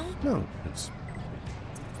Something wrong? No, it's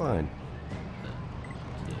fine.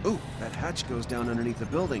 Ooh, that hatch goes down underneath the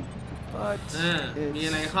building. But มีอ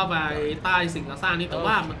ะไรเข้าไปใต้สิ่งก่อสร้างนี้แต่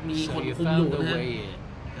ว่ามันมีคนคุมอยู่นะฮะ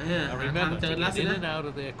Now ทาง remember เจอ to แล้ว get สิ in นะ and out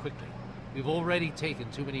of there quickly. We've already taken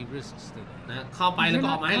too many risks today. เข้าไปแล้วก็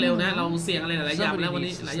ออกมาให้เร็วนะเราเสี่ยงอะไรหลายอย่าง Somebody แล้ววัน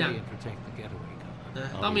นี้ needs to หลายอย่าง stay and protect the getaway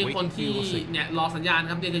car. ต้องมีคนที่เนี่ยรอสัญญาณ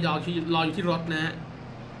ครับเดี๋ยวจะรออยู่ที่รถนะฮะ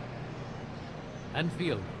And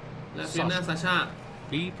Fiona, และเฟียน่าซาชา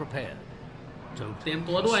be prepared. เตรียม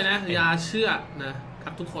ตัวด้วยนะอย่าเชื่อนะค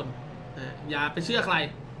รับทุกคนอย่าไปเชื่อใคร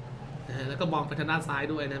แล้วก็มองไปทางด้านซ้าย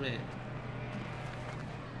ด้วยนะแม่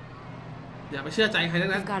อย่าไปเชื่อใจใครทั้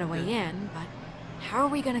งนั้น We've got a way in, but how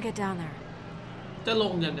are we gonna get down there? จะล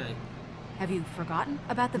งยังไง Have you forgotten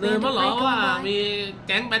about the เดิน bandit มาหรอ raid ว่า going มี by? แ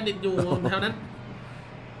ก๊งแบนดิตอยู่แถวนั้น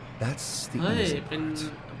that's the เฮ้ย easy เป็น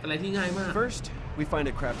part. อะไรที่ง่ายมาก First, we find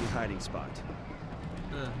a crafty hiding spot.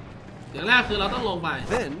 อย่างแรกคือเราต้องลงไป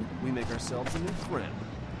Then we make ourselves a new friend.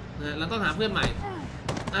 เราต้องหาเพื่อนใหม่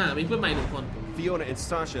มีเพื่อนใหม่1 คน Fiona and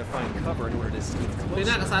Sasha find cover in order to sneak เฟีย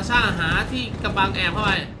น่า closer. กับซาชาหาที่กำบังแอบเข้าไ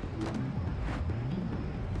ป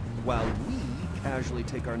While we casually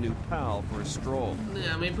take our new pal for a stroll. เนี่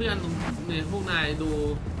ยมีเพื่อนเนี่ยพวกนายดู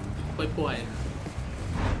ป่วย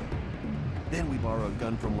Then we borrow a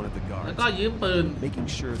gun from one of the ๆแล้ว guards, ก็ยืมปืน making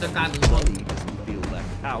sure จาก that การ his 1 คน buddy doesn't feel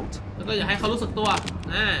left out. แล้วก็อย่าให้เขารู้สึกตัว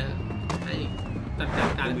ให้จัด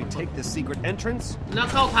การ Then we take the secret entrance, แล้ว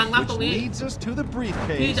เข้าทางลับ which ตรงนี้ leads us to the ที่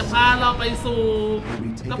briefcase. จะพาเราไปสู่ We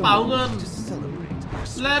ก take ระ a เป๋าเงิน moment to celebrate.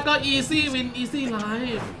 แล้วก็ easy win easy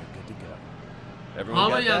life Good to go. พร้อม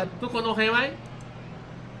Everyone ไหม got ยัง that? ทุกคนโอเคไหม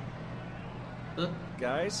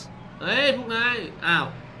Guys? เฮ้ยพวกนาย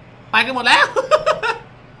ไปกันหมดแล้ว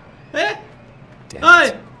เฮ้ย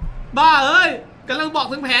บ้ากำลังบอก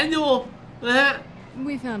ถึงแผนอยู่นะฮะ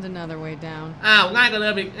We found another way down. ง่ายกว่าเดิ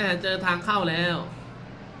มอีกเจอทางเข้าแล้ว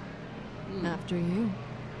After you.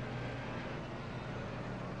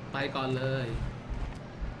 ไปก่อนเลย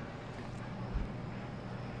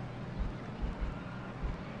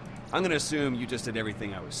I'm gonna assume you just did everything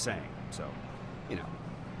I was saying, so,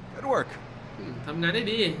 good work. ทำงานได้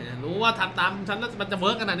ดีรู้ว่าทำตามฉันแล้วมันจะเวิ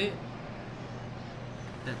ร์กขนาดนี้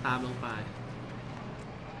แต่ตามลงไป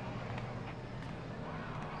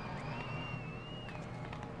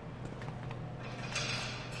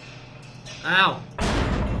อ้าว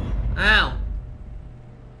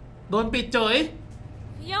โดนปิดเฉย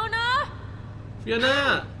Fiona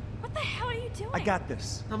What the hell are you doing I got this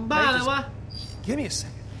ทำบ้าเลยวะ Give me a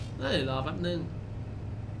second เฮ้ยรอแป๊บนึง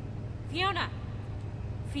Fiona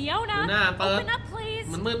เปิด open up please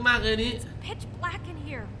มันมืดมากเลยนี้ pitch black in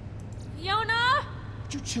here Fiona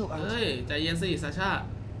you chill out เฮ้ยใจเย็นสิซาชา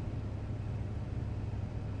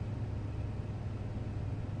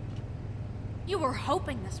You were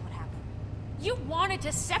hoping this would happen. You wanted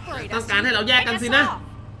to separate us. ต้องการให้เราแยกกันสินะ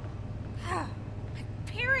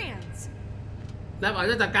Hyperions. แล้วอาจ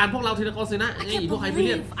จะจัดการพวกเราทีละคนสินะ I can't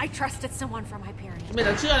believe I trusted someone from Hyperion. ไม่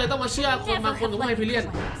ต้องเชื่อเลยต้องมาเชื่อคนบางคนของไฮเพเรียน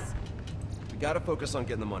We gotta focus on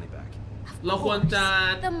getting the money back. เราควรจะ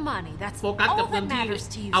โฟกัสกับเงิน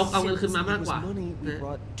ที่เอาเงินคืนมามากกว่า money we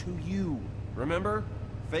brought to you. Remember?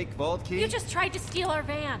 Fake vault key. You just tried to steal our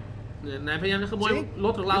van. นายพยายามจะขโมยร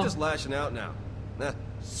ถของเรา You're just lashing out now.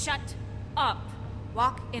 Shut up.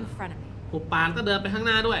 Walk in front of me. หุบปากก็เดินไปข้างห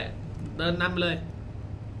น้าด้วยเดินนำไปเลย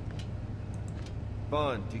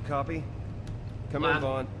Vaughn, do you copy? Come in,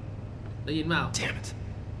 Vaughn. ได้ยินเปล่า Damn it.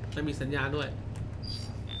 ไม่มีสัญญาณด้วย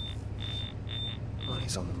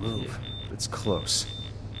Money's on the move. It's close.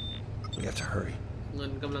 We have to hurry. เงิ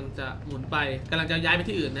นกำลังจะหมุนไปกำลังจะย้ายไป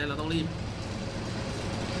ที่อื่นนะเราต้องรีบ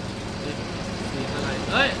นี่อะไร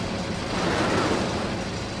เฮ้ย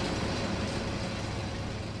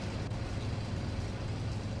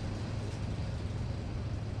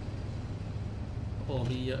โอ้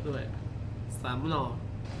มีเยอะด้วย3 หน่อ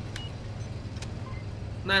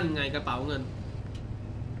นั่นไงกระเป๋าเงิน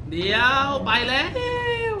เดี๋ยวไปแล้ว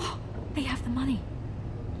They have the money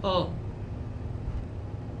โอ้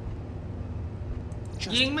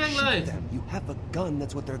ยิงแม่งเลย You have a gun,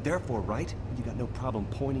 that's what they're there for, right? You got no problem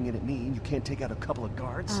pointing it at me and you can't take out a couple of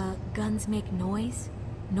guards? Guns make noise.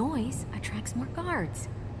 Noise attracts more guards.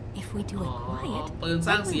 If we do it quiet, ปืนส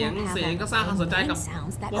ร้างเสียงก็สร้างความสนใจกับ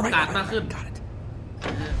พวกกาดมากขึ้น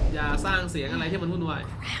อย่าสร้างเสียงอะไรที่มันวุ่นวาย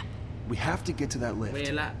We have to get to that lift. เว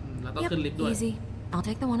ละเราต้องขึ้นลิฟต์ด้วย Easy. I'll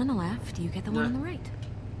take the one on the left. You get the one on the right.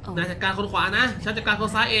 นายจัดการคนขวานะฉันจัดการคน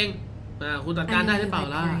ซ้ายเองคุณจัดการได้หรือเปล่า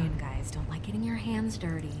ล่ะ Don't like getting your hands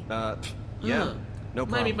dirty. Yeah, no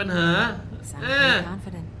ไม่ problem. มีปัญหา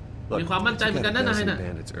มีความมั่นใจเหมือนกันนะนายน่ะ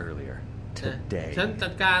ฉันจั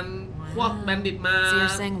ดการพวกแบนดิตมา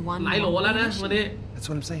หลายโหลแล้วนะวันนี้ That's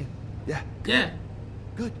what I'm saying. Yeah. Yeah.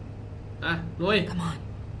 Good. ลุย Come on.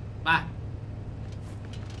 ไป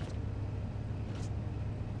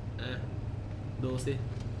ดูสิ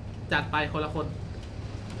จัดไปคนละคน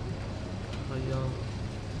ยอม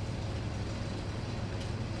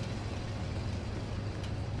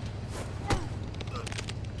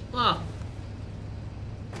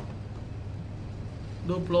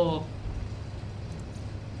ดูโปร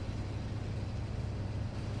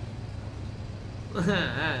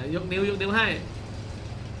ยกนิ้วให้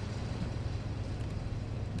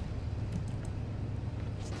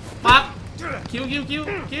ปั๊บคิว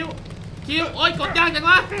โอ้ยกดยากจัง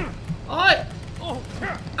วะโอ้ย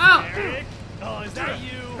อ้าว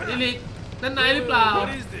อิลิกนั่นนายหรือเปล่า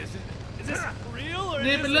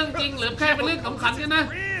นี่เป็นเรื่องจริงหรือแค่เป็นเรื่องขำขันกันนะ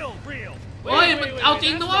โอ้ยมันเอาจริ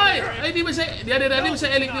งด้วยไอ้นี่ไม่ใช่เดี๋ยวนี่ไม่ใช่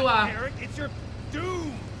เอลิกดีกว่า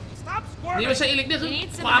นี่ไม่ใช่เอลิกนี่คือ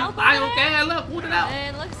ความตายของแกเลิกพูดได้แล้ว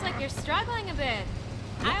It looks like you're struggling a bit.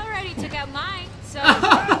 I already took out mine, so.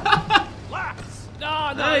 No,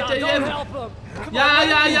 don't help him. อ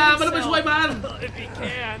ย่ามันต้องไปช่วยมัน If he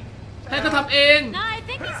can. ให้เขาทำเอง No, I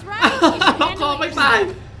think he's right. ล็อกคอไม่ตาย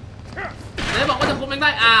ไหนบอกว่าจะคุมเองไ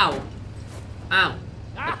ด้อ้าว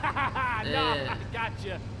No, I got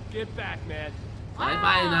you. Get back, man. หายไป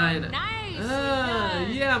นายน่ะ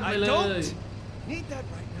เยี่ยมไปเลย Need that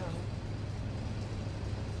right now.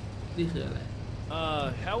 นี่คืออะไร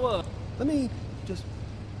Let me just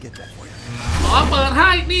get that for you. เปิดให้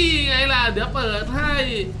นี่ไงล่ะเดี๋ยวเปิดให้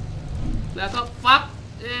แล้วก็ฟัก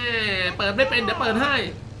เปิดไม่เป็นเดี๋ยวเปิดให้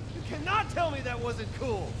You cannot tell me that wasn't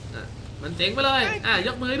cool. มันเจ๋งไปเลยย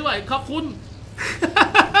กมือด้วยขอบคุณ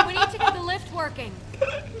We need to get the lift working.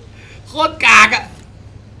 โคตรกากอะ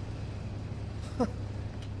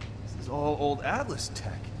This is all old Atlas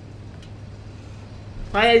tech.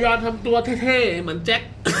 พยายามทำตัวเท่ๆเหมือนแจ็ค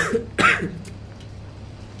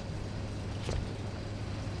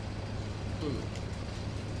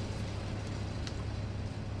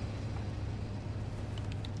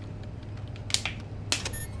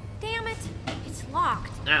Damn it! It's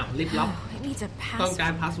locked. อ้าวลิฟต์ล็อก It needs a ต้องกา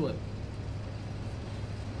ร password. พาสเวิร์ด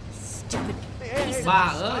stupid piece of บ้า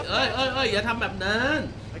อย่าทำแบบนั้น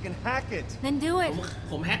I can hack it. Then do it.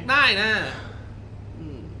 ผมแฮกได้นะ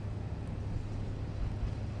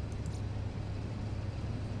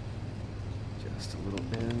Just a little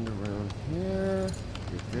bend around here.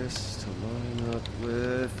 Get this to line up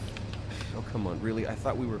with. Oh, come on, really? I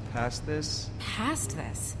thought we were past this. Past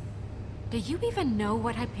this? Do you even know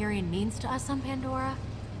what Hyperion means to us on Pandora?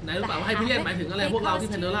 ไหนรู้เปล่าว่าไฮเปอร์เรียนหมายถึงอะไรพวกเราที่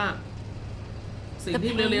แพนโดร่าสิ่ง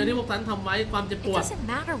ที่เร็วๆที่พวกท่านทำไว้ความเจ็บปวด It doesn't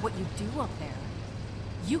matter what you do up there.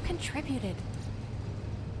 You contributed.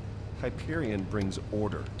 Hyperion brings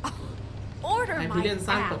order. Order, my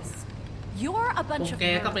ass. You're a bunch of แก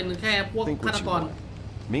ก็เป็นแค่พวกฆาตกร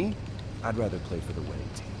Me? I'd rather play for the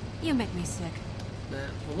winning team. You make me sick. นะ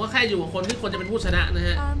ผมว่าแค่อยู่กับคนที่ควรจะเป็นผู้ชนะนะฮ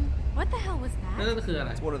ะ What the hell was that? นั่นคืออะไร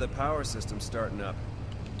It's one of the power systems starting up.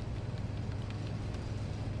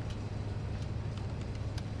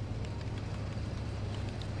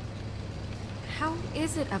 How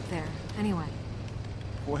is it up there, anyway?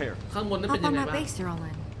 Where? ข้างบนนั้นเป็นยังไงบ้าง base you're all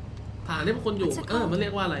in. ฐานที่พวกคนอยู่มันเรี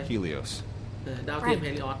ยกว่าอะไร Helios. ดาวเทียมเฮ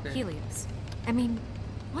ลิออสนะ Helios. I mean,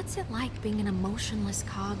 what's it like being an emotionless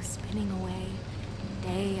cog spinning away,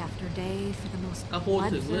 day after day for the most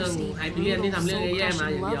bloodthirsty, brutal,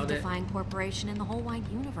 soul-crushing, love-defying corporation in the whole wide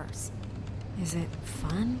universe? Is it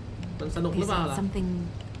fun? มันสนุกหรือเปล่าล่ะ Something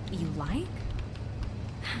you like?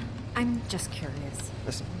 I'm just curious.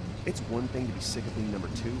 Listen, it's one thing to be sick of being number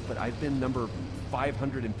 2, but I've been number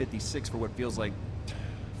 556 for what feels like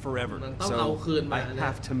forever. So I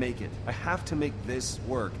have to make it. I have to make this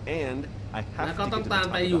work, and I have to get to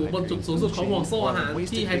the top of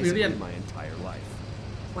the Hyperion my entire life.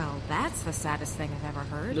 Well, that's the saddest thing I've ever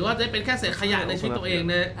heard. หรือว่าจะเป็นแค่เศษขยะในชีวิตตัวเอง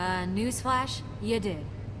นะ Newsflash, you did.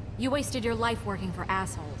 You wasted your life working for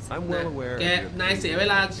assholes. I'm well aware. แกนายเสียเว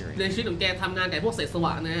ลาในชีวิตของแกทำงานกับพวกเศษสว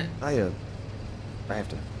ะนะฮะ I have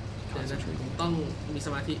to concentrate. ต้องมีส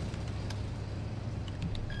มาธิ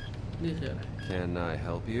นี่คืออะไร Can I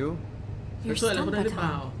help you? ช่วยอะไรเขาได้หรือเป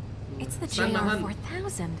ล่า It's the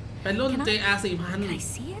JR4000. เป็นรุ่น JR4000 Can I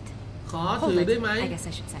see it? ขอถือได้ไหม I guess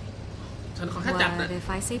I should say. ฉันขอแค่จับนะ What if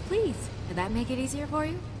I say please? Did that make it easier for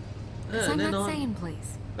you? Because I'm not saying please.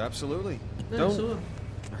 Absolutely. Don't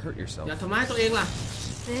hurt yourself. อย่าทำร้ายตัวเองล่ะ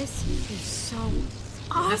This is so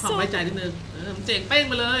ให้ความ awesome. ไว้ใจนิดนึงมันเจ๋งเป้ง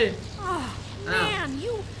ไปเลย Oh man,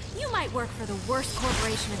 you might work for the worst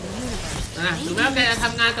corporation in the universe. ถึงแม้แกจะท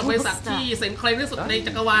ำงานกับบริษัทที่เซ็งเคลงที่สุดใน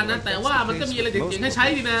จักรวาลนะแต่ว่ามันก็มีอะไรเจ๋งๆให้ใช้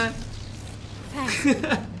ดีนะ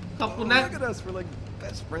ขอบคุณนะ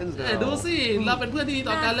ดูสิเราเป็นเพื่อนที่ดี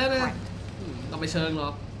ต่อกันแล้วนะต้องไปเชิงหร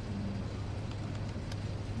อก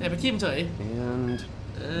แต่ไปทิมเฉย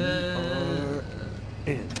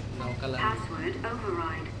เรากำลัง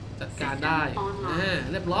จัดการได้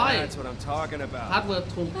เรียบร้อยพาสเวิร์ด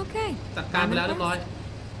ถูกจัดการไปแล้วเรียบร้อย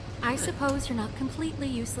I suppose you're not completely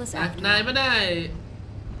useless after. นายไม่ไ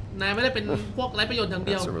ด้เป็นพวกไร้ประโยชน์อย่างเ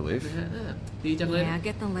ดียว ดีจังเลย Yeah,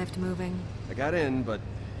 get the lift moving. I got in, but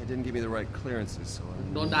it didn't give me the right clearances, so I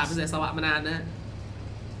โดนด่าเป็นเศษสวะมานานนะ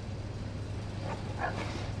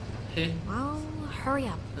เฮ้ Well, hurry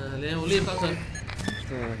up. เร็วรีบเข้าเถอะ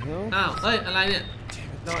อ้าวเอ้ยอะไรเนี่ย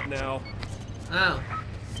Not now. อ้าว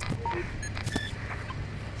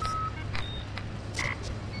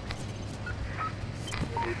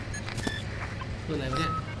คืออะไรวะเนี่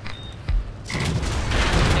ย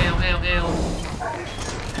L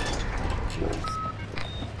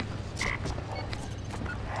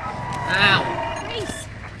อ้าว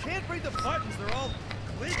Can't read the buttons. They're all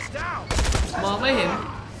glitched out. มองไม่เห็น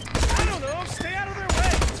I don't know. Stay out of their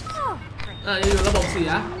way. อยู่ระบบเสี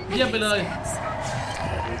ยเยี่ยมไปเลย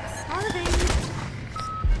Starving.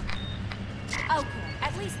 Okay,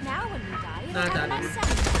 at least now when you die, you น่า don't จะ have enough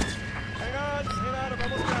sense. Hang on. I've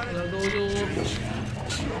almost got it. เราดูอยู่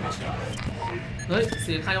เฮ้ยเ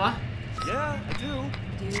สียงใครวะ Yeah, I do.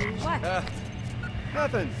 Do what?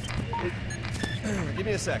 Nothing. Give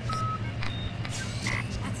me a sec.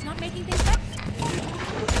 That's not making things better.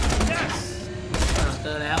 Yes. เจ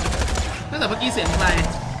อแล้วตั้งแต่เมื่อกี้เสียงใคร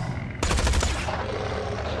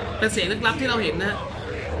เป็นเสียงลึกลับที่เราเห็นนะ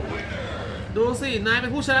ดูสินายเป็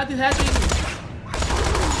นผู้ชนะที่แท้จริง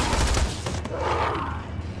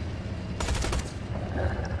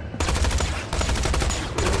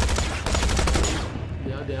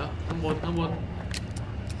เดี๋ยวข้างบน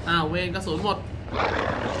อ้าวเวรกระสุนหมด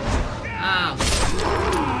อ้าว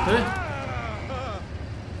เฮ้ย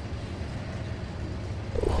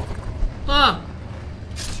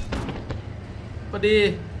พอดี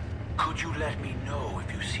Could you let me know if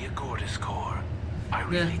you see a Gortys core? I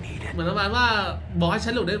really need it. เหมือนประมาณว่าบอกให้ฉั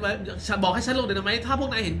นหลุดได้ไหมบอกให้ฉันหลุดได้ไหมถ้าพวก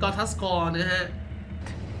นายเห็นกอทัสกอร์นะฮะ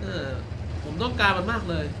ผมต้องการมันมาก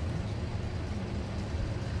เลย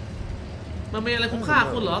มันมีอะไรคุ้มค่า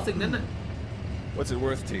คุณเหรอสิ่งนั้นน่ะ What's it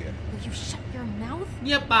worth to you? Will you shut your mouth? เ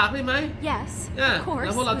งียบปากได้ไหม Yes, of course. แ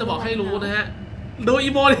ล้วพวกเราจะบอกให้รู้นะฮะดูอี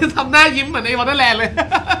โมที่ทำหน้ายิ้มเหมือนในวอเตอร์แลนด์เลย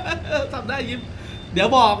ทำหน้ายิ้มเดี๋ยว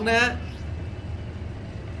บอกนะฮะ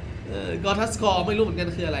กอทัสกอร์ไม่รู้เหมือนกัน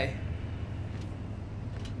คืออะไร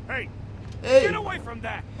Hey, get away from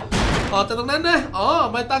that. ออกจากตรงนั้นนะอ๋อ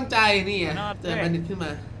ไม่ตั้งใจนี่เจอแบนดิตขึ้นม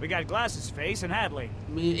า We got glasses, face, and Hadley.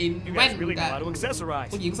 มีอินแว่นกับ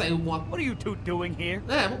ผู้หญิงใส่หมวก What are you two doing here?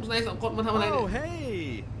 พวกนายสองคนมาทำอะไรเนี่ย Oh, hey.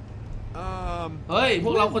 เฮ้ยพ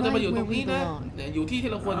วกเราควรจะมาอยู่ตรงนี้นะเนี่ยอยู่ที่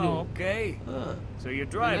เราควรอยู่ Okay. So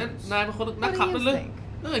you're driving. นายเป็นคนนักขับเลย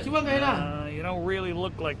คิดว่าไงล่ะ You don't really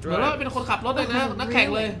look like เหมือนว่า driving. เป็นคนขับรถเลยนะนักแข่ง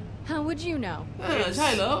เลย How would you know? ใช่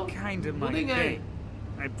เหรอ Kind of รู้ my ได้ไง thing.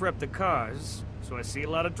 I prep the cars, so I see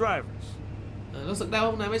a lot of drivers. รู้สึกได้ว่า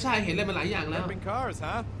พวกนายไม่ใช่เห็นอะไรมาหลายอย่างแล้ว Prepping cars,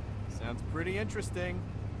 huh? Sounds pretty interesting.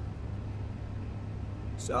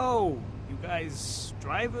 So, you guys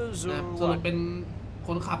drivers สรุป or เป็นค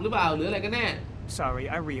นขับหรือเปล่าหรืออะไรกันแน่ Sorry,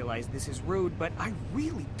 I realize this is rude, but I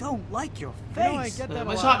really don't like your No, I face. get that ไ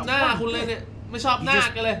ม่ a ชอบ lot. หน้าคุณเลยเนี่ยไม่ชอบห You น้า just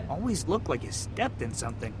กันเลย always look like you stepped in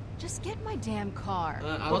something. Just get my damn car.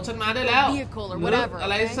 เอารถฉันมาได้แล้ว Vehicle or หรือ whatever. อะ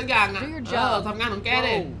ไร Okay? สักอย่างอ่ะ Do your job. ทำงานของแก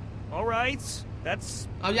ดิ All right, that's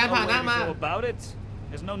เอายาน no พาห way นะ to มา go about it.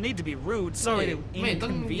 There's no need to be rude. Sorry to ไม่ต้อ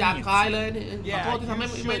งหยาบคายเลยนี่ขอโทษที่ทำให้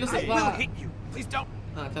ไม่รู้สึก I ว่า will hit you. Please don't.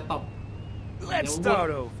 จะตบ Let's start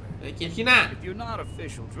over. เกลียดขี้หน้า If you're not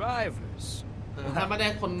official drivers, ถ้าไม่ได้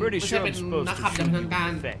คนไม่ pretty ใช่ sure เป็น I'm supposed นัก to ขับอย่าง shoot ทาง you กา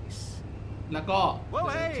ร in the face. แล้วก็ Whoa,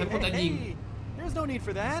 hey, ฉันควรจะยิง There's no need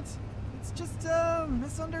for that. It's just a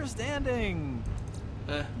misunderstanding.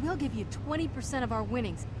 We'll give you 20% of our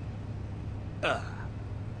winnings.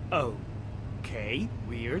 Okay,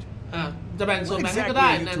 weird. จะแบ่งส่วนแบ่งให้ก็ได้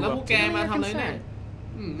นะแล้วพวกแกมาทำอะไรเนี่ย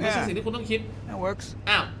ไม่ใช่สิ่งที่คุณต้องคิด That works.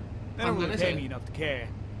 อ้าว They don't really pay me enough to care.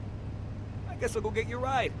 I guess I'll go get you a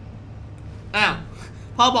ride. อ้าว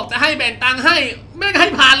พอบอกจะให้แบ่งตังค์ให้ไม่ให้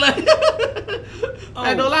ผ่านเลยไอ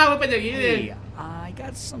โดล่ามันเป็นอย่างนี้เอง I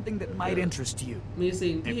got something that might interest you. มี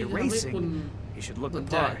สิ่งที่ If you're ทำให้คุณ racing, you should look the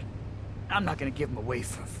part. I'm not gonna give them away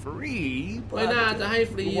for free, ไม่ but น่าจะให้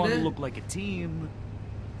ฟรี you want นะ to look like a team.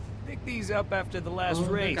 Pick these up after the last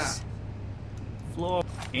race. Floor.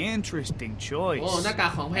 Interesting choice. โอ้หน้ากา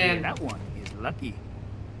กของแพง That one is lucky.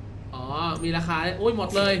 อ๋อมีราคาโอ้ยหมด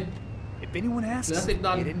เลย If anyone asks, เหลือ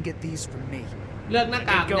$10 you didn't get these from me. เลือกหน้า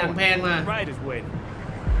กากอย่างแพงมา Ride is waiting.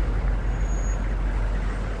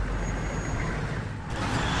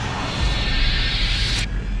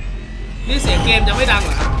 นี่เสียงเกมยังไม่ดังเห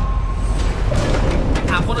รอครับ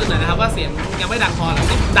ถามคนอื่นหน่อยนะครับว่าเสียงยังไม่ดังพอหรอ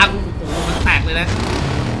นี่ดังโอ้โหมันแตกเลยนะ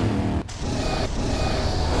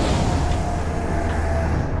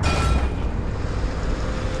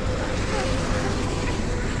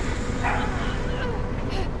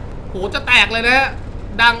โหจะแตกเลยนะ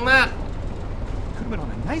ดังมาก Could have been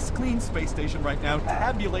on a nice clean space station right now,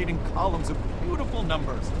 tabulating columns of beautiful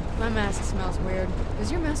numbers. My mask smells weird. Does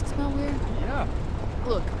your mask smell weird? Yeah.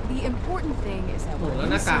 Look, the important thing is that we're แล้ว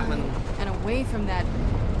หน้ากากมัน inside and away from that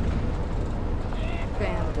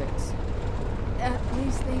bandits. At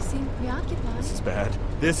least they seem preoccupied. This is bad.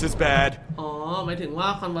 This is bad. อ๋อหมายถึงว่า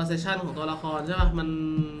conversation ของตัวละครใช่ป่ะมัน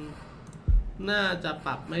น่าจะป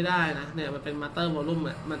รับไม่ได้นะเนี่ยมันเป็น master volume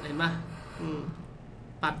อ่ะมันเห็นป่ะ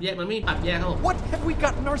ปรับแยกมันไม่มีปรับแยกครับผม What have we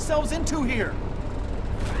gotten ourselves into here?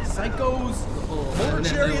 Psychos, motor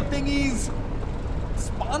chariot thingies,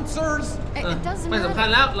 sponsors. It doesn't ไม่ matter. สำคัญ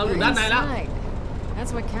แล้วเราอยู่ We're ด้านในแล้ว inside.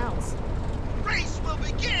 That's what counts. Race will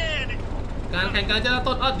begin. การแข่งขันจะเริ่ม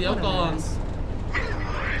ต้นเดี๋ยวก่อน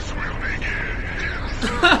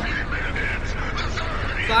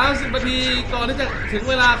 30 นาทีก่อนที่จะถึง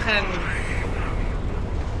เวลาแข่ง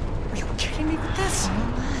Are you kidding me with this?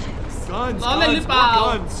 Guns, ล้อเล่นหรือเปล่า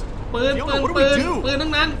ปืน Fiona, what do ปื we น do? ปืนทั้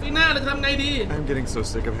งนั้นปีหน้าเราจะทำไงดี I'm getting so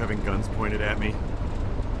sick of having guns pointed at me.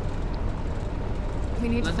 We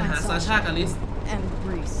need เรา to จะ find หาซาชา Sasha กับลิส and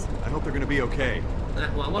Reese. I hope they're gonna be okay.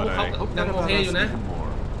 หวังว่าพว But กเขา I hope ยัง that โอ about เค us อยู่นะ even more.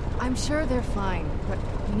 I'm sure they're fine, but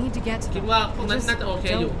we need to get to คิด them. ว่าพวก We นั้น just น่าจะโอเค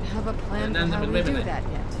อยู่ don't have a plan นั่ for นจะ how เป็น we ไม่เป็น do ไร that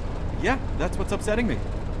yet. Yeah, that's what's upsetting me.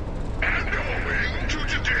 And owing to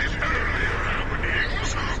today's earlier happenings,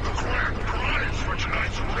 the grand prize for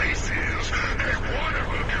tonight's race is a one of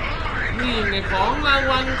a kind. นี่ไงของราง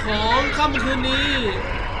วัลของค่ำคืนนี้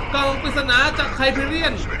กล่องปริศนาจากไคเปเรีย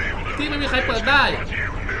นที่ไม่มีใครเปิดได้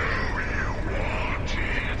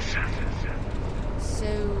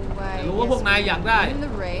So I รู้ว่าพวกนายอยากได้ guess we win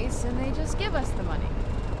the race and they just give us the money.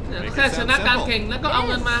 แค่ชนะการแข่งแล้วก็เอา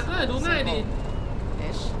เงินมาก็ดูง่ายดี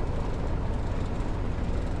Ish.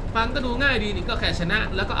 ฟังก็ดูง่ายดีนี่ก็แค่ชนะ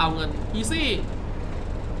แล้วก็เอาเงิน easy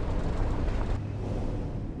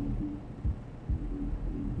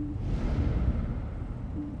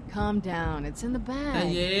Calm down. It's in the bag. ใจ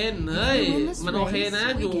เย็นเฮ้ยมันโอเคนะ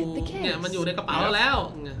อยู่เนี่ยมันอยู่ในกระเป๋าแล้ว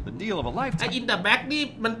ไอ้ in the bag นี่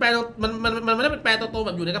มันแปลมันไม่ได้เป็นแปลตรงๆแ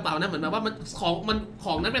บบอยู่ในกระเป๋านะเหมือนแบบว่ามันข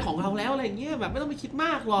องนั้นเป็นของเราแล้วอะไรเงี้ยแบบไม่ต้องไปคิดม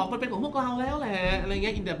ากหรอกมันเป็นของพวกเราแล้วแหละอะไรเ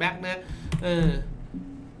งี้ย in the bag นะ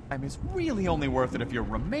Time is really only worth it if your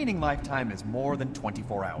remaining lifetime is more than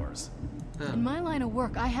 24 hours. In my line of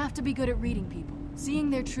work, I have to be good at reading people, seeing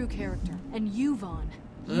their true character. And you, Vaughn,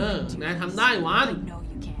 นายทำได้วาน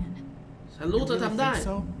ฉันรู้เธอทำได้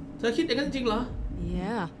เธอคิดอย่างนั้นจริงเหรอ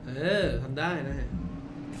Yeah. ทำได้นะ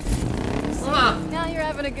Now you're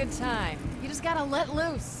having a good time. You just gotta let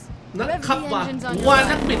loose. นักขับวาน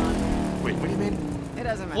นักบิด Wait, what do you mean? It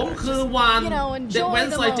doesn't matter. ผมคือวานเด็กแว้น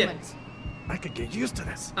ซอย7 I could get used to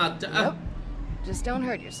this. Just don't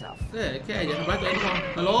hurt yourself. แค่อย่าทำร้ายตัวเองพอ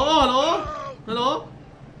ฮัลโหล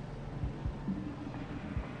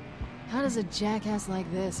How does a jackass like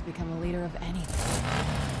this become a leader of anything?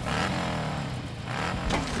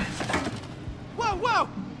 Whoa!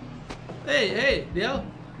 Hey, เดี๋ยว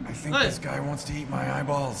I think this guy wants to eat my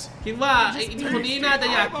eyeballs. คิดว่าไอ้คนนี้น่าจะ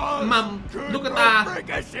อยากหม่ำลูกตา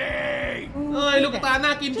ลูกตาน่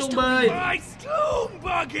ากินจุงเบย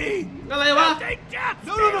อะไรวะ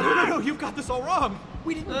No, you've got this all wrong.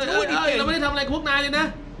 We didn't do anything. เราไม่ได้ทำอะไรพวกนายเลยนะ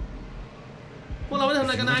พวกเราไม่ได้ทำอะ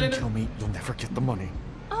ไรกับนายเลยนะ Kill me, you'll never get the money.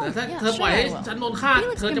 แต่ถ้าเธอปล่อยให้ฉันโดนฆ่า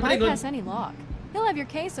เธอจะไม่ได้เงิน He'll have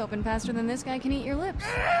your case open faster than this guy can eat your lips.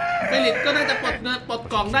 เฟลิกก็น่าจะปลด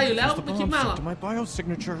กล่องได้อยู่แล้วไม่คิดมากหรอก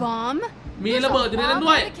Bomb? มีระเบิดอยู่ในนั้น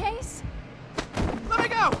ด้วย Let me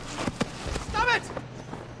go! Stop it!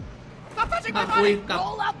 Stop touching my คุย body! กับ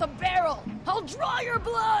Roll out the barrel. I'll draw your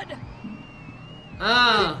blood.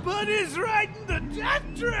 But is right in the death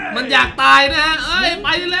trap. มันอยากตายนะไป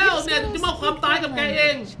แล้วเนี่ยจะมอบความตายกับแกเอ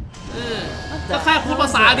งก็แค่พูดภา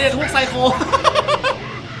ษาเดียวพวกไซโค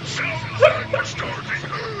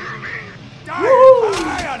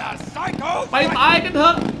ไปตายกันเถอ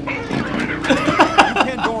ะ You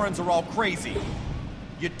Pandorans are all crazy.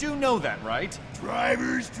 You do know that, right?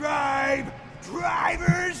 Drivers drive.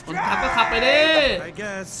 คนขับก็ขับไปดิ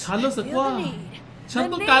ฉันรู้สึกว่าฉัน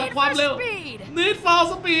ต้องการความเร็ว Need for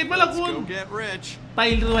Speed ไหมล่ะคุณ ไป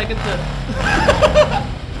รวยกันเถอะ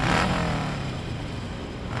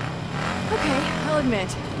Okay, I'll admit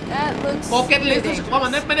that looks. Pocket list รู้สึกว่ามั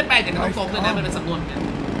นไม่ได้แปลอย่างตรงๆเลยนะมันเป็นสำนวนกัน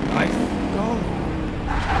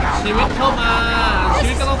ชีวิตเข้ามาชี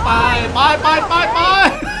วิตก็ต้องไป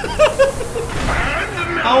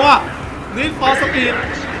เอาอะ Need for Speed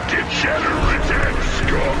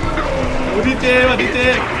โอ้ดีเจว่ะดีเจ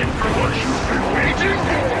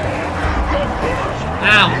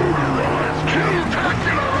อ้าว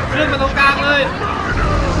ขึ้นมาตรงกลางเลย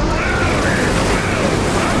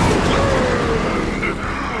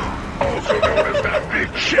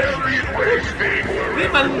นี่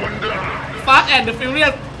มัน Fast and the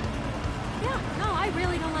Furious No, I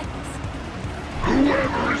really don't like this.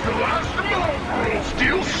 Whoever is the last of all will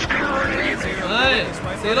still scurry. เฮ้ย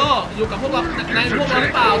ซีโร่อยู่กับพวกเราในพวกเราหรื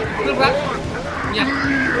อเปล่าเพื่อนรักเนี่ย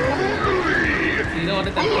ซีโร่ไ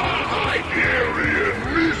ด้แต่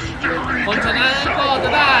คนชนะก็จะ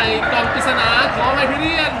ได้กล่องปริศนาของไฮพีเ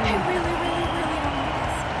รียน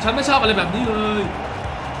ฉันไม่ชอบอะไรแบบนี้เลย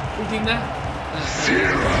จริงๆนะซี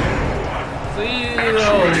โร่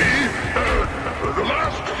The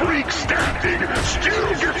last freak standing still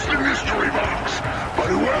gets the mystery box, but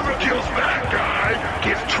whoever kills that guy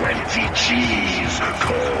gets 20 G's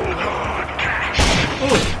cold hard cash.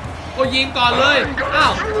 โอ้ยิงก่อนเลยอ้า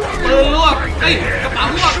วปืนลวกเฮ้ยกระเป๋า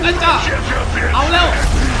ลวกแล้วจ้าเอาเร็ว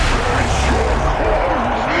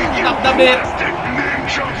ดับเบส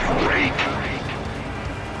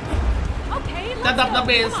จะดับเ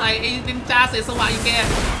บสใส่ไอ้นินจาเสสวะอีแก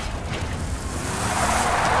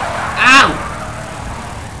อ้าว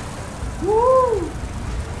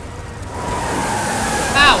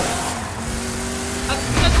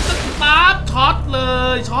ปั๊บช็อตเล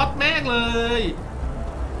ยช็อตแม่งเลย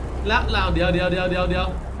แล้วเราเดี๋ยว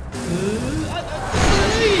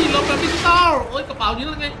ลงแบบดิจิตอลโอ้ยกระเป๋านี้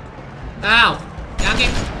นั่นไงอ้าวยังไง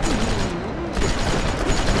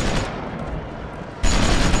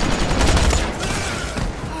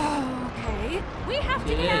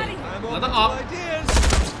เราต้องออก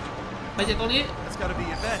ไปจากตรงนี้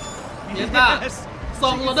เย็นตา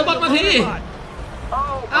ส่งรถดับเบิลมาที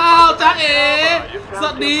อ้าวจ้าเอ๋ส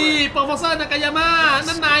วัสดีโปรเฟสเซอร์นากายาม่า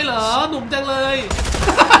นั่นนายเหรอหนุ่มจังเลย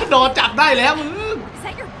โดนจับได้แล้วมึง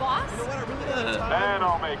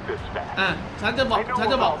ฉันจะบอ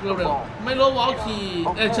กเร็วๆไม่รู้วอลคี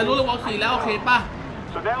ฉันรู้เรื่องวอลคีแล้วโอเคป่ะ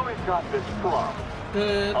คื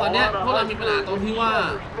อตอนนี้พวกเรามีปัญหาตรงที่ว่า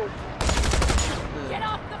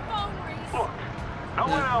No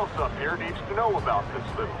one else up here needs to know about this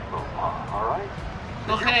little faux-pas, all right?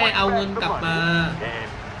 ก็แค่เอาเงินกลับมา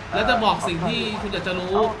แล้วจะบอกสิ่งที่คุณอยากจะ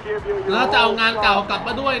รู้แล้วจะเอางานเก่ากลับม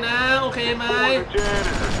าด้วยนะโอเคไหม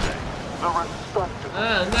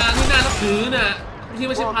งานที่น่านับถือน่ะที่ไ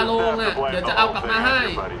ม่ใช่พาโลงน่ะเดี๋ยวจะเอากลับมาให้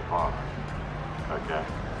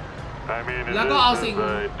แล้วก็เอา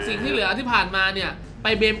สิ่งที่เหลือที่ผ่านมาเนี่ยไป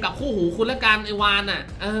เบมกับคู่หูคุณและกันไอวานน่ะ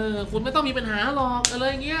คุณไม่ต้องมีปัญหาหรอกอะไร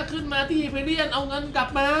เงี้ยขึ้นมาที่เพเรียนเอาเงินกลับ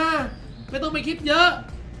มาไม่ต้องไปคิดเยอะ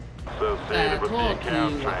แต่โทษที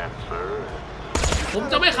ผม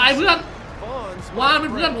จะไม่ขายเพื่อนวานเป็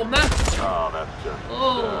นเพื่อนผมนะโอ้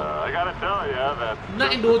น่า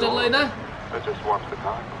เอ็นดูจังเลยนะ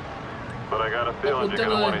คุณจัง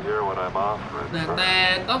เลยแต่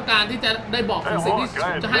ต้องการที่จะได้บอกถึงสิ่งที่ผ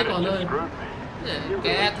มจะให้ก่อนเลยแก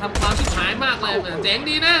ทำความชิบหายมากเลยเจ๋ง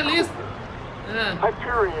ดีนะลิส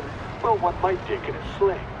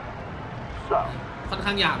ค่อน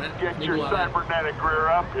ข้างอยากนะไม่กลัว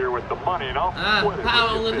ถ้าเอา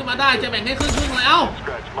เงินขึ้นมาได้จะแบ่งให้ครึ่งแล้ว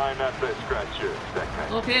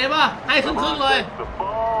โอเคป่ะให้ครึ่งเลย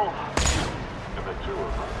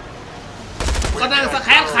ก็นั่งสแค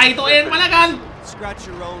รไข่ตัวเองมาแล้วกัน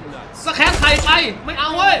สแครไข่ไปไม่เอา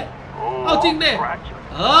เว้ยเอาจริงดิ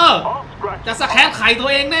จะสแครไข่ตัว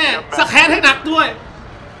เองแน่สแครให้หนักด้วย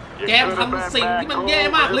แกทำสิ่งที่มันแย่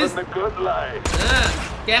มากลิส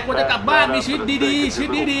แกควรจะกลับบ้านมีชีวิตดีๆชีวิต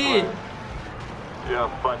ดี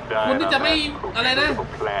ๆคุณที่จะไม่อะไรนะ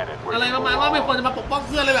อะไรประมาณว่าไม่ควรจะมาปกป้องเ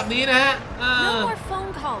พื่อนอะไรแบบนี้นะฮะ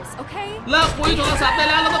เลิกคุยโทรศัพท์ได้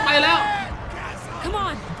แล้วเราต้องไปแล้ว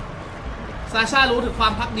ซาชารู้ถึงควา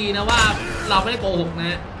มภักดีนะว่าเราไม่ได้โกหกน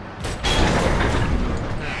ะ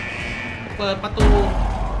เปิดประตู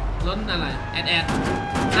ล้นอะไรแอด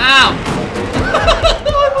อ้าว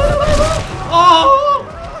โอ้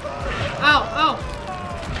อ้าว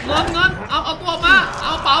เงินเอาตัวมาเอ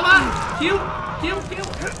าเป๋ามาคิว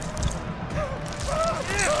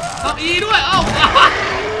ทำอีด้วย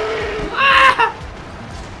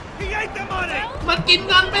มันกิน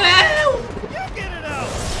เงินไปแล้ว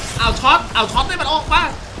เอาช็อตให้มันออกมา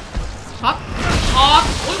ช็อตโ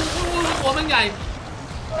อ้ยตัวมันใหญ่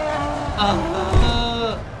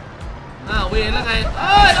เวรแล้วไงเ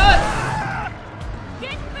อ้ย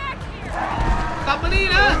กลับมานี่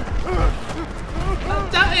นะ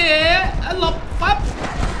จ้าเอ๋หลบปั๊บ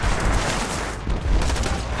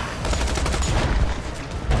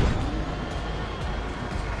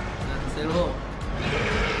เซโร่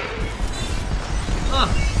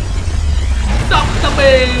ด็อกเตอร์เบ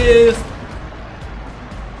ส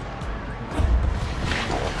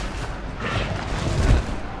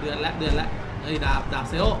เดือนละเฮ้ยดาบ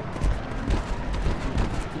เซโร่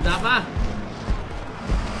ดาบมา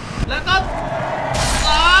แล้วก็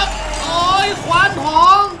โอ้ยควานทอ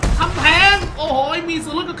งทำแท้งโอ้โหมีส่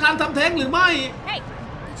วนลดกับการทำแท้งหรือไม่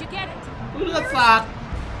เลือดสาด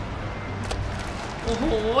โอ้โห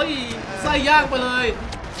ไส้ย่างไปเลย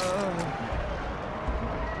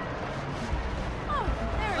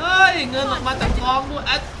เอ้ยเงินออกมาจากกองด้วย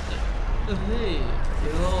เฮ้ยเซ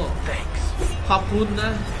โร่ขอบคุณน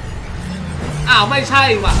ะอ้าวไม่ใช่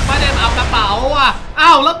ว่ะไม่ได้เอากระเป๋าว่ะอ้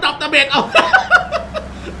าวแล้วดับตะเบ็ดเอา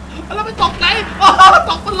แล้วไปตกไหนอ๋อ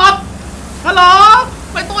ตกบนรถฮัลโหล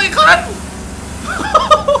ไปตัวอีกคน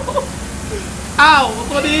อ้าว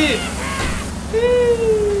ตัวดี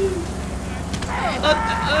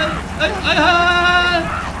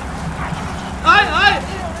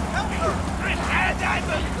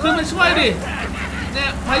ขึ้นมาช่วยดิเนี่ย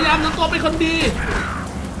พยายามทำตัวเป็นคนดี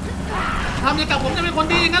ทำอย่างกับผมจะเป็นคน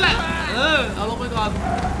ดีอย่างนั้นแหละเอาลงไปก่อน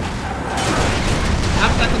ท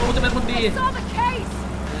ำกันตรงนู้นจะเป็นคนดี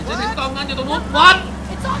จะเห็นกองเงินอยู่ตรงนู้นวัด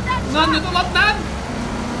เงินอยู่ตรงรถนั้น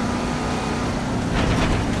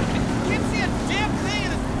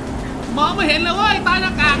มองไม่เห็นเลยว่าใต้หน้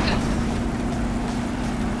ากาก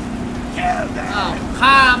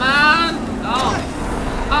ฆ่ามันเ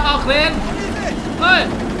อาเครนเฮ้ย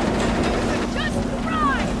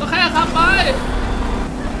ก็แค่ขับไป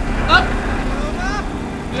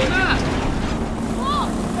เดี๋ยวหน้า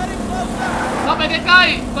เข้าไปใกล้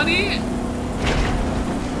ๆกว่านี้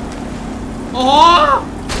โอ้โห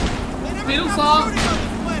มีลูกซอง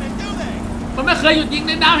มันไม่เคยหยุดยิงใ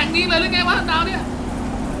นดาวแห่งนี้เลยหรือไงวะดาวเนี่ย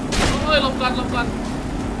เฮ้ยหลบกัน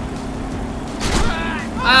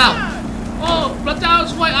อ้าวโอ้พระเจ้า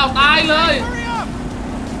ช่วยเอาตายเลย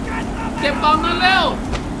เก็บกองนั้นเร็ว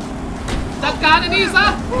จัดการไอ้นี่ซะ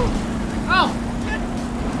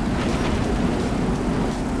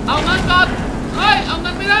เอาเงินก่อนเฮ้ยเอาเงิ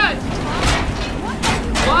นไม่ได้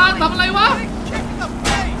วางทำอะไรวะ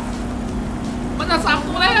มันจะสับ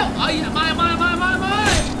ตัวแล้วไม่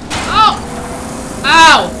เอา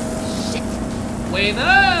นเ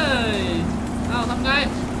อ้ยเอาทำไง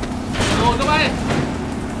โดนเข้าไป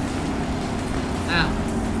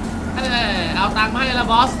เอาตังค์มาให้ละ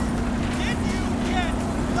บอส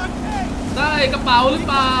ได้กระเป๋าหรือ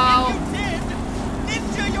เปล่า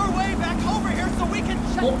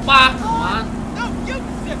หุบปาก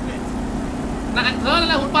มันนั่นเธอนั่น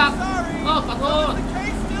แหละหุบปากขอโทษ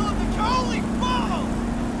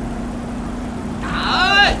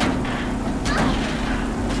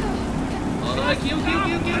คิว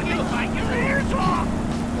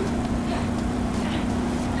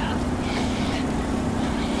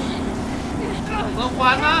ลงค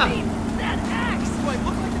วันมา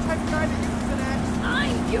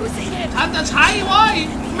ฉันจะใช้เว้ย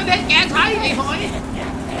ไม่ได้แกใช้ไอ้หอย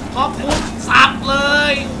ขอบคุณสับเล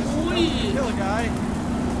ยอุ้ย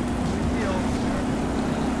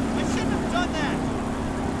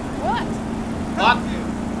ก่อน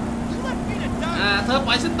เธอป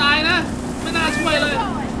ล่อยฉันตายนะไม่น่าช่วยเลย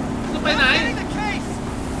จะไปไหน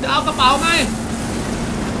จะเอากระเป๋าไง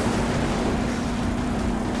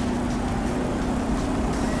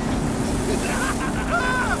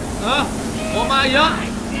โอมาเยอะ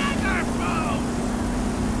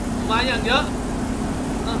มาอย่างเยอะ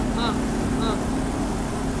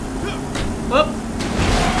ปึ๊บ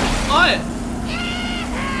โอ้ย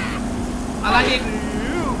อะไรอีก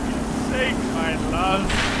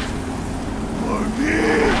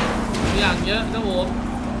อย่างเยอะนะผม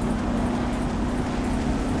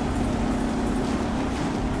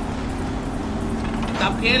จั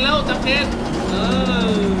บเคนแล้วจับเคน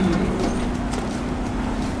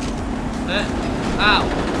อ้าว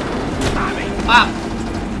ปั๊บ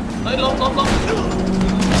เฮ้ยลง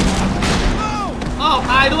อ้าว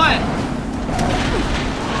ตายด้วย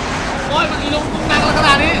โอ้ยมันอีลงหนักขน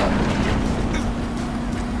าดนี้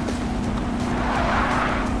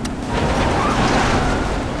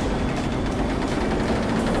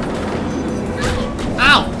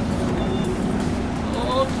อ้าวโอ้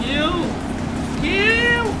คิว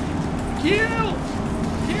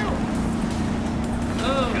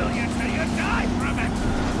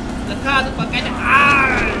จะฆ่าทุกปากแกจะ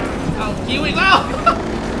เอาคิวอีกแล้ว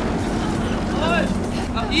เฮ้ย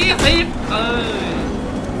เอา20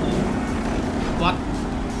วัด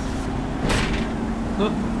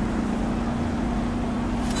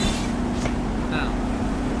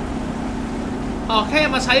แค่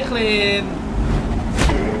มาใช้เครน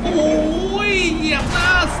โอ้ยเหยียบหน้า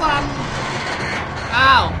สั่นเ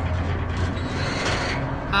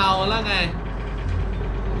อาแล้วไง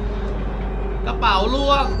กระเป๋า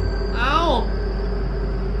ล่วง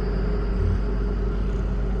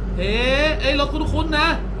เฮ้ยรถคุ้นๆนะ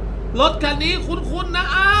รถคันนี้คุ้นๆนะ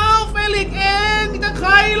เฟลิกเองจะใคร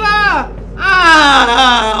ล่ะ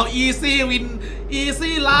อีซี่วินอี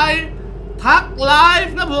ซี่ไลฟ์ทักไล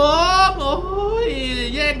ฟ์นะผมโอ้ย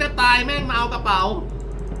แย่งจะตายแม่งมาเอากระเป๋า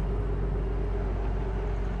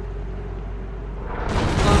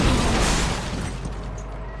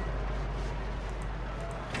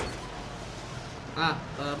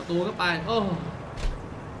เปิดประตูเข้าไปโอ้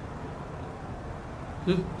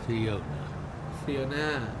ฟิโอน่า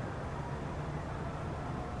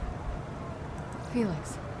Felix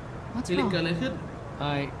what's wrong เกิดอะไรขึ้น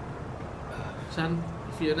ฉัน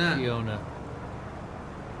ฟิโอน่า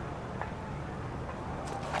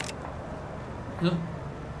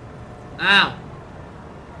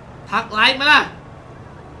ทักไลฟ์มาล่ะ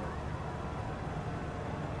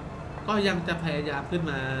ก็ยังจะพยายามขึ้น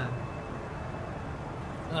มา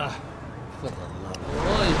โ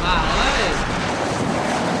อ้ยบ้าเลย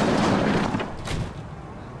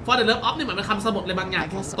For the Love of นี่เหมือนเป็นคำสมบทเลยบางอย่าง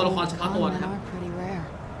ของตัวละครเฉพาะตัวนะครับ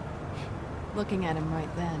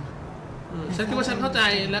ฉันคิดว่าฉันเข้าใจ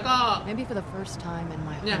แล้วก็เ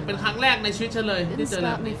นี่ยเป็นครั้งแรกในชีวิตฉันเลยที่เจอแบ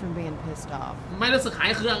บนี้ไม่รู้สึกหา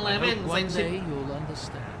ยเครื่องเลยแม่งเซ็งชิบ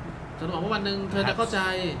ฉันหวังว่าวันหนึ่งเธอจะเข้าใจ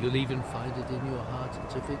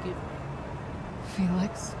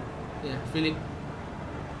Felix เนี่ยฟิลิก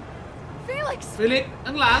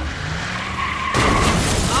ข้างหลัง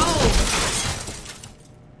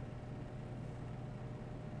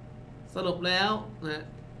สรุปแล้วนะ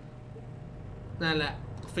นั่นแหละ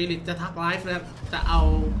ฟิลิกจะทักไลฟ์แล้วจะเอา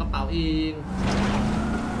กระเป๋าเอง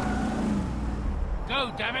Go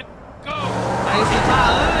damn it go ไปสิบ้า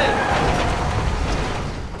เอ้ย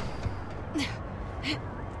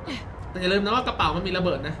แต่อย่าลืมนะว่ากระเป๋ามันมีระเ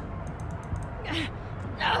บิดนะ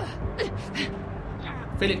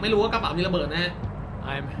ฟิลิกไม่รู้ว่ากระเป๋ามีระเบิดนะ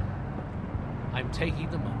I'm taking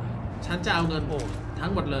the money ฉันจะเอาเงินทั้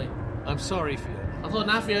งหมดเลย I'm sorry Fiona ขอโทษ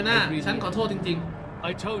นะฟิโอน่าฉันขอโทษจริงๆ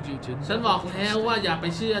ฉันบอกแล้วว่าอย่าไป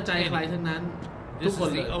เชื่อใจใครทั้งนั้นทุกคน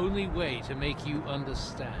เลย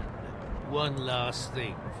one last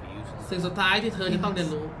thing for you to สิ่งสุดท้ายที่เธอจะต้องเรียน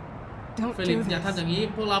รู้เฟลิกซ์อย่าทำอย่างนี้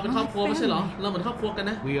พวกเราเป็นครอบครัวไม่ใช่เหรอเราเหมือนครอบครัวกัน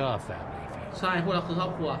นะ We are family ใช่พวกเราคือครอ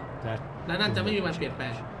บครัวและนั่นจะไม่มีวันเปลี่ยนแปล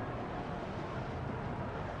ง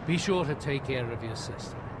Be sure to take care of your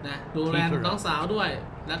sister นะดูแลน้องสาวด้วย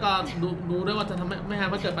แล้วก็ดูด้วยว่าจะทำไม่ให้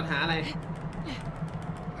มันเกิดปัญหาอะไร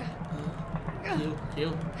คิว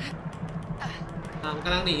มันก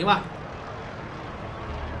ำลังหนีว่ะ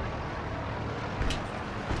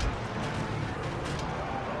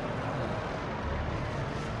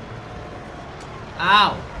อ้า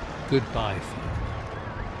ว Goodbye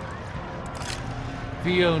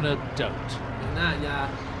Fiona don't หน้ายา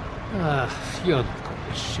you're not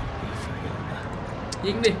gonna shoot me Fiona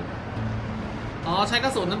ยิงดิอ๋อใช้กร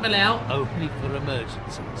ะสุนนั้นไปแล้ว Only for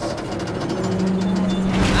emergencies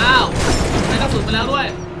อ้าวใช้กระสุนไปแล้วด้วย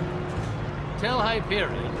Tell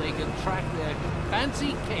Hyperion they can track their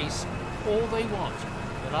fancy case all they want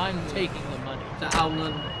but I'm taking the money จะเอาเงิ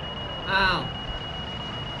นอ้าว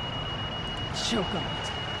Choke on it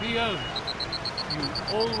Fiona you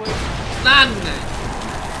always นั่นไง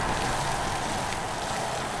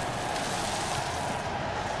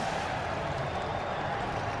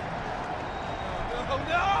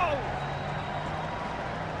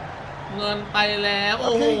เงินไปแล้วโ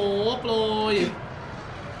อ้โหโปรย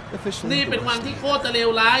นี่เป็นวันที่โคตรจะเลว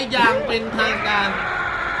ร้ายอย่างเป็นทางการ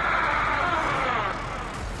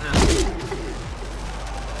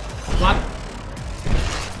วัด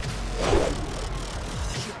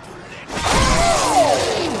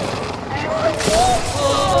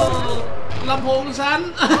ลำโพงฉัน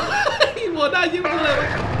โมได้ยิ้มเลยวะ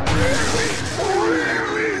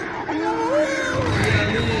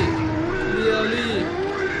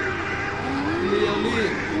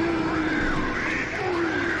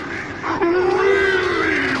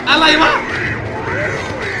อะไรวะ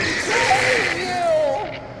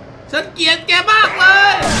ฉันเกลียดแกมากเล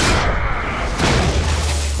ย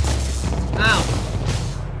อ้าว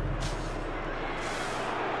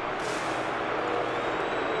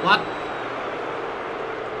วัด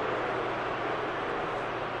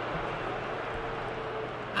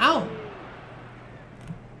อ้าว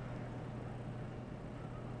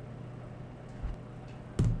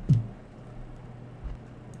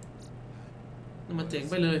มันเจ๋ง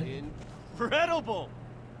ไปเลย Incredible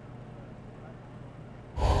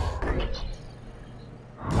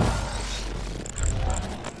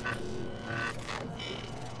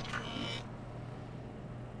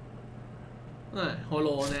โฮโล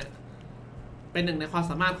เนี่ยเป็นหนึ่งในความ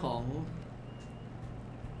สามารถของ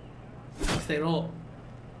เซโร่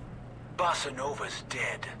Bossa Nova's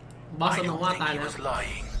dead บอสโนวาตายแล้ว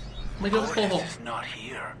ไม่ใช่โกหก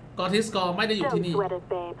กอทิสกอร์ไม่ได้อยู่ที่นี่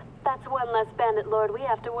That's one less bandit lord we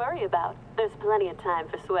have to worry about. There's plenty of time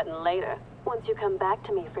for sweating later. Once you come back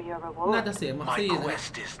to me for your reward. น่าจะเสียมักซี่นะ My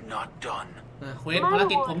quest is not done. เควสภาร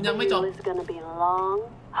กิจผมยังไม่จบ My reward for you is going to be long,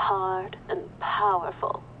 hard, and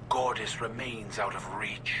powerful. Gortys remains out of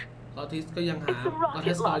reach. กอทิสก็ยังหากอ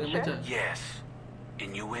ทิสกอร์ยังไม่เจอ Yes,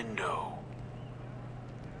 innuendo.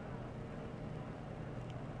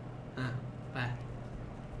 ไป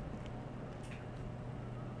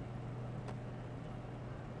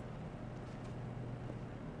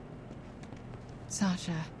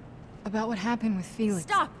Sasha, about what happened with Felix.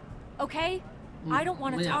 Stop, okay? I don't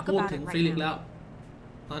want to talk about it right now.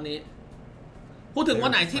 ตอนนี้พูดถึงวั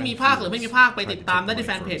นไหนที่มีภาคหรือไม่มีภาคไปติดตามได้ที่แ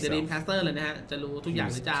ฟนเพจ The GAMEFILLING เลยนะฮะจะรู้ทุกอย่าง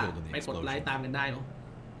เลยจ้าไปกดไลค์ตามกันได้เนาะ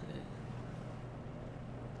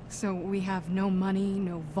So we have no money,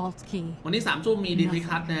 no vault key. วันนี้3 ทุ่มมีดินวิ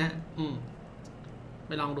คัทนะฮะไ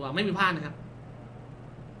ปลองดูไม่มีภาคนะครับ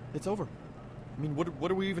It's over. I mean, what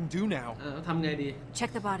do we even do now? ทำไงดี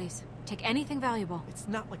Check the bodies. Take anything valuable. It's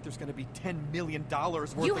not like there's going to be $10 million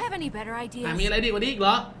worth. You have any better ideas? มีอะไรดีกว่านี้อีกเหร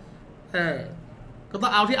อก็ต้อ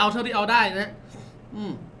งเอาที่เอาเท่าที่เอาได้นะ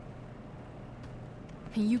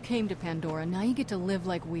You came to Pandora. Now you get to live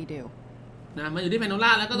like we do. นะมาอยู่ที่แพนโดร่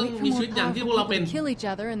าแล้วก็ต้องมีชีวิตอย่างที่พวกเราเป็น Kill each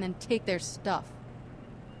other and then take their stuff.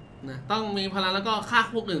 นะต้องมีพลังแล้วก็ฆ่า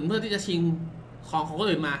พวกอื่นเพื่อที่จะชิงของคน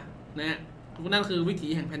อื่นมานะฮะนั่นคือวิถี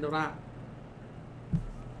แห่งแพนโดร่า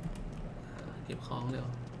เก็บของเดี๋ยว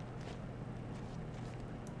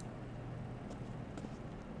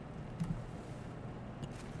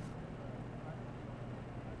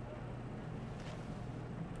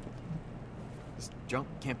Junk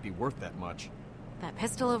can't be worth that much. That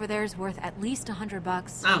pistol over there is worth at least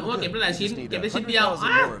 $100. ว่าเก็บได้หลายชิ้นเก็บได้ชิ้นเดียว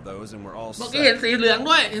เมื่อกี้เห็นสีเหลือง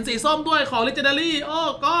ด้วยเห็นสีส้มด้วยของ Legendary โอ้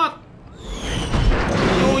กอด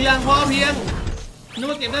อยู่อย่างพอเพียงนึก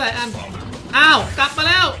ว่าเก็บได้หลายอันอ้าวกลับมา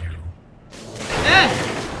แล้ว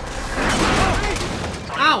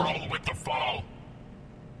อ้าว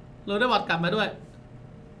เราได้บอดกลับมาด้วย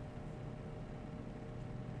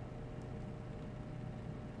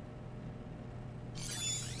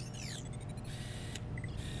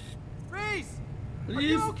รี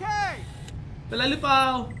สเป็นไรหรือเปล่า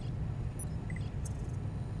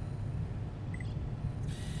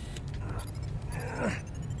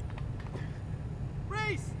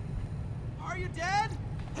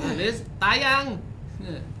รีสตายยัง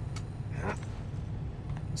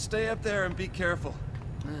Stay up there and be careful.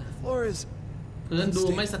 The floor is พื้นดู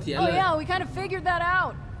ไม่เสถียรเลย Oh yeah, we kind of figured that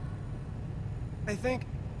out. I think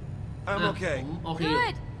I'm okay.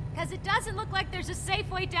 Good, because it doesn't look like there's a safe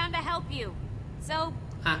way down to help you. So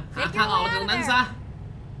หาทางออกตรงนั้นซะ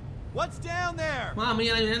What's down there? มามี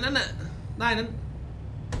อะไรอยู่ในนั้นน่ะได้นั้น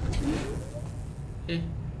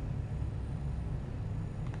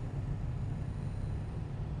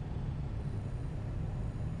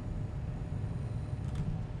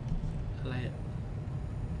อะไรอ่ะ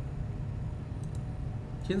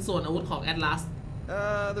ชิ้นส่วนอาวุธของแอตลาส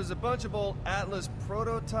There's a bunch of old Atlas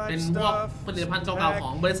prototype เป็นพวกผลิตภัณฑ์เก่าๆขอ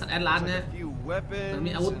งบริษัทแอตลาสนะ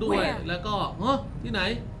มีอาวุธด้วยแล้วก็ที่ไหน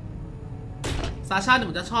ซาชาเนี่ย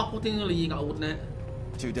มันจะชอบพวกเทคโนโลยีกับอาวุธนะ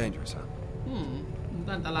Too dangerous, huh? มัน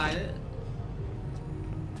ก็อันตรายเลย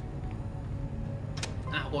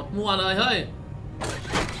กดมั่วเลยเฮ้ย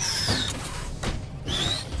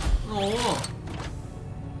โอ้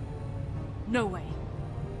No way.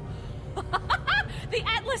 The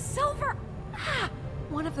Atlas Silver.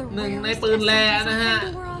 One of the หนึ่งในปืนแร่นะฮะ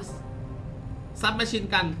ซับแมชชีน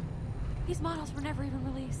กัน These models were never even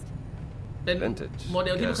released. เป็นโมเด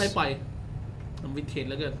ลที่ไม่เคยปล่อยมันวินเทจ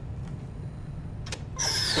แล้วเกิน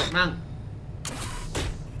กดนั่ง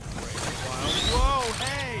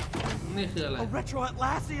นี่คืออะไร Retro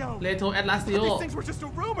Atlasio. Retro Atlasio. These things were just a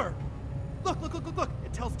rumor. Look.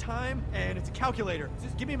 It tells time and it's a calculator.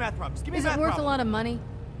 Just give me a math problem. Just give me a math problem. Is it worth a lot of money?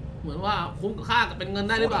 เหมือนว่าคุ้มค่ากับเป็นเงิน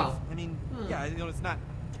ได้หรือเปล่า I mean, yeah, it's not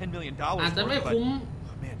 $10 million. อาจจะไม่คุ้ม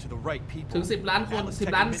Man, to the right people. ถึง10 ล้านคน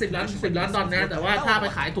10 ล้านดอลลาร์นะแต่ว่าถ้าไป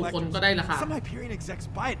ขายถูกคนก็ได้ราคา Some Hyperion execs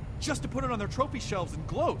buy it just to put it on their trophy shelves and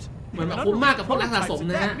gloat. เหมือนคุ้มมากกับพวกนักสะสม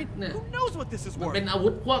นะฮะ Who knows what this is มัน worth? เป็นอาวุ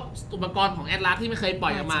ธพวกอุปกรณ์ของแอตลาสที่ไม่เคยปล่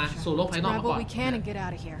อยออกมาสู่โลกภายนอกมาก่อน We can and get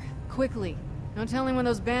out of here quickly. No telling when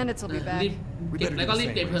those bandits will be back. เก็บแล้วก็รีบ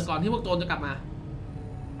เก็บเพื่อก่อนที่พวกโจรจะกลับมา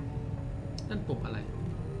นั่นปุ่มอะไร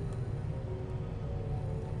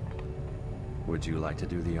Would you like to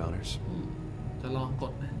do the honors? จะลองก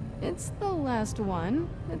ดไหม It's the last one.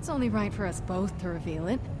 It's only right for us both to reveal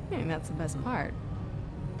it. I mean, that's the best part.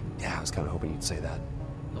 Yeah, I was kind of hoping you'd say that.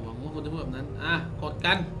 ระวังว่าคุณจะพูดแบบนั้นกด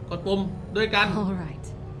กันกดปุ่มด้วยกัน All right.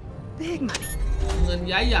 Big money. เงิน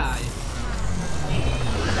ย้ายใหญ่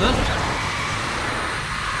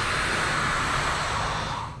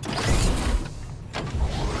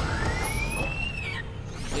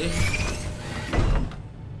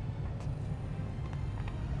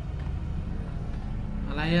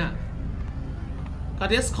อะไรอ่ะการ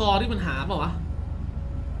เดสคอร์ที่มันหาเปล่าวะ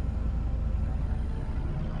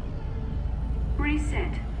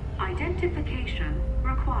Reset. Identification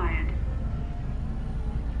required.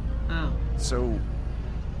 So,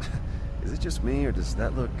 is it just me, or does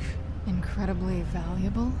that look incredibly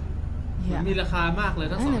valuable? Yeah. มีราคามากเลย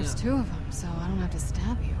ทั้งสองอย่าง And there's two of them, so I don't have to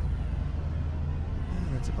stab you.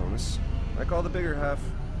 That's a bonus. I call the bigger half.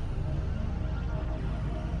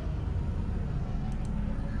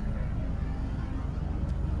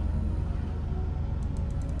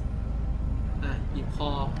 หยิบค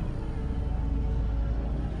อ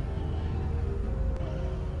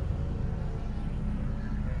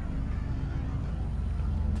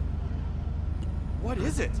What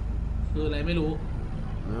is it? คืออะไรไม่รู้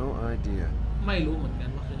No idea. ไม่รู้เหมือนกัน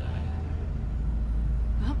ว่าคืออะไร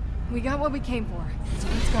Well, we got what we came for. So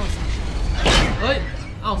let's go, Sasha. เฮ้ย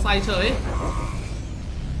เอาใส่เฉย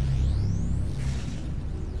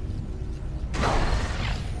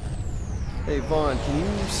Hey Vaughn, can you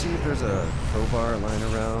see if there's a crowbar lying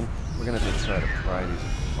around? We're gonna have to try to pry these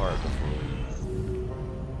apart before we...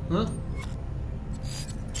 Huh?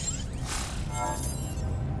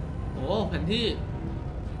 โอ้แผนที่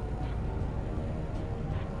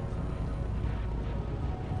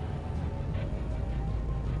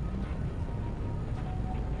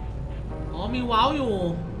มีว้าวอยู่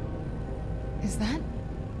Is that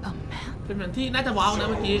a map? เป็นแผนที่น่าจะว้าวนะ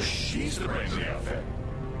เมื่อกี้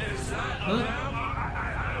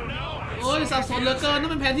โอ้ยสับสนเหลือเกินนั่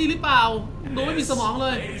นเป็นแผนที่หรือเปล่าดูไม่มีสมองเล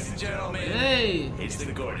ยเฮ้ย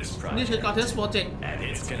นี่คือกอร์เทสโปรเจกต์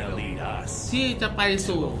ที่จะไป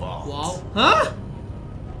สู่ว้าวฮะ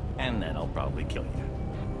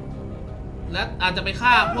และอาจจะไปฆ่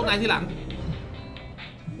าพวกนายที่หลัง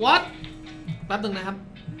What แป๊บนึงนะครับ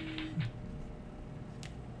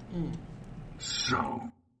So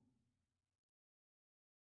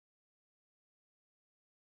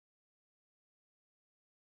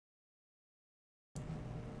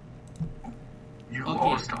you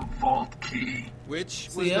lost a vault key. Which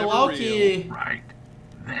was never real. Right.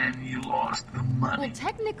 Then you lost the money. Well,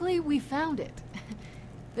 technically, we found it.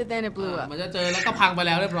 But then it blew up. มันจะเจอแล้วก็พังไปแ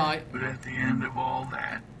ล้วเรียบร้อย But at the end of all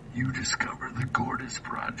that, you discover the Gortys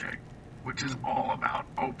Project, which is all about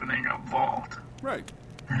opening a vault. Right.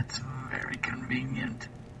 That's very convenient.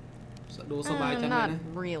 Not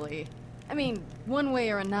really. I mean, one way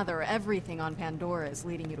or another, everything on Pandora is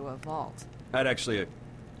leading you to a vault. I'd actually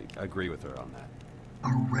agree with her on that.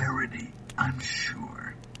 A rarity, I'm sure.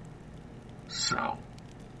 So,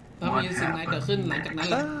 ต้องมีสิ่งไหนเกิดขึ้นหลังจากนั้น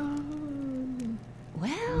ล่ะ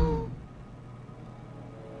Well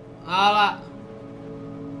เอาล่ะ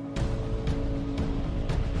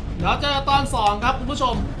เดี๋ยวเจอตอน2ครับคุณผู้ช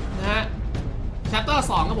มนะฮะ Chapter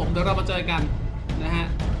 2ครับผมเดี๋ยวเรามาเจอกันนะฮะ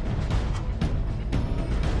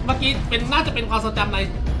เมื่อกี้น่าจะเป็นความทรงจำใน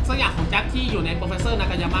สักอย่างของแจ็คที่อยู่ในโปรเฟสเซอร์นา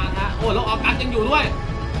กายามะนะฮะโอ้แล้วออกัสยังอยู่ด้วย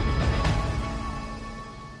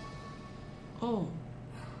โอ้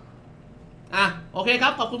โอเคครั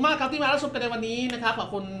บขอบคุณมากครับที่มารับชมกันในวันนี้นะครับขอบ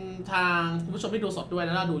คุณทางคุณผู้ชมที่ดูสดด้วยแ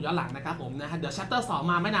ล้วก็ดูย้อนหลังนะครับผมนะฮะเดี๋ยว Chapter 2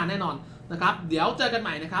 มาไม่นานแน่นอนนะครับเดี๋ยวเจอกันให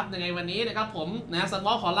ม่นะครับในวันนี้นะครับผมนะซันว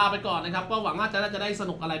อลขอลาไปก่อนนะครับก็หวังว่าจะได้ส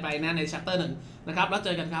นุกอะไรไปนะใน Chapter 1นะครับแล้วเจ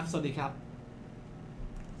อกันครับสวัสดีครับ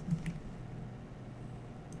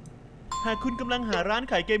หากคุณกำลังหาร้าน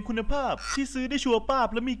ขายเกมคุณภาพที่ซื้อได้ชัวร์ป้าบ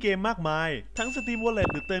และมีเกมมากมายทั้ง Steam Wallet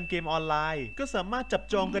หรือเติมเกมออนไลน์ก็สามารถจับ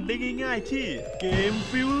จองกันได้ง่ายๆที่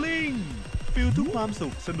GAMEFILLING ฟิลทุกความสุ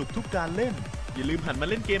ขสนุกทุกการเล่นอย่าลืมหันมา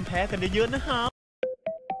เล่นเกมแพ้กันเยอะๆนะครับ